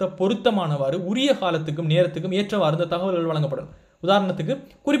ஏற்படுத்த பொருத்தமானவாறு உரிய காலத்துக்கும் நேரத்துக்கும் ஏற்றவாறு இந்த தகவல்கள் வழங்கப்படும். உதாரணத்துக்கு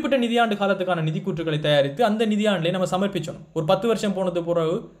குறிப்பிட்ட நிதியாண்டு காலத்துக்கான நிதிக்கூற்றுகளை தயாரித்து அந்த நிதியாண்டிலே நம்ம சமர்ப்பிச்சோம். ஒரு 10 வருஷம் போனது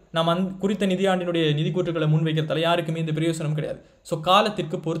பிறகு நம்ம குறித்த நிதியாண்டினுடைய நிதிக்கூற்றுகளை முன்வைக்கிறதால யாருக்குமே இந்த பிரயோசனம் கிடையாது. ஸோ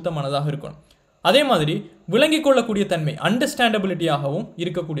காலத்திற்கு பொருத்தமானதாக இருக்கணும். அதே மாதிரி விளங்கிக் கொள்ளக்கூடிய தன்மை அண்டர்ஸ்டாண்டபிலிட்டியாகவும்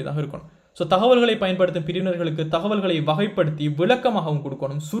இருக்கக்கூடியதாக இருக்கணும். ஸோ தகவல்களை பயன்படுத்தும் பிரிவினர்களுக்கு தகவல்களை வகைப்படுத்தி விளக்கமாகவும்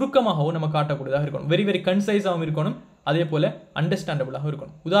கொடுக்கணும், சுருக்கமாகவும் நம்ம காட்டக்கூடியதாக இருக்கணும். வெரி வெரி கன்சைஸாகவும் இருக்கணும், அதே போல் அண்டர்ஸ்டாண்டபிளாகவும்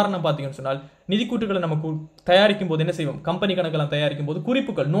இருக்கணும். உதாரணம் பார்த்தீங்கன்னு சொன்னால் நிதிக்கூற்றுகளை நம்ம தயாரிக்கும் போது என்ன செய்வோம்? கம்பெனி கணக்கெல்லாம் தயாரிக்கும் போது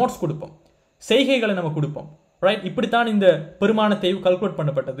குறிப்புகள் நோட்ஸ் கொடுப்போம், செய்கைகளை நம்ம கொடுப்போம். ரைட், இப்படித்தான் இந்த பெருமான தேய்வு கால்குலேட்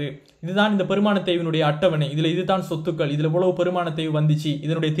பண்ணப்பட்டது, இதுதான் இந்த பெருமான தேய்வினுடைய அட்டவணை, இதில் இதுதான் சொத்துக்கள், இதில் எவ்வளவு பெருமான தேய்வு வந்துச்சு,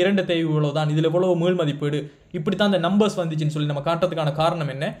 இதனுடைய திரண்ட தேய்வு இவ்வளவுதான், இதில் எவ்வளவு மீள் மதிப்பீடு, இப்படித்தான் இந்த நம்பர்ஸ் வந்துச்சுன்னு சொல்லி நம்ம காட்டுறதுக்கான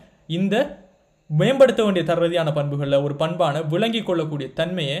காரணம் என்ன? இந்த மேம்படுத்த வேண்டிய தரரீதியான பண்புகளில் ஒரு பண்பான விளங்கிக் கொள்ளக்கூடிய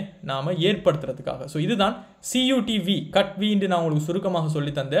தன்மையை நாம் ஏற்படுத்துறதுக்காக. ஸோ இதுதான் CUTV கட் வி என்று நான் உங்களுக்கு சுருக்கமாக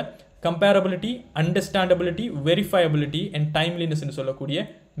சொல்லி தந்த கம்பேரபிலிட்டி, அண்டர்ஸ்டாண்டபிலிட்டி, வெரிஃபயபிலிட்டி அண்ட் டைம்லினஸ் என்று சொல்லக்கூடிய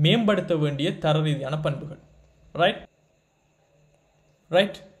மேம்படுத்த வேண்டிய தரரீதியான பண்புகள்.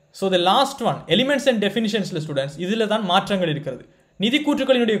 Right. So the last one elements and டெஃபினிஷன்ஸில் students இதில் தான் மாற்றங்கள் இருக்கிறது.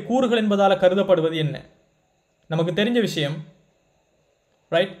 நிதிக்கூற்றுகளினுடைய கூறுகள் என்பதால் கருதப்படுவது என்ன? நமக்கு தெரிஞ்ச விஷயம்.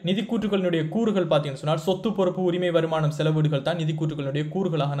 ரைட், நிதிக்கூற்றுகளினுடைய கூறுகள் பார்த்தீங்கன்னு சொன்னால் சொத்து, பொறுப்பு, உரிமை, வருமானம், செலவீடுகள் தான் நிதிக்கூற்றுகளினுடைய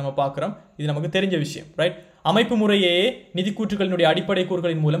கூறுகளாக நம்ம பார்க்குறோம். இது நமக்கு தெரிஞ்ச விஷயம். ரைட், அமைப்பு முறையே நிதிக்கூற்றுகளினுடைய அடிப்படை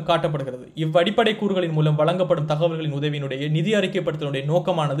கூறுகளின் மூலம் காட்டப்படுகிறது. இவ்வடிப்படை கூறுகளின் மூலம் வழங்கப்படும் தகவல்களின் உதவியினுடைய நிதி அறிக்கைப்படுத்தலுடைய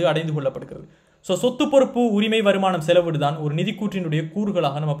நோக்கமானது அடைந்து கொள்ளப்படுகிறது. ஸோ சொத்து, பொறுப்பு, உரிமை, வருமானம், செலவீடு தான் ஒரு நிதிக்கூற்றினுடைய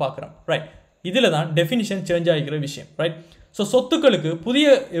கூறுகளாக நம்ம பார்க்குறோம். ரைட், இதில் தான் டெஃபினிஷன் சேஞ்ச் ஆகிக்கிற விஷயம். ரைட், ஸோ சொத்துக்களுக்கு புதிய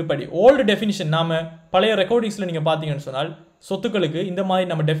இப்படி ஓல்டு டெஃபினிஷன் நாம பழைய ரெக்கார்டிங்ஸில் நீங்கள் பார்த்தீங்கன்னு சொன்னால் சொத்துக்களுக்கு இந்த மாதிரி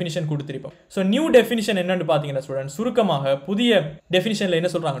நம்ம டெஃபினிஷன் கொடுத்திருப்போம். ஸோ நியூ டெஃபினிஷன் என்னன்னு பார்த்தீங்கன்னா ஸ்டூடெண்ட் சுருக்கமாக புதிய டெஃபினிஷனில் என்ன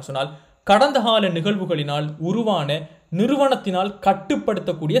சொல்கிறாங்கன்னு சொன்னால் கடந்த கால நிகழ்வுகளினால் உருவான நிறுவனத்தினால்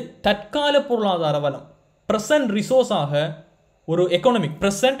கட்டுப்படுத்தக்கூடிய தற்கால பொருளாதார வளம், ப்ரெசன்ட் ரிசோர்ஸாக ஒரு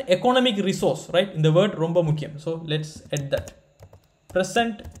ப்ரெசன்ட் எக்கனாமிக் ரிசோர்ஸ். ரைட், இந்த வேர்ட் ரொம்ப முக்கியம். So let's Ed that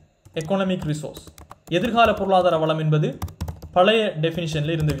present economic resource. எதிர்கால பொருளாதார வளம் என்பது பழைய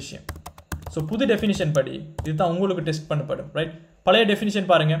டெஃபினிஷனில் இருந்த விஷயம். ஸோ புது டெஃபினிஷன் படி இதுதான் உங்களுக்கு டெஸ்ட் பண்ணப்படும். ரைட், பழைய டெஃபினிஷன்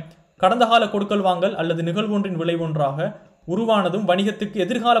பாருங்க, கடந்த கால கொடுக்கல் வாங்கல் அல்லது நிகழ்வொன்றின் விளைவொன்றாக உருவானதும் வணிகத்துக்கு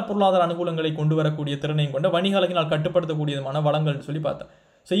எதிர்கால பொருளாதார அனுகூலங்களை கொண்டு வரக்கூடிய திறனையும் கொண்ட வணிக அலகினால் கட்டுப்படுத்தக்கூடியதுமான வளங்கள்னு சொல்லி பார்த்தோம்.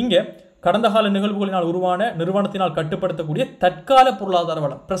 ஸோ இங்கே கடந்த கால நிகழ்வுகளினால் உருவான நிறுவனத்தினால் கட்டுப்படுத்தக்கூடிய தற்கால பொருளாதார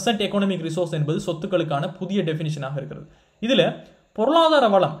வளம் ப்ரெசன்ட் எக்கனாமிக் ரிசோர்ஸ் என்பது சொத்துக்களுக்கான புதிய டெஃபினிஷனாக இருக்கிறது. இதில் பொருளாதார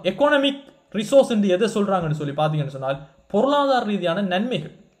வளம் எக்கனாமிக் ரிசோர்ஸ் என்று எதை சொல்றாங்கன்னு சொல்லி பார்த்தீங்கன்னு சொன்னால் பொருளாதார ரீதியான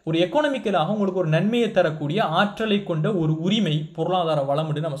நன்மைகள். ஒரு எக்கனாமிக்கலாக உங்களுக்கு ஒரு நன்மையை தரக்கூடிய ஆற்றலை கொண்ட ஒரு உரிமை பொருளாதார வளம்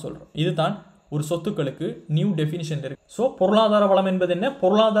என்று நம்ம சொல்றோம். இதுதான் ஒரு சொத்துக்களுக்கு நியூ டெஃபினிஷன் இருக்கு. ஸோ பொருளாதார வளம் என்பது என்ன?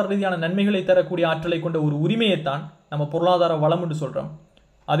 பொருளாதார ரீதியான நன்மைகளை தரக்கூடிய ஆற்றலை கொண்ட ஒரு உரிமையைத்தான் நம்ம பொருளாதார வளம் என்று சொல்றோம்.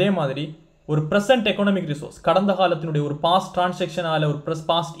 அதே மாதிரி ஒரு ப்ரெசன்ட் எக்கனாமிக் ரிசோர்ஸ் கடந்த காலத்தினுடைய ஒரு பாஸ்ட் டிரான்சாக்ஷனால ஒரு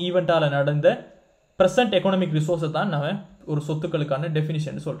பாஸ்ட் ஈவெண்டால நடந்த ப்ரெசன்ட் எக்கனாமிக் ரிசோர்ஸை தான் நம்ம ஒரு சொத்துக்களுக்கான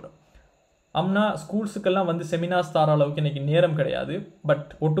டெஃபினிஷன் சொல்றோம். அம்னா ஸ்கூல்ஸுக்கெல்லாம் வந்து செமினார்ஸ் தர அளவுக்கு இன்றைக்கி நேரம் கிடையாது. பட்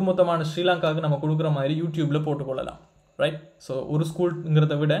ஒட்டுமொத்தமான ஸ்ரீலங்காவுக்கு நம்ம கொடுக்குற மாதிரி யூடியூப்பில் போட்டுக்கொள்ளலாம். ரைட். ஸோ ஒரு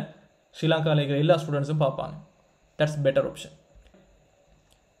ஸ்கூலுங்கிறத விட ஸ்ரீலங்காவில் இருக்கிற எல்லா ஸ்டூடெண்ட்ஸும் பார்ப்பாங்க. That's better option.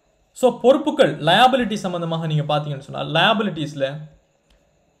 ஸோ பொறுப்புகள் லயபிலிட்டி சம்மந்தமாக நீங்கள் பார்த்தீங்கன்னு சொன்னால் லயபிலிட்டிஸில்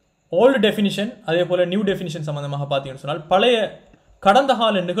ஓல்டு டெஃபினிஷன் அதே போல் நியூ டெஃபினிஷன் சம்மந்தமாக பார்த்தீங்கன்னு சொன்னால் பழைய கடந்த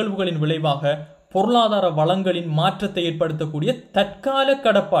கால நிகழ்வுகளின் விளைவாக பொருளாதார வளங்களின் மாற்றத்தை ஏற்படுத்தக்கூடிய தற்கால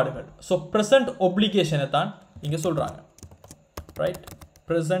கடப்பாடுகள். ஸோ ப்ரெசன்ட் ஒப்ளிகேஷனை தான் இங்கே சொல்கிறாங்க. ரைட்.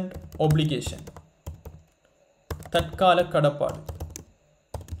 ப்ரெசன்ட் ஒப்ளிகேஷன், தற்கால கடப்பாடு.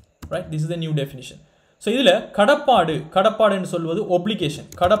 Right. This is the new definition. So இதில் கடப்பாடு என்று சொல்வது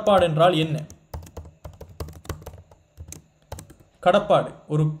ஒப்ளிகேஷன். கடப்பாடு என்றால் என்ன?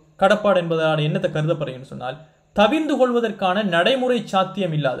 ஒரு கடப்பாடு என்பதால் என்னத்தை கருதப்படுறீங்கன்னு சொன்னால் தவிர்ந்து கொள்வதற்கான நடைமுறை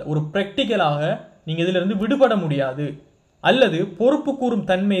சாத்தியம் இல்லாத ஒரு பிராக்டிக்கலாக நீங்கள் இதிலிருந்து விடுபட முடியாது அல்லது பொறுப்பு கூறும்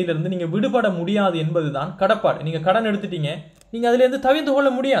தன்மையிலிருந்து நீங்கள் விடுபட முடியாது என்பதுதான் கடப்பாடு. நீங்கள் கடன் எடுத்துட்டீங்க, நீங்கள் அதிலிருந்து தவிர்ந்து கொள்ள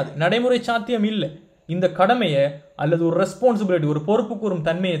முடியாது, நடைமுறை சாத்தியம் இல்லை. இந்த கடமையை அல்லது ஒரு ரெஸ்பான்சிபிலிட்டி, ஒரு பொறுப்பு கூறும்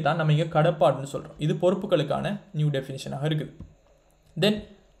தன்மையை தான் நம்ம இங்கே கடப்பாடுன்னு சொல்கிறோம். இது பொறுப்புகளுக்கான நியூ டெஃபினிஷனாக இருக்குது. தென்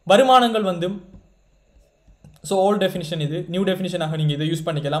வருமானங்கள் வந்து ஸோ ஓல்ட் டெஃபினிஷன், இது நியூ டெஃபினிஷனாக நீங்கள் இதை யூஸ்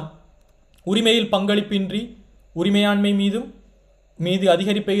பண்ணிக்கலாம். உரிமையில் பங்களிப்பின்றி உரிமையாண்மை மீது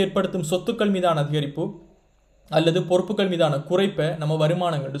அதிகரிப்பை ஏற்படுத்தும் சொத்துக்கள் மீதான அதிகரிப்பு அல்லது பொறுப்புகள் மீதான குறைப்பை நம்ம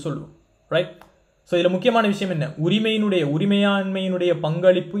வருமானங்கள் சொல்லுவோம். ரைட். ஸோ இதில் முக்கியமான விஷயம் என்ன? உரிமையாண்மையினுடைய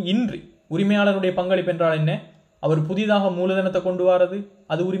பங்களிப்பு இன்றி. உரிமையாளருடைய பங்களிப்பு என்றால் என்ன? அவர் புதிதாக மூலதனத்தை கொண்டு வரது,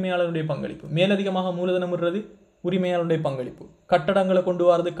 அது உரிமையாளருடைய பங்களிப்பு. மேலதிகமாக மூலதனம் விடுறது உரிமையாளருடைய பங்களிப்பு. கட்டடங்களை கொண்டு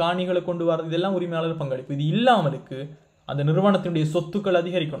வரது, காணிகளை கொண்டு வரது, இதெல்லாம் உரிமையாளர் பங்களிப்பு. இது இல்லாமலுக்கு அந்த நிறுவனத்தினுடைய சொத்துக்கள்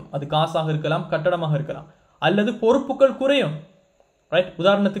அதிகரிக்கணும். அது காசாக இருக்கலாம், கட்டடமாக இருக்கலாம், அல்லது பொறுப்புகள் குறையும். ரைட்.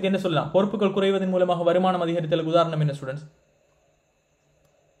 உதாரணத்துக்கு என்ன சொல்லலாம்? பொறுப்புகள் குறைவதன் மூலமாக வருமானம் அதிகரித்தலுக்கு உதாரணம் என்ன ஸ்டூடெண்ட்ஸ்?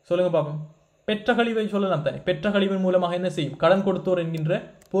 சொல்லுங்க பார்ப்போம். பெற்ற கழிவை சொல்லலாம் தானே. பெற்ற கழிவின் மூலமாக என்ன செய்யும்? கடன் கொடுத்தோர் என்கின்ற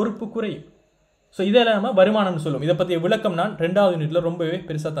பொறுப்பு குறையும். ஸோ இதெல்லாம் நம்ம வருமானம்னு சொல்லுவோம். இதை பற்றிய விளக்கம் நான் 2வது யூனிட்ல ரொம்பவே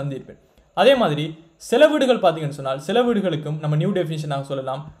பெருசாக தந்திருப்பேன். அதே மாதிரி செலவீடுகள் பார்த்தீங்கன்னு சொன்னால் செலவீடுகளுக்கும் நம்ம நியூ டெஃபினிஷனாக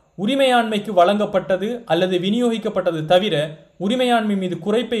சொல்லலாம். உரிமையாண்மைக்கு வழங்கப்பட்டது அல்லது விநியோகிக்கப்பட்டது தவிர உரிமையாண்மை மீது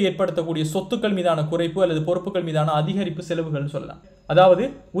குறைப்பை ஏற்படுத்தக்கூடிய சொத்துக்கள் மீதான குறைப்பு அல்லது பொறுப்புகள் மீதான அதிகரிப்பு செலவுகள்னு சொல்லலாம். அதாவது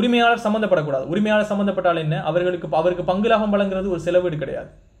உரிமையாளர் சம்பந்தப்படக்கூடாது. உரிமையாளர் சம்பந்தப்பட்டால் என்ன? அவருக்கு பங்கு லாபம் வழங்குறது ஒரு செலவீடு கிடையாது.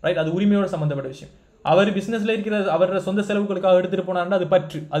 ரைட். அது உரிமையோடு சம்பந்தப்பட்ட விஷயம். அவர் பிசினஸ்ல இருக்கிற அவரோட சொந்த செலவுகளுக்காக எடுத்துட்டு போனாருன்னா அது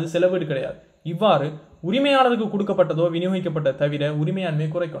பற்று, அது செலவீடு கிடையாது. இவ்வாறு உரிமையாளருக்கு கொடுக்கப்பட்டதோ விநியோகிக்கப்பட்ட தவிர உரிமையாண்மை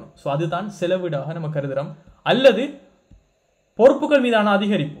குறைக்கணும். ஸோ அதுதான் செலவீடாக நம்ம கருதுறோம். அல்லது பொறுப்புகள் மீதான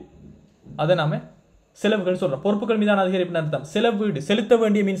அதிகரிப்பு, அதை நாம செலவுகள் சொல்றோம். பொறுப்புகள் மீதான அதிகரிப்பு அர்த்தம் செலவீடு, செலுத்த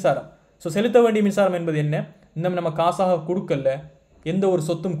வேண்டிய மின்சாரம். ஸோ செலுத்த வேண்டிய மின்சாரம் என்பது என்ன? இன்னும் நம்ம காசாக கொடுக்கல, எந்த ஒரு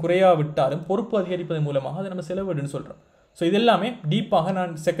சொத்தும் குறையாவிட்டாலும் பொறுப்பு அதிகரிப்பதன் மூலமாக அதை நம்ம செலவீடுன்னு சொல்றோம். ஸோ இது எல்லாமே டீப்பாக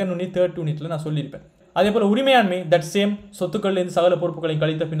நான் 2nd யூனிட் 3rd யூனிட்ல நான் சொல்லியிருப்பேன். அதே போல உரிமையாண்மை தட் சேம் சொத்துக்களிலிருந்து சகல பொறுப்புகளை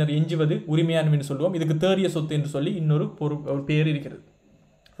கழித்த பின்னர் எஞ்சுவது உரிமையாண்மைன்னு சொல்லுவோம். இதுக்கு தேறிய சொத்து என்று சொல்லி இன்னொரு பேர் இருக்கிறது.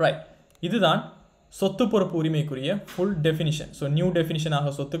 ரைட். இதுதான் சொத்து பொறுப்பு உரிமைக்குரிய ஃபுல் டெஃபினிஷன். ஸோ நியூ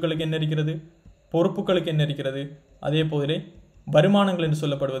டெஃபினிஷனாக சொத்துக்களுக்கு என்ன இருக்கிறது, பொறுப்புகளுக்கு என்ன இருக்கிறது, அதே போதிலே வருமானங்கள் என்று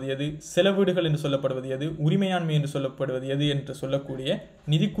சொல்லப்படுவது எது, செலவீடுகள் என்று சொல்லப்படுவது எது, உரிமையாண்மை என்று சொல்லப்படுவது எது என்று சொல்லக்கூடிய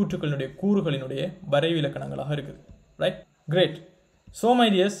நிதிக்கூற்றுகளினுடைய கூறுகளினுடைய வரைவிலக்கணங்களாக இருக்குது. Right. Great. So my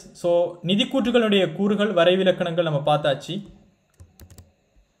tears, so நிதிக்கூற்றுகளுடைய கூறுகள் வரைவிலக்கணங்கள் நம்ம பார்த்தாச்சு.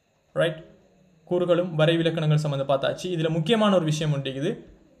 ரைட். கூறுகளும் வரைவிலக்கணங்கள் சம்மந்த பார்த்தாச்சு. இதில் முக்கியமான ஒரு விஷயம் உண்டு.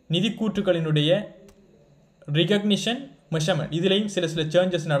 நிதிக்கூற்றுகளினுடைய ரிகக்னிஷன் மெஷர்மெண்ட் இதுலேயும் சில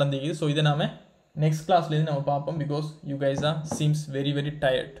சேஞ்சஸ் நடந்துக்குது. ஸோ இதை நாம நெக்ஸ்ட் கிளாஸ்லேருந்து நம்ம பார்ப்போம். Because you guys are seems very very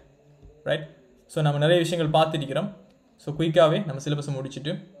tired. Right. So நம்ம நிறைய விஷயங்கள் பார்த்துருக்கிறோம். ஸோ குயிக்காகவே நம்ம சிலபஸை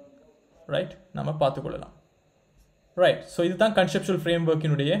முடிச்சுட்டு ரைட் நம்ம பார்த்துக்கொள்ளலாம். ரைட். ஸோ இதுதான் கன்செப்சுவல் ஃப்ரேம்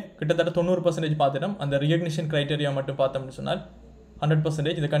ஒர்க்கினுடைய கிட்டத்தட்ட 90% பார்த்துட்டோம். அந்த ரிகக்னிஷன் கிரைட்டீரியா மட்டும் பார்த்தோம்னு சொன்னால்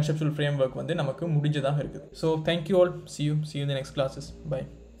 100% இந்த கன்செப்சுவல் ஃப்ரேம் ஒர்க் வந்து நமக்கு முடிஞ்சதாக இருக்குது. So thank you all. See you in the next classes. Bye.